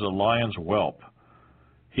 Dan is a lion's whelp.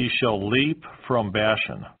 He shall leap from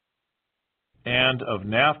Bashan. And of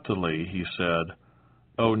Naphtali he said,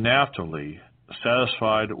 O Naphtali,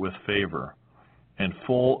 satisfied with favor, and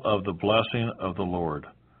full of the blessing of the Lord,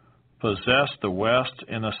 possess the west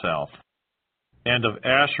and the south. And of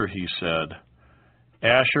Asher he said,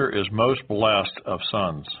 Asher is most blessed of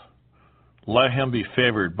sons. Let him be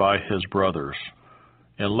favored by his brothers,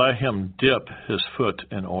 and let him dip his foot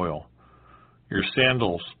in oil. Your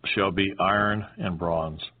sandals shall be iron and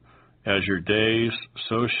bronze. As your days,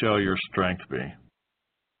 so shall your strength be.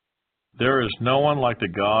 There is no one like the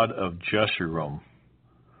God of Jeshurun,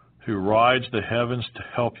 who rides the heavens to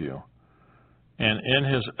help you, and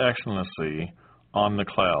in his excellency on the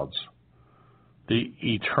clouds. The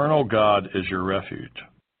eternal God is your refuge,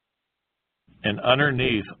 and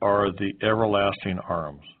underneath are the everlasting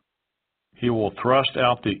arms. He will thrust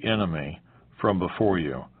out the enemy from before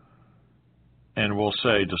you, and will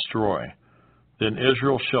say, Destroy. Then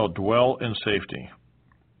Israel shall dwell in safety.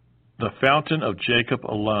 The fountain of Jacob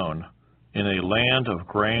alone, in a land of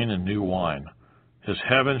grain and new wine. His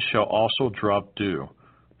heavens shall also drop dew.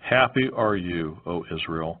 Happy are you, O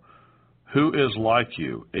Israel. Who is like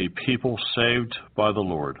you, a people saved by the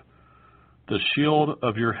Lord? The shield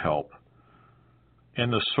of your help,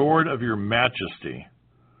 and the sword of your majesty.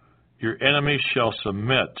 Your enemies shall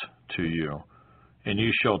submit to you, and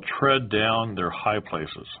you shall tread down their high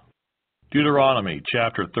places. Deuteronomy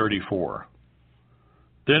chapter 34.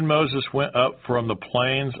 Then Moses went up from the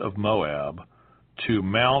plains of Moab to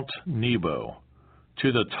Mount Nebo,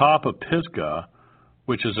 to the top of Pisgah,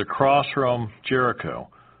 which is across from Jericho.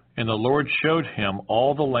 And the Lord showed him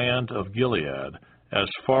all the land of Gilead, as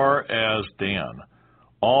far as Dan,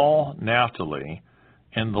 all Naphtali,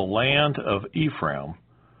 and the land of Ephraim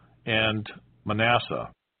and Manasseh,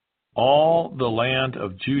 all the land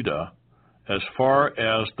of Judah, as far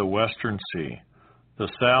as the western sea, the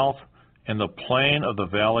south, and the plain of the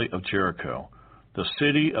valley of Jericho, the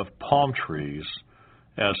city of palm trees,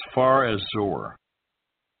 as far as Zor.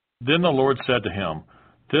 Then the Lord said to him,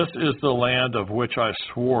 This is the land of which I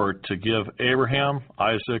swore to give Abraham,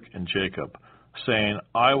 Isaac, and Jacob, saying,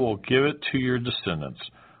 I will give it to your descendants.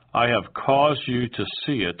 I have caused you to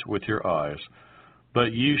see it with your eyes,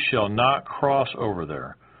 but you shall not cross over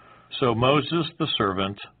there. So Moses, the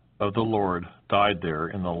servant of the Lord, died there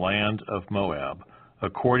in the land of Moab,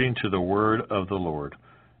 according to the word of the Lord.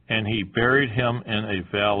 And he buried him in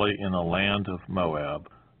a valley in the land of Moab,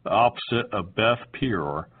 opposite of Beth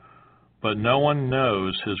Peor, but no one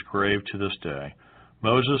knows his grave to this day.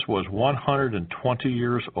 Moses was 120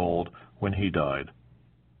 years old when he died.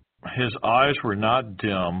 His eyes were not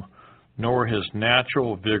dim, nor his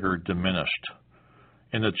natural vigor diminished.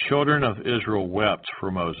 And the children of Israel wept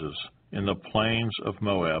for Moses in the plains of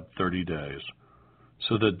Moab 30 days.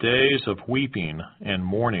 So the days of weeping and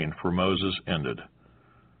mourning for Moses ended.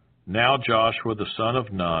 Now Joshua the son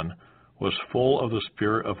of Nun was full of the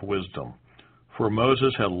spirit of wisdom, for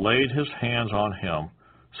Moses had laid his hands on him,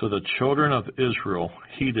 so the children of Israel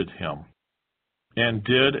heeded him, and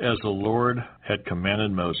did as the Lord had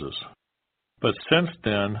commanded Moses. But since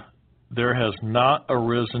then there has not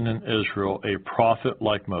arisen in Israel a prophet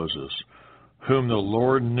like Moses, whom the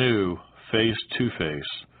Lord knew face to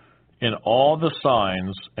face, in all the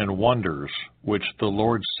signs and wonders which the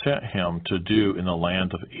Lord sent him to do in the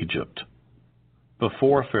land of Egypt,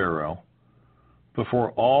 before Pharaoh,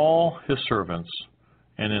 before all his servants,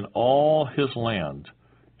 and in all his land,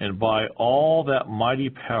 and by all that mighty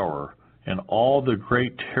power and all the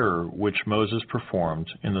great terror which Moses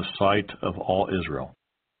performed in the sight of all Israel.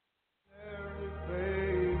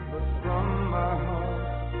 But from my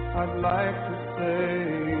heart, I'd like to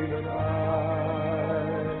say that I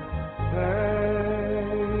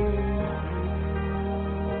thank you.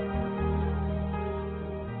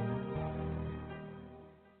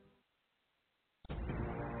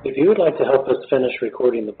 If you would like to help us finish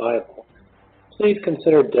recording the Bible, please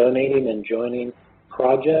consider donating and joining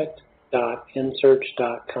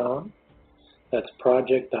project.nsearch.com. That's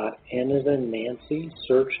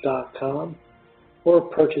project.n-as-in-Nancy-search.com, or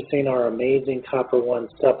purchasing our amazing Copper One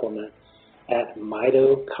supplement at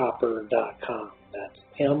mitocopper.com. That's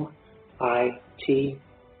M-I-T-O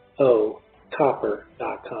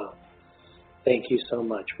copper.com. Thank you so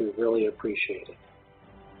much. We really appreciate it.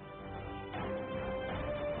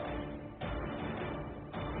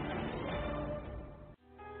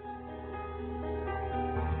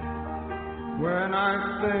 When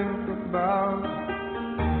I think about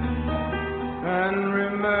and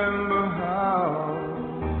remember how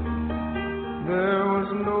there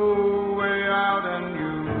was no way out and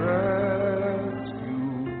you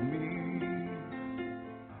rescued me.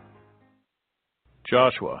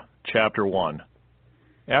 Joshua, chapter 1.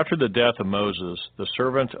 After the death of Moses, the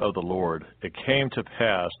servant of the Lord, it came to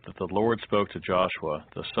pass that the Lord spoke to Joshua,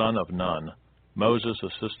 the son of Nun, Moses'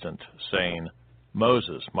 assistant, saying,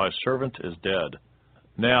 Moses, my servant, is dead.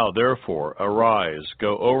 Now, therefore, arise,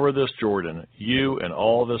 go over this Jordan, you and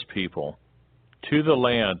all this people, to the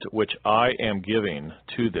land which I am giving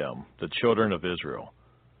to them, the children of Israel.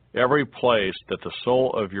 Every place that the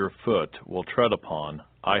sole of your foot will tread upon,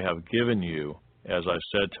 I have given you, as I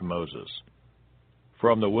said to Moses.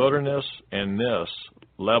 From the wilderness and this,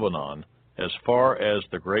 Lebanon, as far as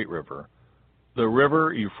the great river, the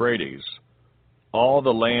river Euphrates, all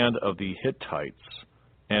the land of the Hittites,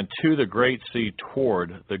 and to the great sea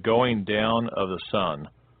toward the going down of the sun,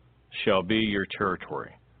 shall be your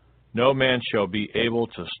territory. No man shall be able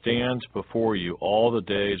to stand before you all the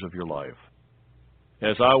days of your life.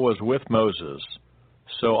 As I was with Moses,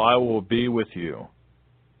 so I will be with you.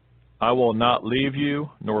 I will not leave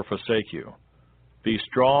you nor forsake you. Be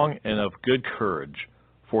strong and of good courage,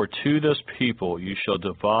 for to this people you shall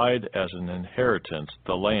divide as an inheritance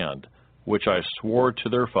the land which I swore to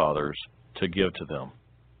their fathers to give to them.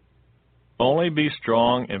 Only be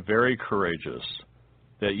strong and very courageous,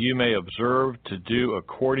 that you may observe to do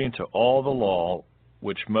according to all the law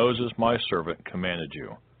which Moses my servant commanded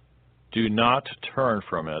you. Do not turn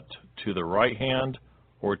from it to the right hand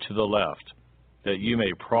or to the left, that you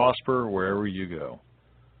may prosper wherever you go.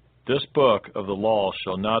 This book of the law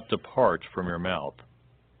shall not depart from your mouth,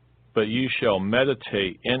 but you shall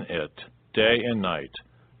meditate in it day and night,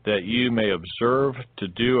 that you may observe to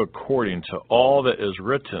do according to all that is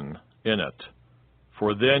written in it.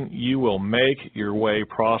 For then you will make your way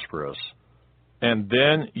prosperous, and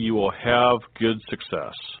then you will have good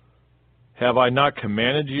success. Have I not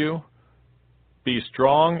commanded you? Be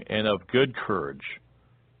strong and of good courage.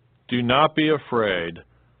 Do not be afraid,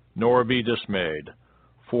 nor be dismayed,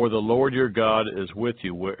 for the Lord your God is with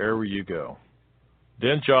you wherever you go.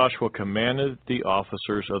 Then Joshua commanded the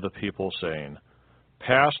officers of the people, saying,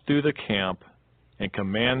 Pass through the camp and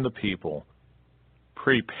command the people,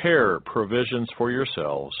 prepare provisions for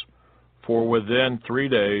yourselves, for within 3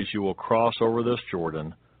 days you will cross over this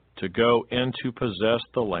Jordan to go in to possess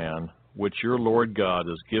the land which your Lord God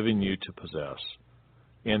is giving you to possess.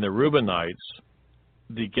 And the Reubenites,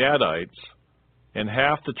 the Gadites, and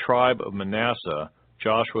half the tribe of Manasseh,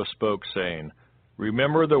 Joshua spoke, saying,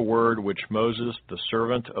 Remember the word which Moses, the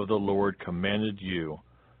servant of the Lord, commanded you,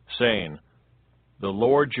 saying, The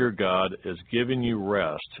Lord your God is giving you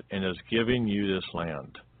rest and is giving you this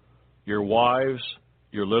land. Your wives,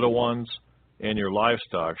 your little ones, and your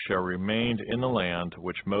livestock shall remain in the land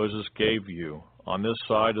which Moses gave you on this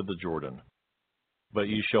side of the Jordan. but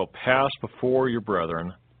you shall pass before your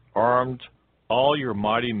brethren, armed, all your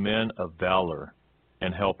mighty men of valor,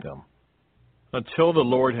 and help them, until the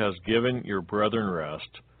Lord has given your brethren rest,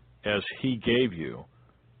 as he gave you,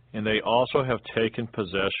 and they also have taken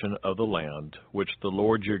possession of the land which the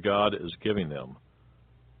Lord your God is giving them.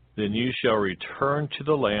 Then you shall return to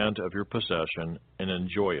the land of your possession and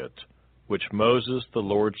enjoy it, which Moses the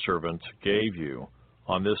Lord's servant gave you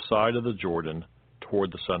on this side of the Jordan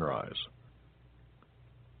toward the sunrise.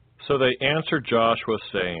 So they answered Joshua,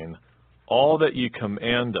 saying, All that you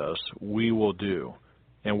command us we will do,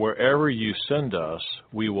 and wherever you send us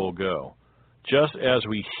we will go. Just as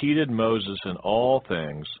we heeded Moses in all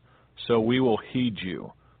things, so we will heed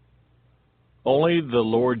you. Only the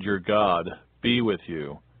Lord your God be with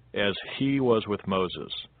you, as he was with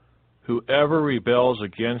Moses. Whoever rebels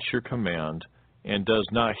against your command and does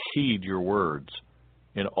not heed your words,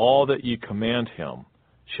 in all that you command him,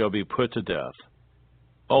 shall be put to death.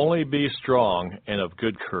 Only be strong and of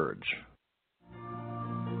good courage.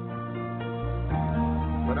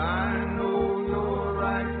 But I know you're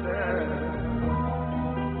right there,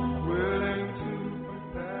 willing to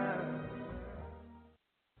prepare.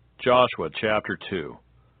 Joshua chapter 2.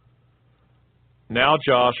 Now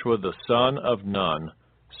Joshua the son of Nun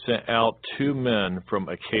sent out 2 men from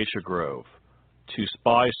Acacia Grove to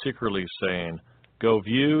spy secretly, saying, Go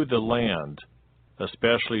view the land,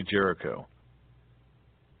 especially Jericho.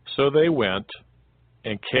 So they went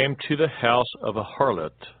and came to the house of a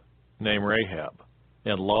harlot named Rahab,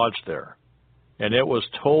 and lodged there. And it was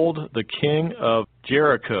told the king of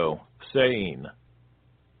Jericho, saying,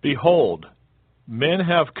 Behold, men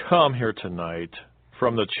have come here tonight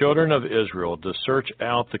from the children of Israel to search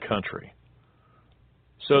out the country.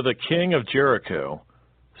 So the king of Jericho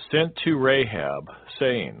sent to Rahab,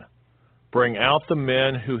 saying, Bring out the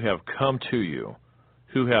men who have come to you,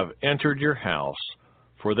 who have entered your house,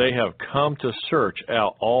 for they have come to search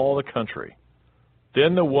out all the country.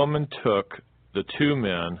 Then the woman took the 2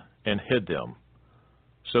 men and hid them.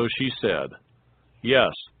 So she said,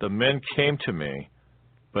 Yes, the men came to me,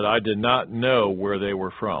 but I did not know where they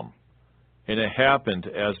were from. And it happened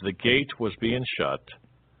as the gate was being shut,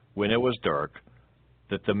 when it was dark,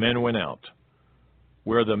 that the men went out.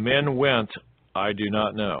 Where the men went, I do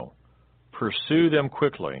not know. Pursue them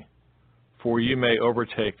quickly, for you may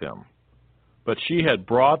overtake them. But she had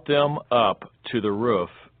brought them up to the roof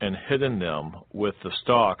and hidden them with the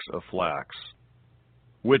stalks of flax,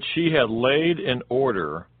 which she had laid in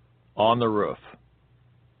order on the roof.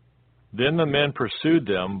 Then the men pursued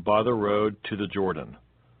them by the road to the Jordan,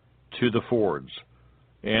 to the fords.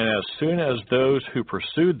 And as soon as those who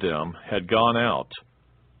pursued them had gone out,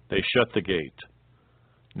 they shut the gate.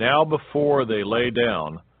 Now before they lay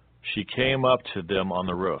down, she came up to them on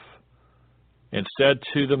the roof, and said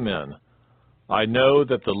to the men, I know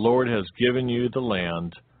that the Lord has given you the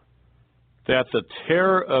land, that the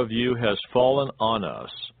terror of you has fallen on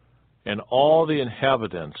us, and all the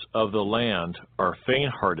inhabitants of the land are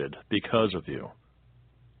faint-hearted because of you.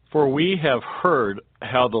 For we have heard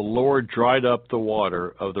how the Lord dried up the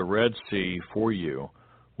water of the Red Sea for you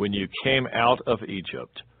when you came out of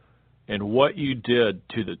Egypt, and what you did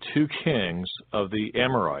to the 2 kings of the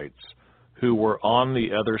Amorites who were on the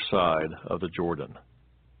other side of the Jordan,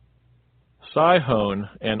 Sihon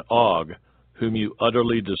and Og, whom you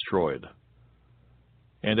utterly destroyed.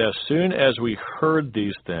 And as soon as we heard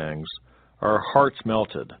these things, our hearts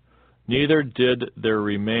melted, neither did there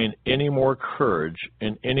remain any more courage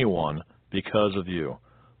in anyone because of you.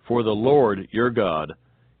 For the Lord your God,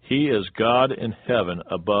 he is God in heaven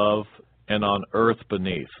above and on earth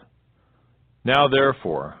beneath. Now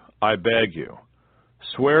therefore, I beg you,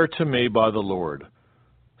 swear to me by the Lord,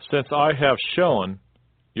 since I have shown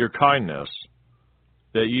your kindness,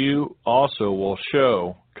 that you also will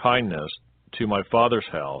show kindness to my father's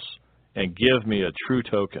house, and give me a true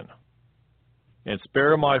token. And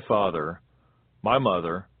spare my father, my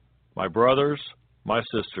mother, my brothers, my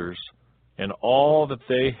sisters, and all that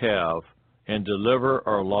they have, and deliver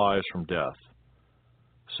our lives from death.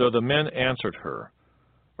 So the men answered her,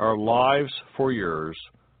 Our lives for yours,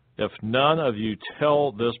 if none of you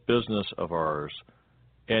tell this business of ours.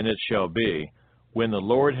 And it shall be, when the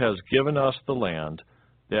Lord has given us the land,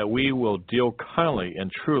 that we will deal kindly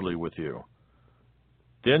and truly with you.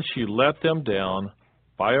 Then she let them down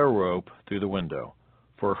by a rope through the window,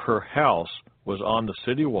 for her house was on the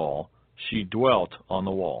city wall, she dwelt on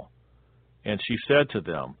the wall. And she said to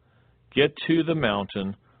them, Get to the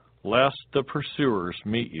mountain, lest the pursuers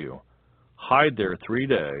meet you. Hide there 3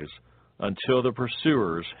 days, until the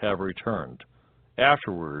pursuers have returned.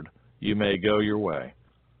 Afterward you may go your way.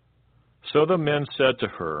 So the men said to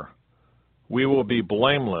her, we will be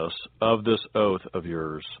blameless of this oath of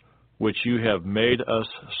yours, which you have made us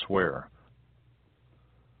swear.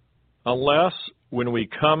 Unless, when we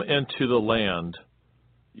come into the land,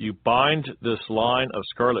 you bind this line of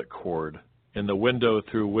scarlet cord in the window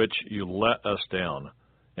through which you let us down,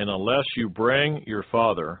 and unless you bring your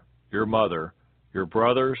father, your mother, your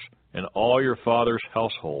brothers, and all your father's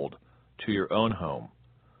household to your own home.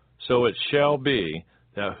 So it shall be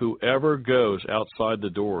that whoever goes outside the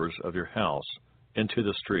doors of your house into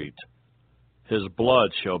the street, his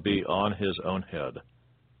blood shall be on his own head,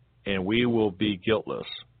 and we will be guiltless.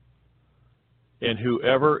 And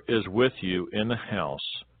whoever is with you in the house,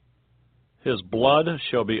 his blood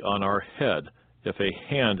shall be on our head if a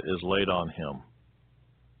hand is laid on him.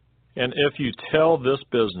 And if you tell this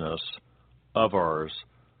business of ours,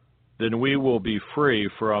 then we will be free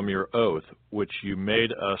from your oath which you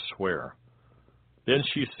made us swear. Then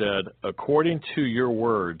she said, according to your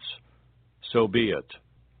words, so be it.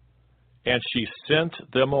 And she sent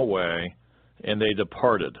them away, and they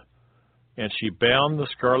departed. And she bound the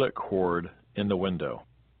scarlet cord in the window.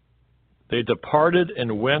 They departed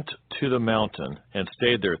and went to the mountain, and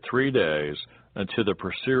stayed there 3 days, until the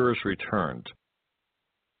pursuers returned.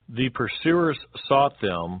 The pursuers sought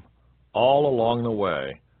them all along the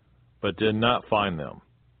way, but did not find them.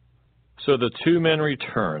 So the 2 men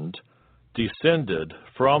returned, descended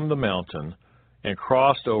from the mountain, and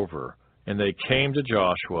crossed over, and they came to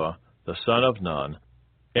Joshua, the son of Nun,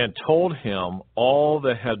 and told him all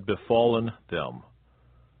that had befallen them.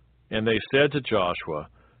 And they said to Joshua,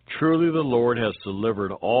 truly the Lord has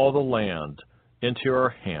delivered all the land into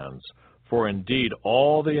our hands, for indeed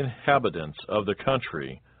all the inhabitants of the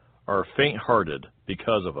country are faint-hearted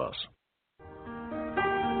because of us.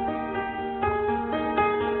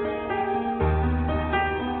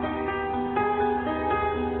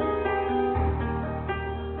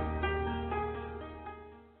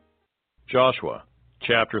 Joshua,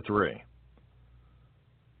 chapter 3.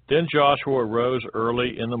 Then Joshua rose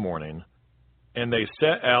early in the morning, and they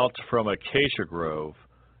set out from Acacia Grove,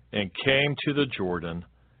 and came to the Jordan,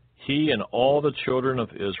 he and all the children of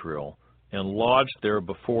Israel, and lodged there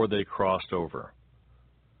before they crossed over.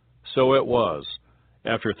 So it was,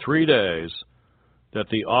 after 3 days, that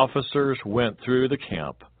the officers went through the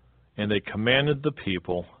camp, and they commanded the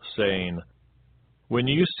people, saying, when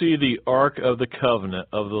you see the ark of the covenant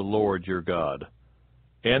of the Lord your God,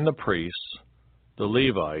 and the priests, the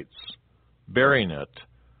Levites, bearing it,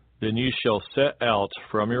 then you shall set out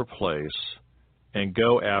from your place, and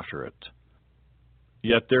go after it.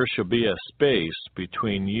 Yet there shall be a space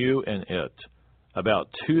between you and it, about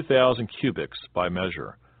 2,000 cubits by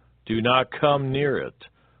measure. Do not come near it,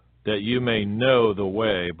 that you may know the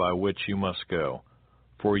way by which you must go,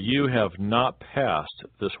 for you have not passed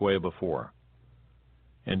this way before.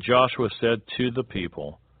 And Joshua said to the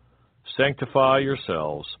people, sanctify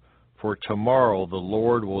yourselves, for tomorrow the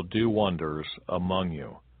Lord will do wonders among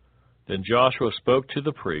you. Then Joshua spoke to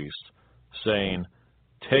the priests, saying,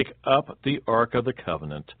 take up the ark of the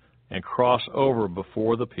covenant, and cross over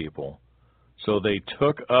before the people. So they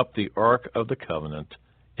took up the ark of the covenant,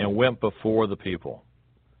 and went before the people.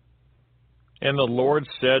 And the Lord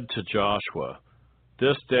said to Joshua,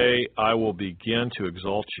 this day I will begin to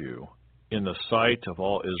exalt you in the sight of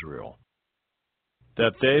all Israel,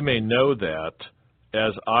 that they may know that,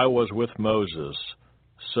 as I was with Moses,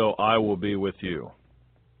 so I will be with you.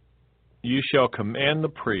 You shall command the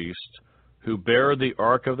priests who bear the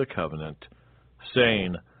ark of the covenant,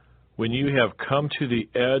 saying, when you have come to the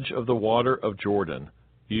edge of the water of Jordan,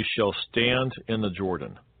 you shall stand in the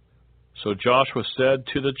Jordan. So Joshua said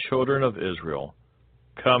to the children of Israel,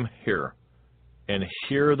 come here, and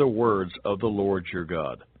hear the words of the Lord your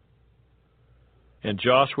God. And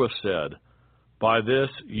Joshua said, by this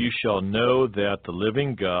you shall know that the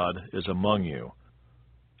living God is among you,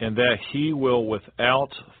 and that he will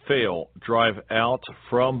without fail drive out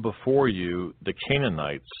from before you the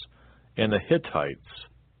Canaanites, and the Hittites,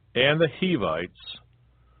 and the Hivites,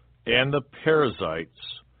 and the Perizzites,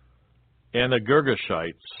 and the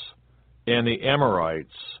Girgashites, and the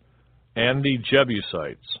Amorites, and the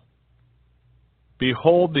Jebusites.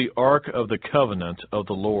 Behold, the ark of the covenant of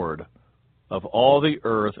the Lord of all the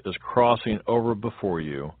earth is crossing over before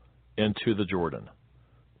you into the Jordan.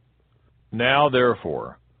 Now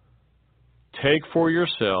therefore, take for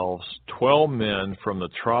yourselves 12 men from the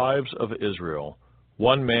tribes of Israel,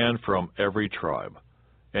 1 man from every tribe.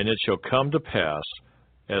 And it shall come to pass,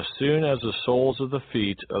 as soon as the soles of the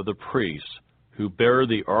feet of the priests who bear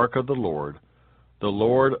the ark of the Lord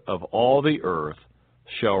of all the earth,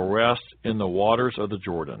 shall rest in the waters of the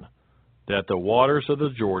Jordan, that the waters of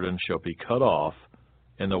the Jordan shall be cut off,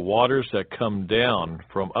 and the waters that come down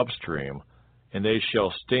from upstream, and they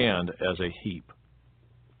shall stand as a heap.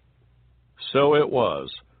 So it was,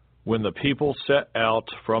 when the people set out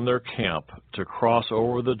from their camp to cross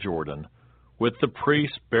over the Jordan, with the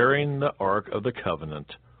priests bearing the ark of the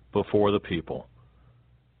covenant before the people.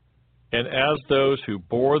 And as those who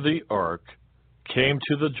bore the ark came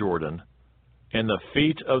to the Jordan, and the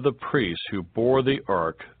feet of the priests who bore the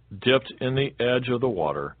ark dipped in the edge of the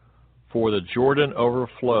water, for the Jordan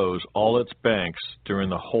overflows all its banks during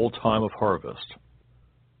the whole time of harvest,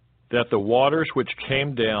 that the waters which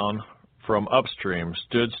came down from upstream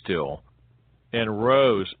stood still, and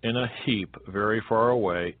rose in a heap very far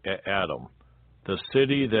away at Adam, the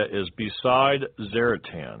city that is beside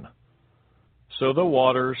Zaratan. So the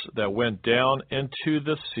waters that went down into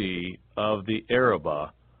the sea of the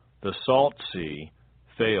Arabah, the salt sea,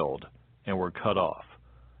 failed and were cut off,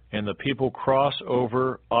 and the people crossed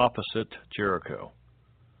over opposite Jericho.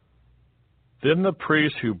 Then the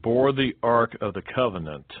priests who bore the ark of the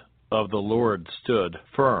covenant of the Lord stood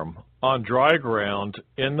firm on dry ground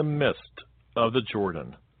in the midst of the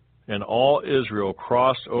Jordan, and all Israel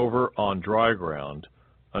crossed over on dry ground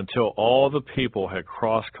until all the people had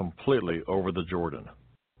crossed completely over the Jordan.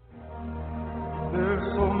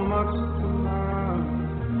 There's so much to learn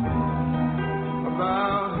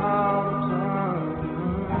about how to turn.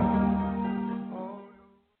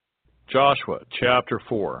 Joshua chapter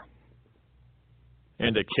 4.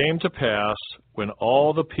 And it came to pass, when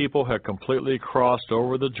all the people had completely crossed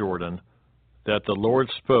over the Jordan, that the Lord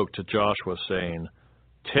spoke to Joshua, saying,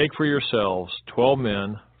 Take for yourselves 12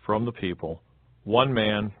 men from the people, 1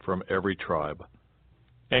 man from every tribe,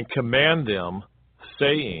 and command them,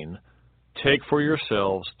 saying, Take for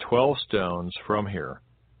yourselves 12 stones from here,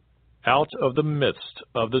 out of the midst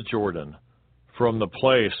of the Jordan, from the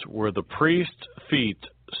place where the priest's feet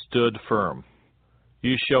stood firm.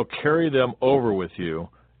 You shall carry them over with you,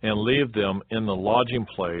 and leave them in the lodging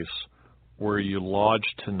place where you lodge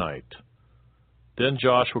tonight. Then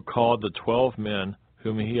Joshua called the 12 men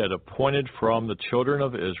whom he had appointed from the children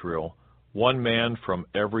of Israel, 1 man from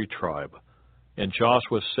every tribe. And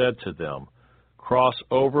Joshua said to them, Cross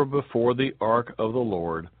over before the ark of the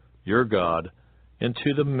Lord your God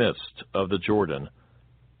into the midst of the Jordan,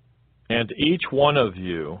 and each one of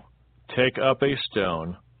you take up a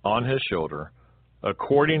stone on his shoulder,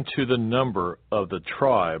 according to the number of the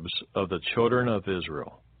tribes of the children of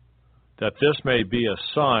Israel, that this may be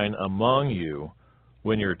a sign among you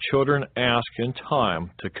when your children ask in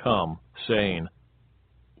time to come, saying,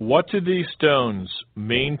 What do these stones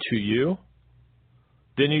mean to you?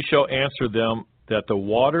 Then you shall answer them that the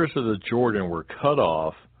waters of the Jordan were cut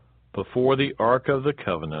off before the ark of the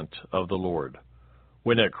covenant of the Lord.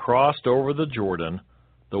 When it crossed over the Jordan,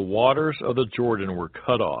 the waters of the Jordan were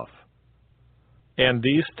cut off. And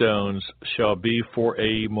these stones shall be for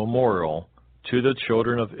a memorial to the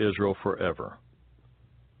children of Israel forever.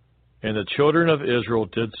 And the children of Israel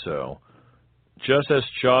did so, just as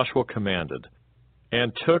Joshua commanded,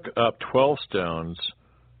 and took up 12 stones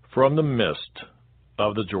from the midst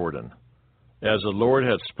of the Jordan, as the Lord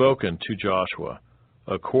had spoken to Joshua,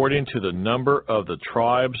 according to the number of the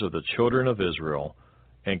tribes of the children of Israel,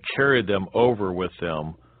 and carried them over with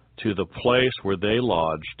them to the place where they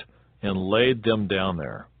lodged, and laid them down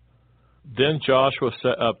there. Then Joshua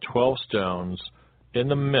set up 12 stones in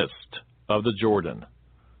the midst of the Jordan,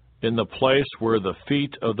 in the place where the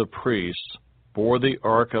feet of the priests bore the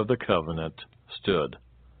ark of the covenant stood,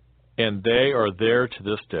 and they are there to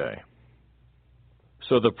this day.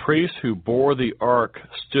 So the priests who bore the ark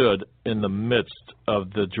stood in the midst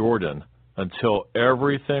of the Jordan until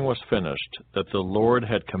everything was finished that the Lord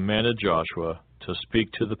had commanded Joshua to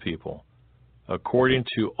speak to the people, according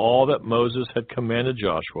to all that Moses had commanded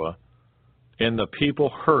Joshua, and the people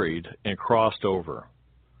hurried and crossed over.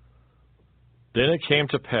 Then it came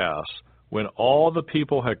to pass, when all the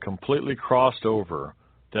people had completely crossed over,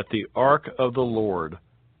 that the ark of the Lord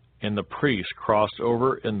and the priests crossed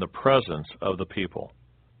over in the presence of the people.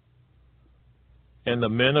 And the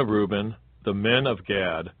men of Reuben, the men of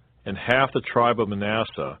Gad, and half the tribe of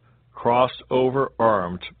Manasseh crossed over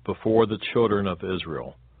armed before the children of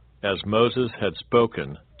Israel, as Moses had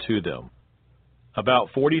spoken to them. About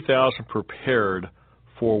 40,000 prepared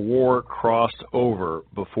for war crossed over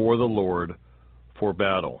before the Lord for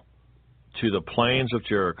battle, to the plains of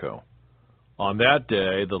Jericho. On that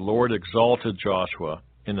day the Lord exalted Joshua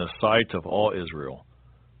in the sight of all Israel,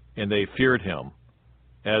 and they feared him,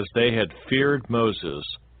 as they had feared Moses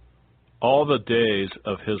all the days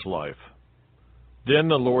of his life. Then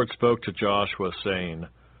the Lord spoke to Joshua, saying,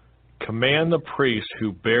 Command the priests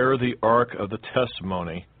who bear the ark of the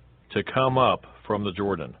testimony to come up from the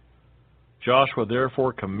Jordan. Joshua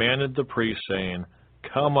therefore commanded the priests, saying,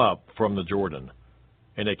 Come up from the Jordan.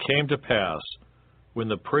 And it came to pass, when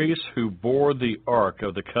the priests who bore the ark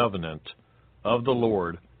of the covenant of the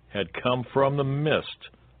Lord had come from the midst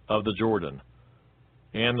of the Jordan,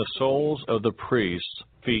 and the soles of the priests'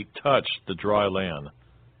 feet touched the dry land,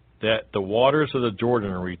 that the waters of the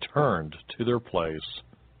Jordan returned to their place,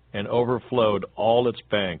 and overflowed all its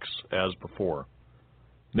banks as before.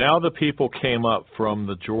 Now the people came up from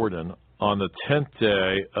the Jordan on the 10th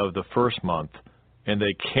day of the first month, and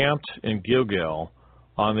they camped in Gilgal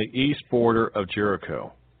on the east border of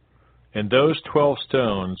Jericho. And those 12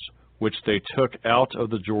 stones which they took out of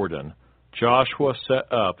the Jordan, Joshua set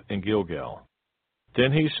up in Gilgal.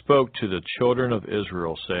 Then he spoke to the children of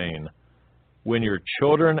Israel, saying, When your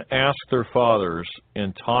children ask their fathers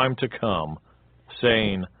in time to come,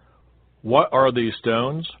 saying, What are these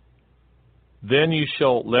stones? Then you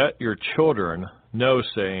shall let your children know,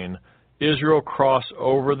 saying, Israel crossed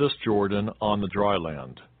over this Jordan on the dry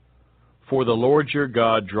land. For the Lord your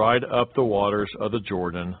God dried up the waters of the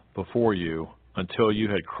Jordan before you until you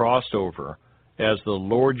had crossed over, as the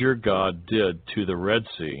Lord your God did to the Red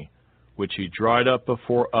Sea, which he dried up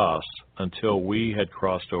before us until we had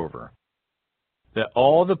crossed over. That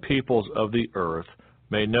all the peoples of the earth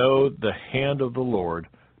may know the hand of the Lord,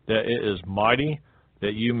 that it is mighty,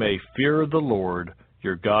 that you may fear the Lord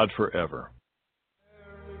your God forever.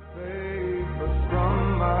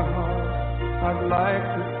 From my heart, I'd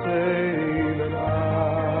like to say that I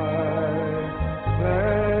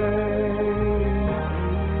thank you.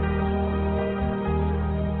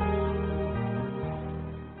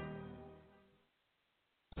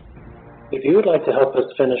 If you would like to help us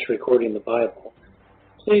finish recording the Bible,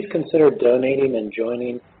 please consider donating and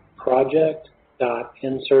joining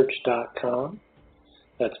project.nsearch.com.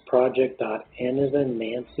 That's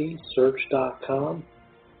project.nancysearch.com,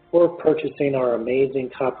 or purchasing our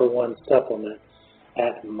amazing Copper One supplement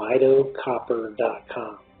at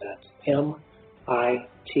mitocopper.com. That's M-I-T-O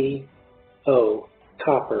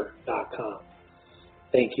copper.com.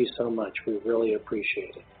 Thank you so much. We really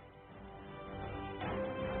appreciate it.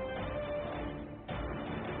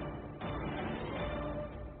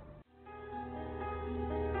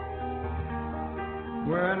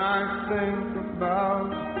 When I think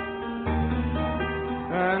about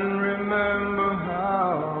and remember how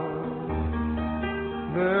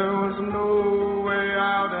there was no way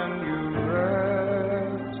out and you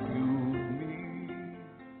rescued me.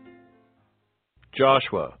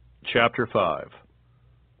 Joshua chapter 5.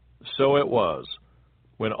 So it was,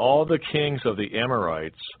 when all the kings of the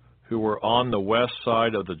Amorites who were on the west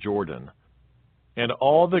side of the Jordan, and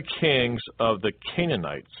all the kings of the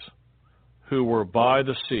Canaanites who were by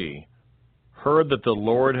the sea, heard that the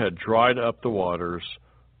Lord had dried up the waters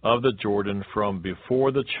of the Jordan from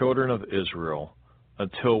before the children of Israel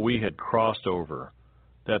until we had crossed over,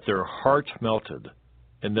 that their hearts melted,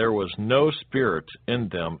 and there was no spirit in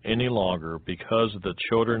them any longer because of the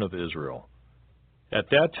children of Israel. At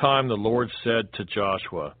that time the Lord said to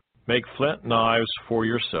Joshua, Make flint knives for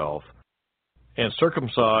yourself, and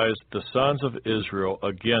circumcise the sons of Israel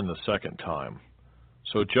again the second time.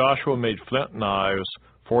 So Joshua made flint knives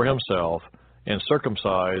for himself, and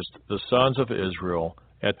circumcised the sons of Israel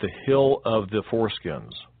at the hill of the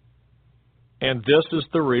foreskins. And this is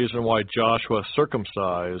the reason why Joshua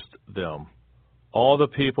circumcised them, all the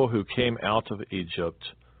people who came out of Egypt,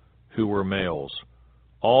 who were males,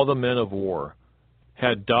 all the men of war,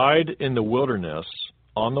 had died in the wilderness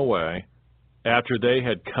on the way after they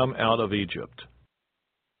had come out of Egypt.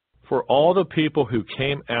 For all the people who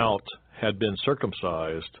came out had been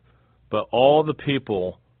circumcised, but all the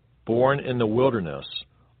people born in the wilderness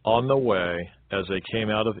on the way as they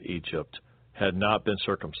came out of Egypt had not been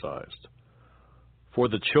circumcised. For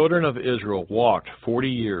the children of Israel walked 40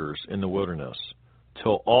 years in the wilderness,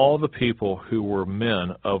 till all the people who were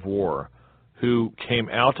men of war, who came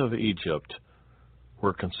out of Egypt,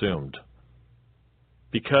 were consumed,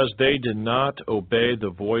 because they did not obey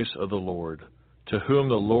the voice of the Lord, to whom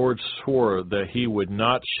the Lord swore that he would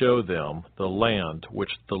not show them the land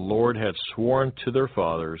which the Lord had sworn to their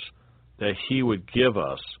fathers that he would give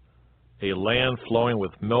us, a land flowing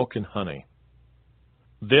with milk and honey.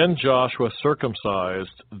 Then Joshua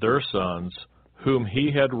circumcised their sons, whom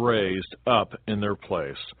he had raised up in their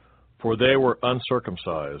place, for they were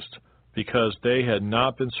uncircumcised, because they had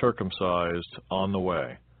not been circumcised on the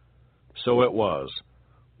way. So it was,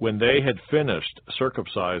 when they had finished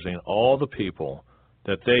circumcising all the people,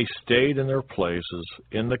 that they stayed in their places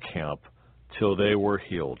in the camp till they were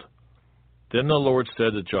healed. Then the Lord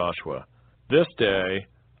said to Joshua, This day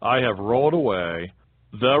I have rolled away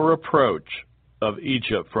the reproach of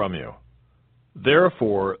Egypt from you.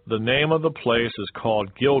 Therefore, the name of the place is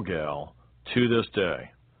called Gilgal to this day.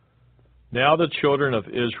 Now the children of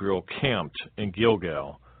Israel camped in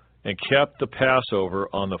Gilgal, and kept the Passover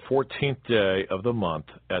on the 14th day of the month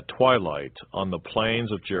at twilight on the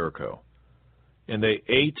plains of Jericho. And they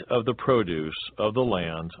ate of the produce of the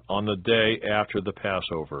land on the day after the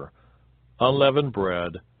Passover, unleavened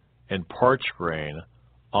bread and parched grain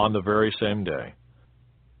on the very same day.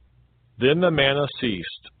 Then the manna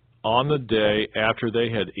ceased on the day after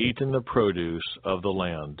they had eaten the produce of the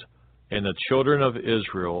land, and the children of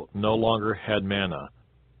Israel no longer had manna,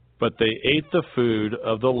 but they ate the food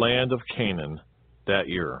of the land of Canaan that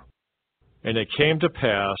year. And it came to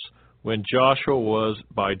pass, when Joshua was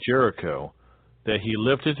by Jericho, that he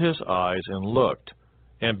lifted his eyes and looked,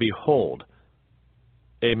 and behold,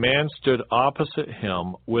 a man stood opposite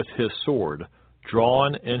him with his sword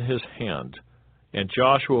drawn in his hand. And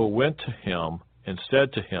Joshua went to him and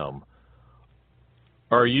said to him,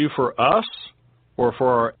 Are you for us, or for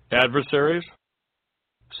our adversaries?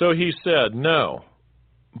 So he said, No,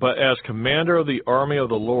 but as commander of the army of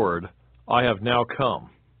the Lord, I have now come.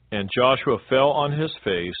 And Joshua fell on his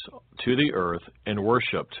face to the earth and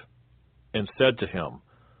worshipped, and said to him,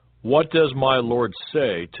 What does my Lord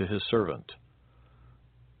say to his servant?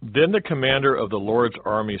 Then the commander of the Lord's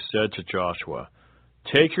army said to Joshua,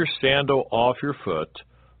 Take your sandal off your foot,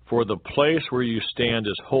 for the place where you stand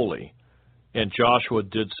is holy. And Joshua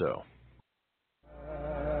did so.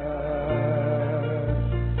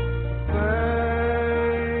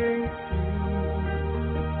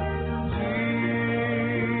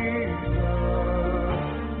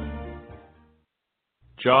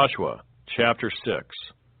 Joshua chapter 6.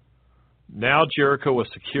 Now Jericho was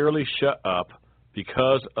securely shut up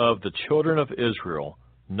because of the children of Israel.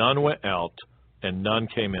 None went out, and none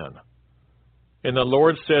came in. And the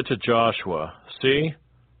Lord said to Joshua, See,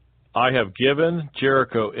 I have given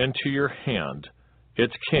Jericho into your hand,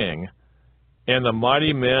 its king, and the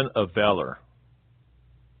mighty men of valor.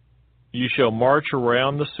 You shall march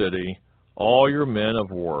around the city, all your men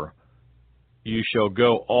of war. You shall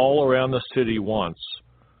go all around the city once.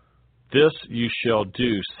 This you shall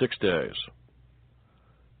do 6 days.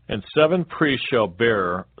 And 7 priests shall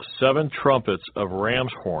bear 7 trumpets of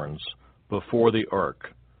ram's horns before the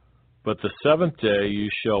ark. But the 7th day you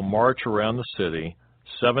shall march around the city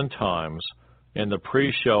 7 times, and the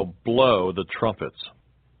priests shall blow the trumpets.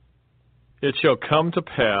 It shall come to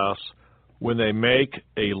pass, when they make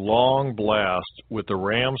a long blast with the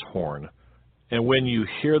ram's horn, and when you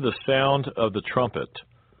hear the sound of the trumpet,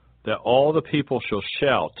 that all the people shall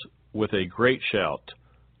shout with a great shout.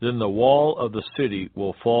 Then the wall of the city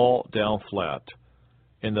will fall down flat,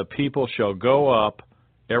 and the people shall go up,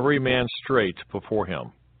 every man straight before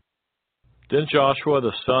him. Then Joshua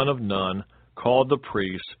the son of Nun called the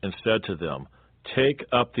priests and said to them, Take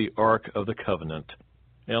up the ark of the covenant,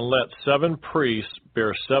 and let 7 priests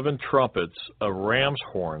bear 7 trumpets of ram's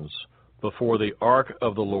horns before the ark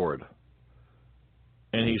of the Lord.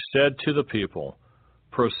 And he said to the people,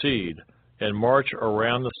 Proceed, and march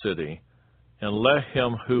around the city, and let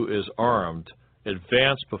him who is armed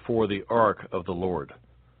advance before the ark of the Lord.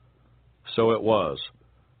 So it was,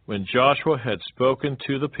 when Joshua had spoken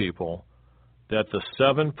to the people, that the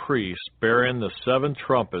 7 priests bearing the 7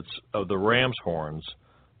 trumpets of the ram's horns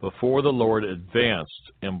before the Lord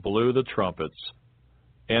advanced and blew the trumpets,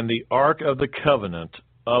 and the ark of the covenant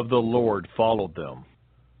of the Lord followed them.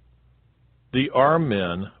 The armed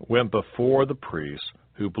men went before the priests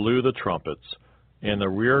who blew the trumpets, and the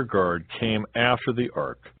rear guard came after the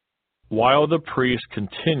ark, while the priests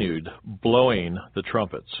continued blowing the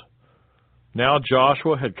trumpets. Now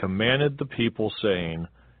Joshua had commanded the people, saying,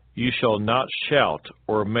 You shall not shout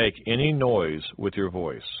or make any noise with your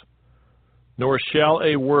voice, nor shall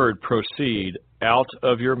a word proceed out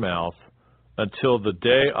of your mouth until the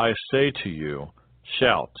day I say to you,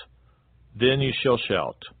 Shout, then you shall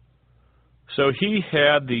shout. So he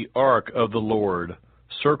had the ark of the Lord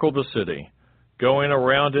circle the city, going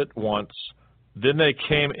around it once. Then they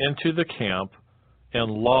came into the camp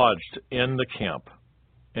and lodged in the camp.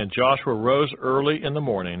 And Joshua rose early in the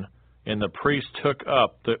morning, and the priests took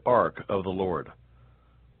up the ark of the Lord.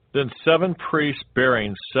 Then 7 priests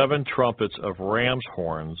bearing 7 trumpets of ram's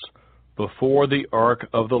horns before the ark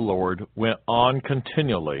of the Lord went on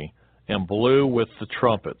continually and blew with the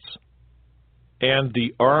trumpets. And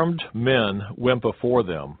the armed men went before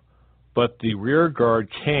them, but the rear guard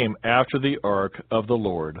came after the ark of the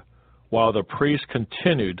Lord, while the priests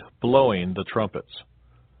continued blowing the trumpets.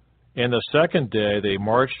 And the 2nd day they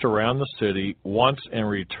marched around the city once and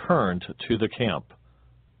returned to the camp.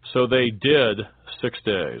 So they did 6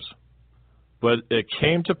 days. But it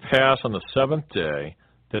came to pass on the seventh day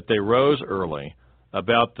that they rose early,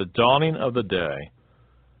 about the dawning of the day,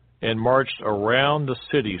 and marched around the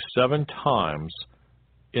city 7 times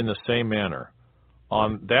in the same manner.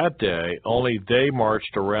 On that day only they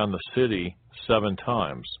marched around the city 7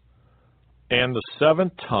 times. And the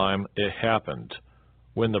 7th time it happened,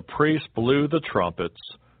 when the priest blew the trumpets,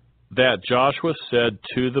 that Joshua said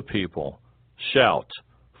to the people, Shout,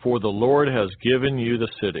 for the Lord has given you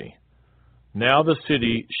the city. Now the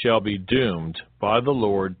city shall be doomed by the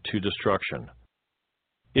Lord to destruction,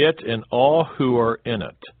 it and all who are in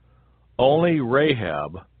it. Only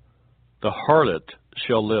Rahab, the harlot,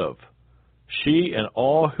 shall live, she and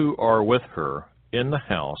all who are with her in the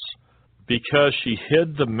house, because she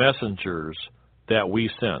hid the messengers that we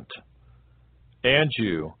sent. And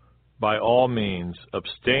you, by all means,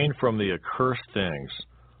 abstain from the accursed things,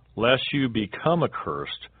 lest you become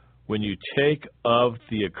accursed when you take of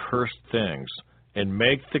the accursed things, and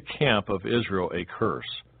make the camp of Israel a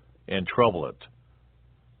curse, and trouble it.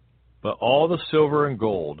 But all the silver and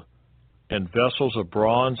gold, and vessels of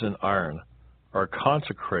bronze and iron, are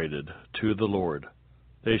consecrated to the Lord.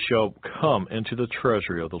 They shall come into the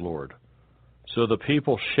treasury of the Lord. So the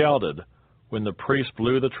people shouted when the priest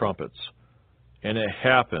blew the trumpets. And it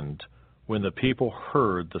happened, when the people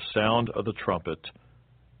heard the sound of the trumpet,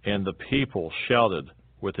 and the people shouted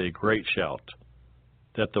with a great shout,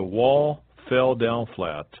 that the wall fell down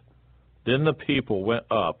flat. Then the people went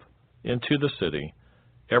up into the city,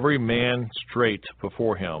 every man straight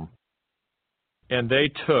before him, and they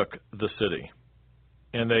took the city.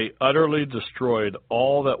 And they utterly destroyed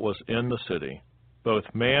all that was in the city, both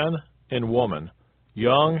man and woman,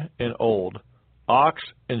 young and old, ox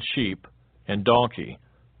and sheep and donkey,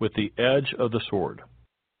 with the edge of the sword.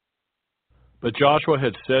 But Joshua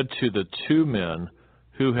had said to the 2 men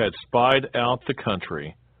who had spied out the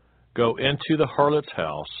country, Go into the harlot's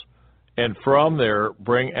house, and from there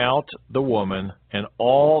bring out the woman and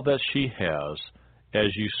all that she has,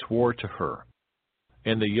 as you swore to her.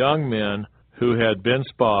 And the young men who had been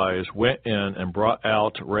spies went in and brought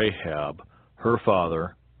out Rahab, her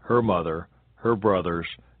father, her mother, her brothers,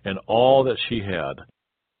 and all that she had.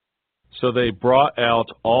 So they brought out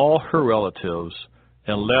all her relatives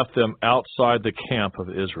and left them outside the camp of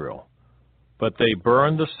Israel. But they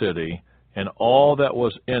burned the city and all that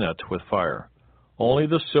was in it with fire. Only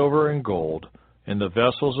the silver and gold and the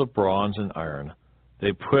vessels of bronze and iron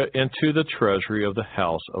they put into the treasury of the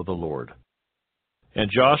house of the Lord.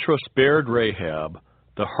 And Joshua spared Rahab,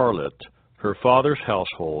 the harlot, her father's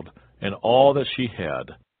household, and all that she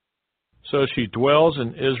had. So she dwells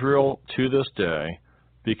in Israel to this day,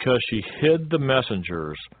 because she hid the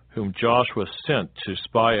messengers whom Joshua sent to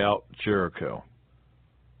spy out Jericho.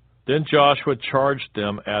 Then Joshua charged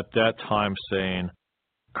them at that time, saying,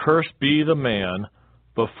 Cursed be the man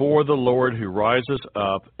before the Lord who rises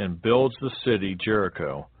up and builds the city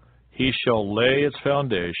Jericho. He shall lay its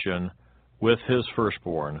foundation with his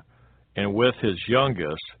firstborn, and with his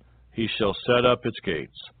youngest he shall set up its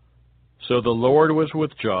gates. So the Lord was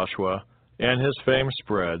with Joshua, and his fame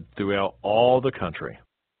spread throughout all the country.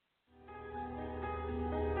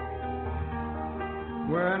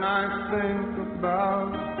 When I think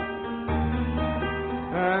about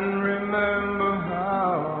and remember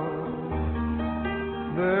how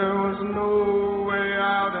there was no way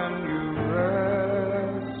out and you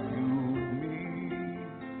rescued me.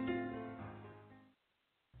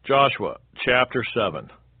 Joshua chapter 7.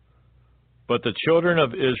 But the children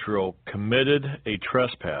of Israel committed a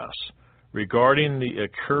trespass regarding the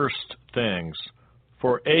accursed things,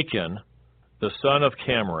 for Achan, the son of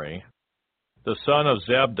Camri, the son of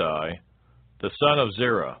Zabdi, the son of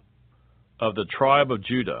Zerah, of the tribe of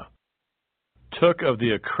Judah, took of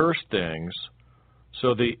the accursed things,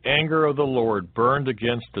 so the anger of the Lord burned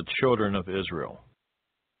against the children of Israel.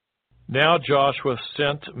 Now Joshua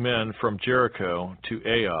sent men from Jericho to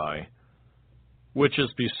Ai, which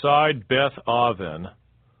is beside Beth-aven,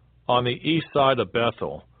 on the east side of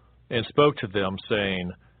Bethel, and spoke to them,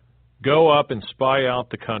 saying, Go up and spy out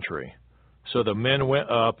the country. So the men went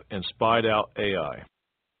up and spied out Ai.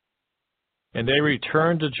 And they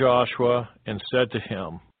returned to Joshua and said to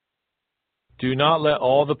him, Do not let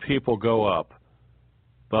all the people go up,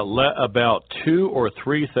 but let about 2,000 or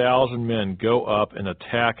 3,000 men go up and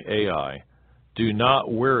attack Ai. Do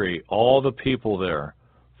not weary all the people there,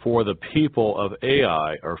 for the people of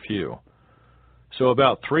Ai are few. So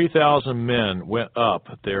about 3,000 men went up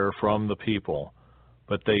there from the people,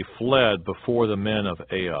 but they fled before the men of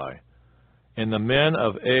Ai. And the men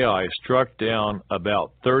of Ai struck down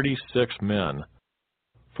about 36 men,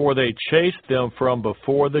 for they chased them from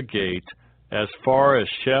before the gate as far as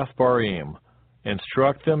Shephbarim, and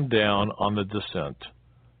struck them down on the descent.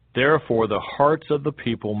 Therefore the hearts of the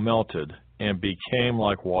people melted and became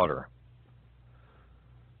like water.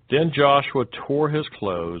 Then Joshua tore his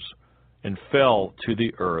clothes and fell to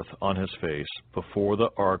the earth on his face before the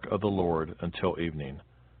ark of the Lord until evening,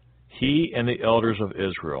 he and the elders of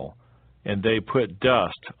Israel, and they put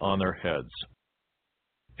dust on their heads.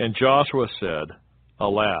 And Joshua said,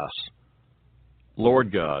 Alas,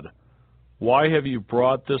 Lord God, why have you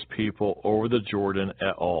brought this people over the Jordan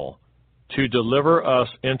at all, to deliver us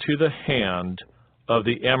into the hand of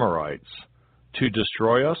the Amorites, to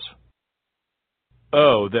destroy us?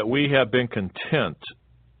 Oh, that we had been content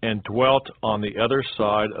and dwelt on the other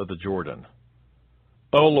side of the Jordan.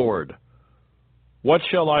 O Lord, what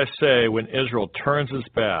shall I say when Israel turns its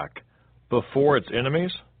back before its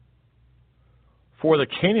enemies? For the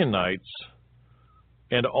Canaanites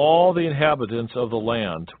and all the inhabitants of the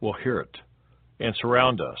land will hear it, and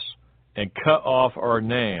surround us, and cut off our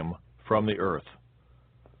name from the earth.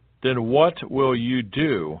 Then what will you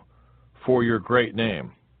do for your great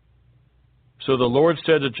name? So the Lord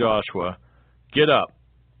said to Joshua, Get up.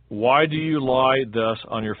 Why do you lie thus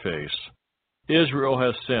on your face? Israel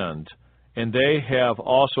has sinned, and they have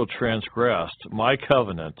also transgressed my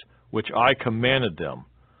covenant, which I commanded them.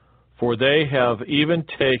 For they have even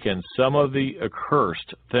taken some of the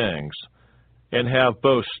accursed things, and have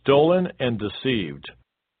both stolen and deceived,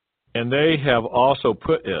 and they have also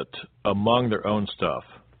put it among their own stuff.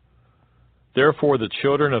 Therefore the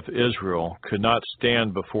children of Israel could not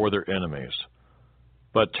stand before their enemies,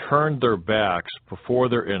 but turned their backs before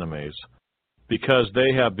their enemies, because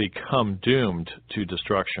they have become doomed to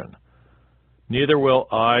destruction. Neither will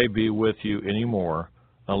I be with you any more,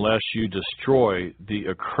 unless you destroy the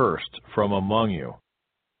accursed from among you.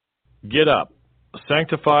 Get up,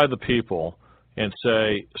 sanctify the people, and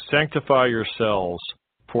say, Sanctify yourselves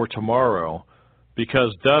for tomorrow,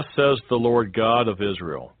 because thus says the Lord God of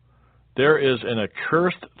Israel, There is an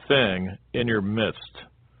accursed thing in your midst.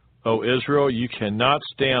 O Israel, you cannot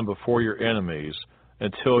stand before your enemies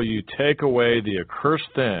until you take away the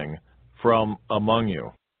accursed thing from among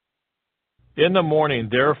you. In the morning,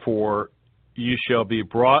 therefore, you shall be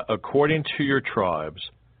brought according to your tribes,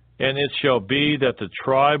 and it shall be that the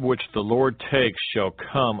tribe which the Lord takes shall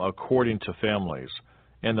come according to families,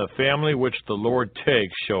 and the family which the Lord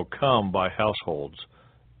takes shall come by households,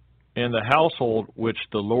 and the household which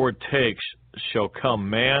the Lord takes shall come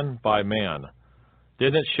man by man.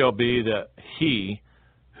 Then it shall be that he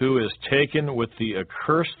who is taken with the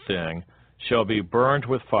accursed thing shall be burned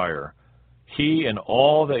with fire, he and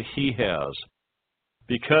all that he has,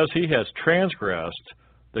 because he has transgressed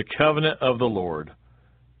the covenant of the Lord,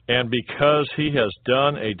 and because he has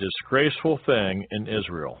done a disgraceful thing in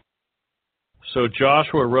Israel. So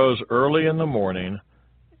Joshua rose early in the morning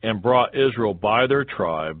and brought Israel by their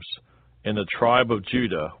tribes, and the tribe of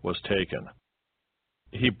Judah was taken.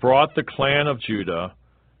 He brought the clan of Judah,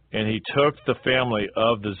 and he took the family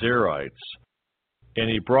of the Zerites, and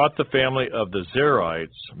he brought the family of the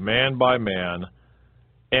Zerites man by man,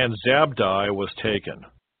 and Zabdi was taken.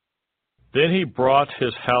 Then he brought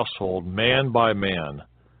his household man by man,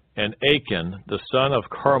 and Achan, the son of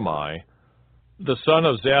Carmi, the son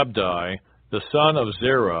of Zabdi, the son of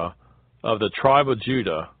Zerah, of the tribe of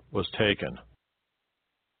Judah, was taken.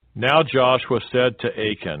 Now Joshua said to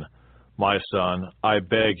Achan, My son, I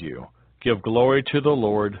beg you, give glory to the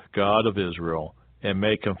Lord God of Israel, and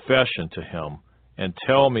make confession to him, and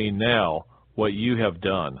tell me now what you have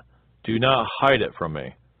done. Do not hide it from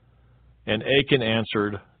me. And Achan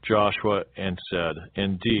answered Joshua and said,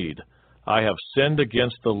 Indeed, I have sinned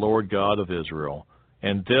against the Lord God of Israel,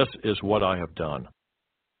 and this is what I have done.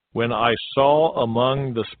 When I saw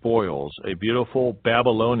among the spoils a beautiful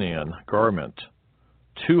Babylonian garment,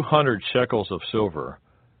 200 shekels of silver,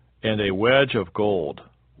 and a wedge of gold,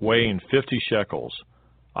 weighing 50 shekels,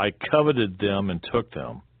 I coveted them and took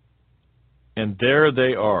them. And there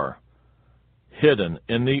they are, hidden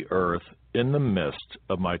in the earth in the midst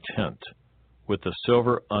of my tent, with the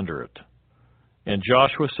silver under it. And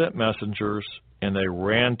Joshua sent messengers, and they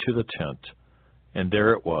ran to the tent, and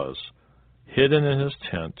there it was, hidden in his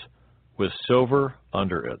tent, with silver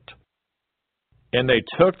under it. And they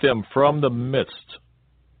took them from the midst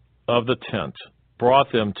of the tent,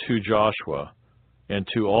 brought them to Joshua, and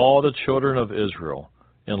to all the children of Israel,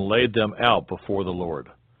 and laid them out before the Lord.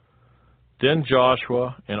 Then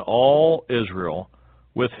Joshua and all Israel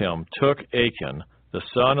with him took Achan, the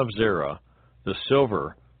son of Zerah, the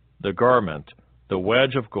silver, the garment, the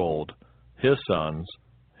wedge of gold, his sons,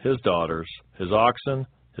 his daughters, his oxen,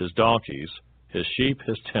 his donkeys, his sheep,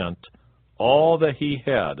 his tent, all that he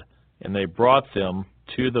had, and they brought them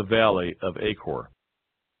to the valley of Achor.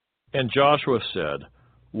 And Joshua said,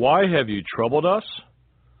 Why have you troubled us?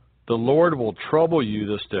 The Lord will trouble you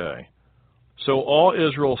this day. So all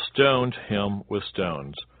Israel stoned him with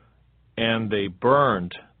stones, and they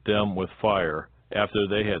burned them with fire after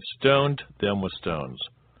they had stoned them with stones.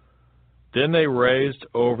 Then they raised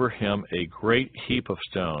over him a great heap of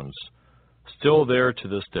stones, still there to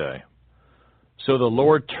this day. So the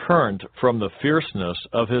Lord turned from the fierceness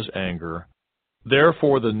of his anger.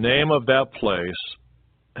 Therefore the name of that place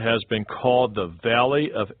has been called the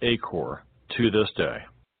Valley of Achor to this day.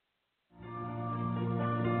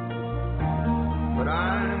 But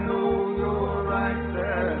I know you're right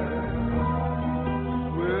there,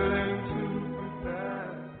 willing to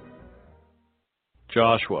prepare.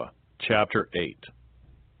 Joshua chapter 8.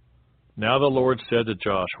 Now the Lord said to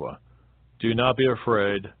Joshua, Do not be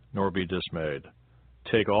afraid, nor be dismayed.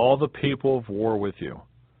 Take all the people of war with you,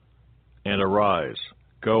 and arise,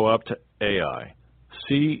 go up to Ai.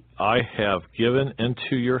 See, I have given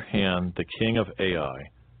into your hand the king of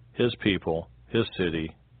Ai, his people, his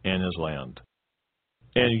city, and his land.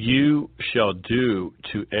 And you shall do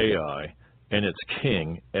to Ai and its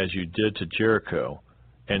king as you did to Jericho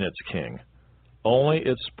and its king. Only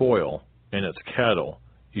its spoil and its cattle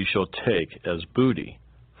you shall take as booty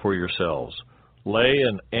for yourselves. Lay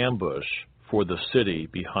an ambush for the city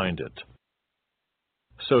behind it.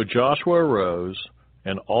 So Joshua arose,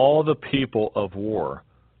 and all the people of war,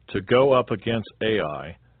 to go up against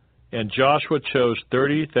Ai, and Joshua chose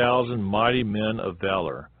 30,000 mighty men of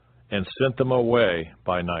valor, and sent them away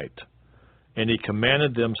by night. And he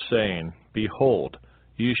commanded them, saying, Behold,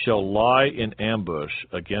 you shall lie in ambush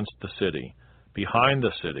against the city, behind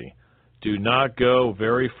the city. Do not go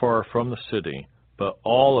very far from the city, but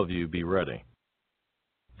all of you be ready.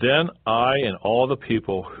 Then I and all the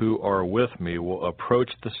people who are with me will approach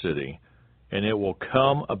the city, and it will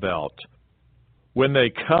come about, when they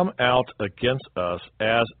come out against us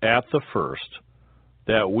as at the first,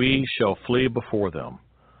 that we shall flee before them.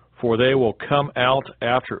 For they will come out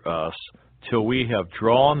after us till we have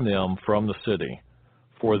drawn them from the city.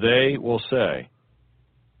 For they will say,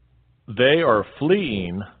 They are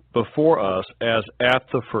fleeing before us as at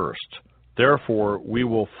the first. Therefore we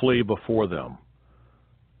will flee before them.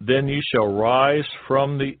 Then you shall rise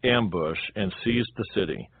from the ambush and seize the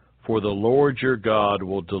city, for the Lord your God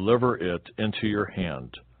will deliver it into your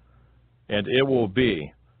hand. And it will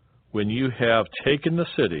be, when you have taken the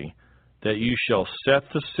city, that you shall set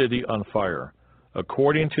the city on fire,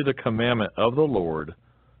 according to the commandment of the Lord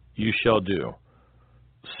you shall do.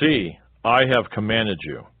 See, I have commanded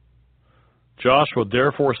you. Joshua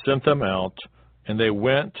therefore sent them out, and they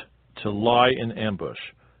went to lie in ambush,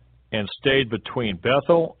 and stayed between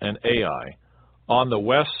Bethel and Ai, on the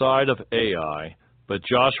west side of Ai, but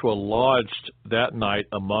Joshua lodged that night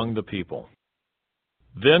among the people.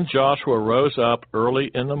 Then Joshua rose up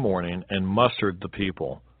early in the morning and mustered the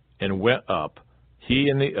people, and went up, he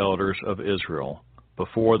and the elders of Israel,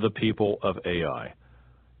 before the people of Ai.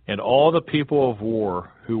 And all the people of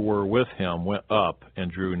war who were with him went up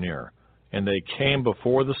and drew near. And they came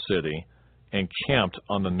before the city, and camped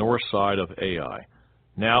on the north side of Ai.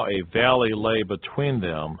 Now a valley lay between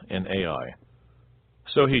them and Ai.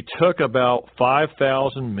 So he took about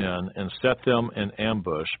 5,000 men, and set them in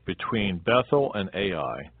ambush between Bethel and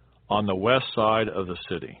Ai, on the west side of the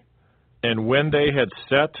city. And when they had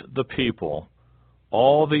set the people,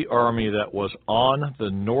 all the army that was on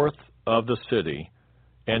the north of the city,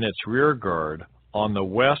 and its rear guard on the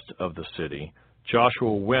west of the city,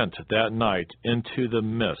 Joshua went that night into the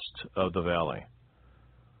midst of the valley.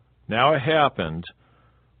 Now it happened,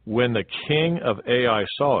 when the king of Ai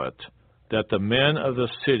saw it, that the men of the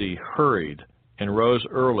city hurried and rose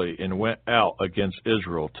early and went out against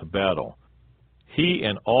Israel to battle, he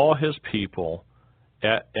and all his people,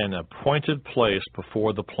 at an appointed place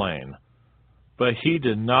before the plain. But he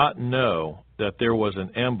did not know that there was an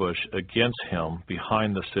ambush against him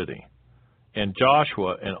behind the city. And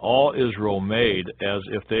Joshua and all Israel made as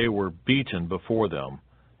if they were beaten before them,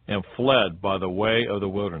 and fled by the way of the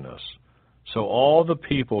wilderness. So all the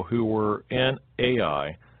people who were in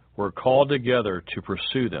Ai were called together to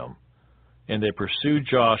pursue them. And they pursued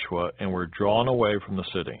Joshua, and were drawn away from the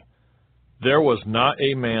city. There was not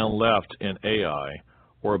a man left in Ai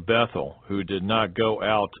or Bethel who did not go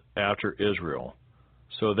out after Israel.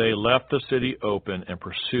 So they left the city open and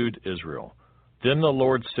pursued Israel. Then the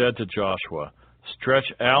Lord said to Joshua,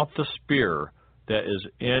 Stretch out the spear that is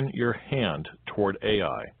in your hand toward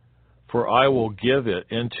Ai, for I will give it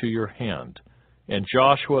into your hand. And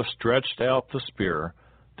Joshua stretched out the spear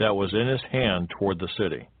that was in his hand toward the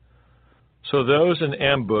city. So those in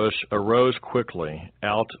ambush arose quickly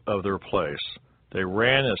out of their place. They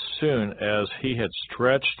ran as soon as he had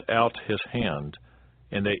stretched out his hand,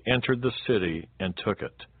 and they entered the city and took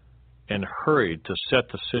it, and hurried to set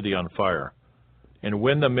the city on fire. And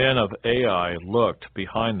when the men of Ai looked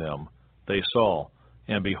behind them, they saw,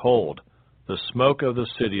 and behold, the smoke of the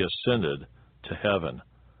city ascended to heaven.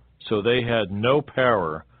 So they had no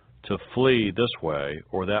power to flee this way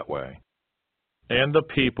or that way. And the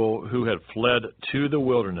people who had fled to the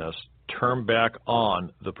wilderness turned back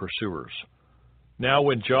on the pursuers. Now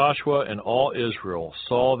when Joshua and all Israel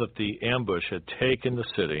saw that the ambush had taken the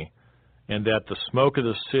city, and that the smoke of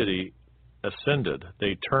the city ascended,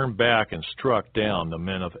 they turned back and struck down the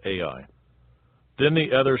men of Ai. Then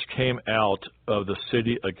the others came out of the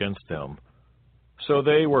city against them. So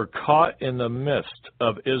they were caught in the midst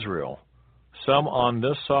of Israel, some on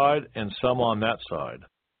this side and some on that side.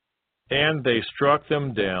 And they struck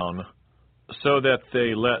them down, so that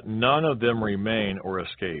they let none of them remain or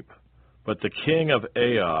escape. But the king of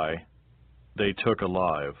Ai they took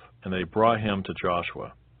alive, and they brought him to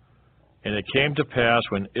Joshua. And it came to pass,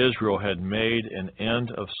 when Israel had made an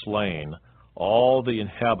end of slaying all the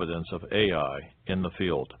inhabitants of Ai in the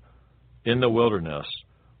field, in the wilderness,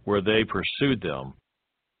 where they pursued them,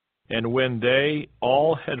 and when they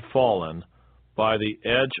all had fallen by the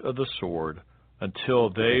edge of the sword, until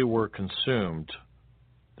they were consumed,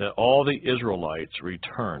 that all the Israelites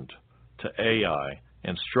returned to Ai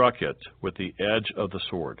and struck it with the edge of the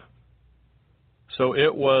sword. So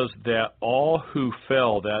it was that all who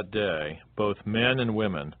fell that day, both men and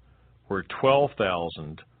women, were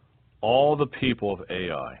 12,000, all the people of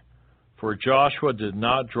Ai. For Joshua did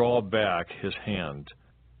not draw back his hand,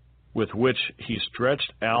 with which he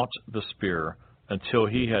stretched out the spear, until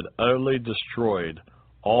he had utterly destroyed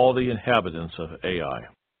all the inhabitants of Ai.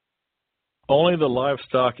 Only the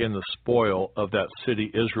livestock and the spoil of that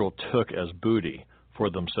city Israel took as booty for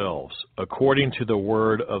themselves, according to the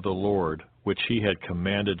word of the Lord, which he had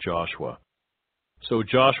commanded Joshua. So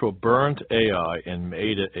Joshua burned Ai and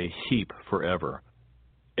made it a heap forever,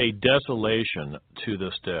 a desolation to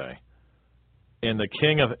this day. And the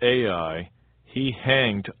king of Ai he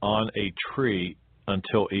hanged on a tree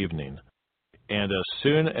until evening. And as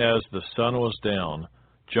soon as the sun was down,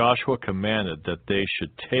 Joshua commanded that they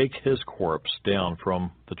should take his corpse down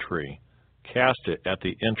from the tree, cast it at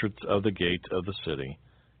the entrance of the gate of the city,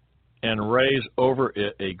 and raise over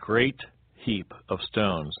it a great heap of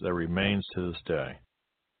stones that remains to this day.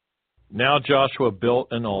 Now Joshua built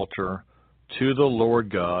an altar to the Lord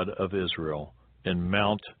God of Israel in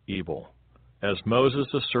Mount Ebal, as Moses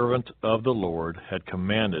the servant of the Lord had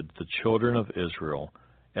commanded the children of Israel,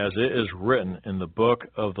 as it is written in the book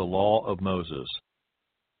of the law of Moses.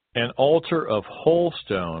 An altar of whole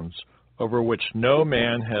stones, over which no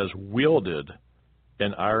man has wielded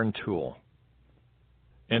an iron tool.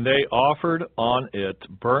 And they offered on it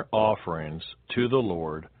burnt offerings to the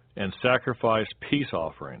Lord, and sacrificed peace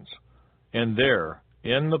offerings. And there,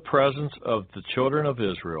 in the presence of the children of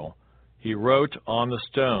Israel, he wrote on the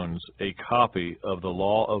stones a copy of the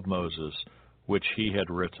law of Moses, which he had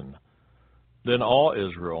written. Then all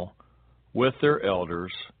Israel, with their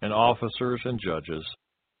elders and officers and judges,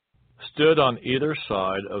 stood on either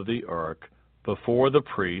side of the ark before the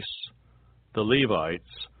priests, the Levites,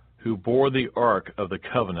 who bore the ark of the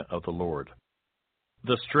covenant of the Lord.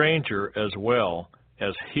 The stranger as well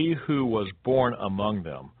as he who was born among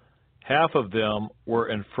them. Half of them were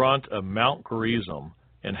in front of Mount Gerizim,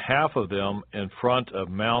 and half of them in front of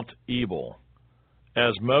Mount Ebal,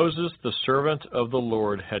 as Moses the servant of the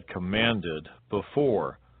Lord had commanded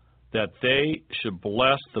before, that they should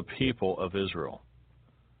bless the people of Israel.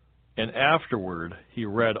 And afterward he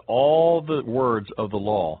read all the words of the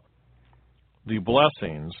law, the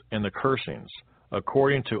blessings and the cursings,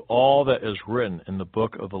 according to all that is written in the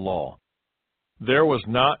book of the law. There was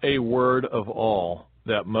not a word of all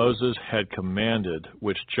that Moses had commanded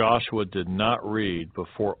which Joshua did not read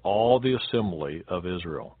before all the assembly of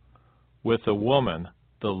Israel, with the woman,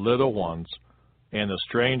 the little ones, and the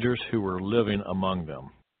strangers who were living among them.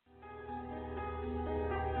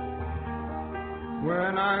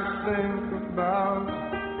 When I think about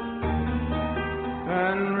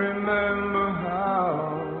and remember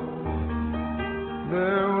how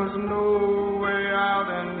there was no way out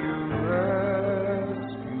and you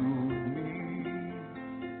rescued me.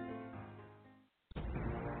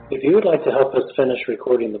 If you would like to help us finish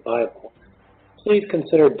recording the Bible, please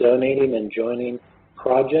consider donating and joining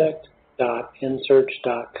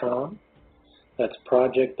project.nsearch.com. That's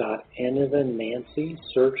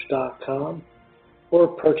project.nancysearch.com, or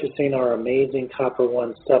purchasing our amazing Copper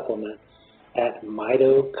One supplement at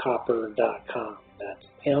mitocopper.com. That's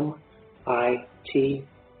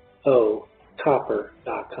MITO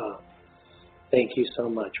copper.com. Thank you so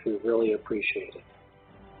much. We really appreciate it.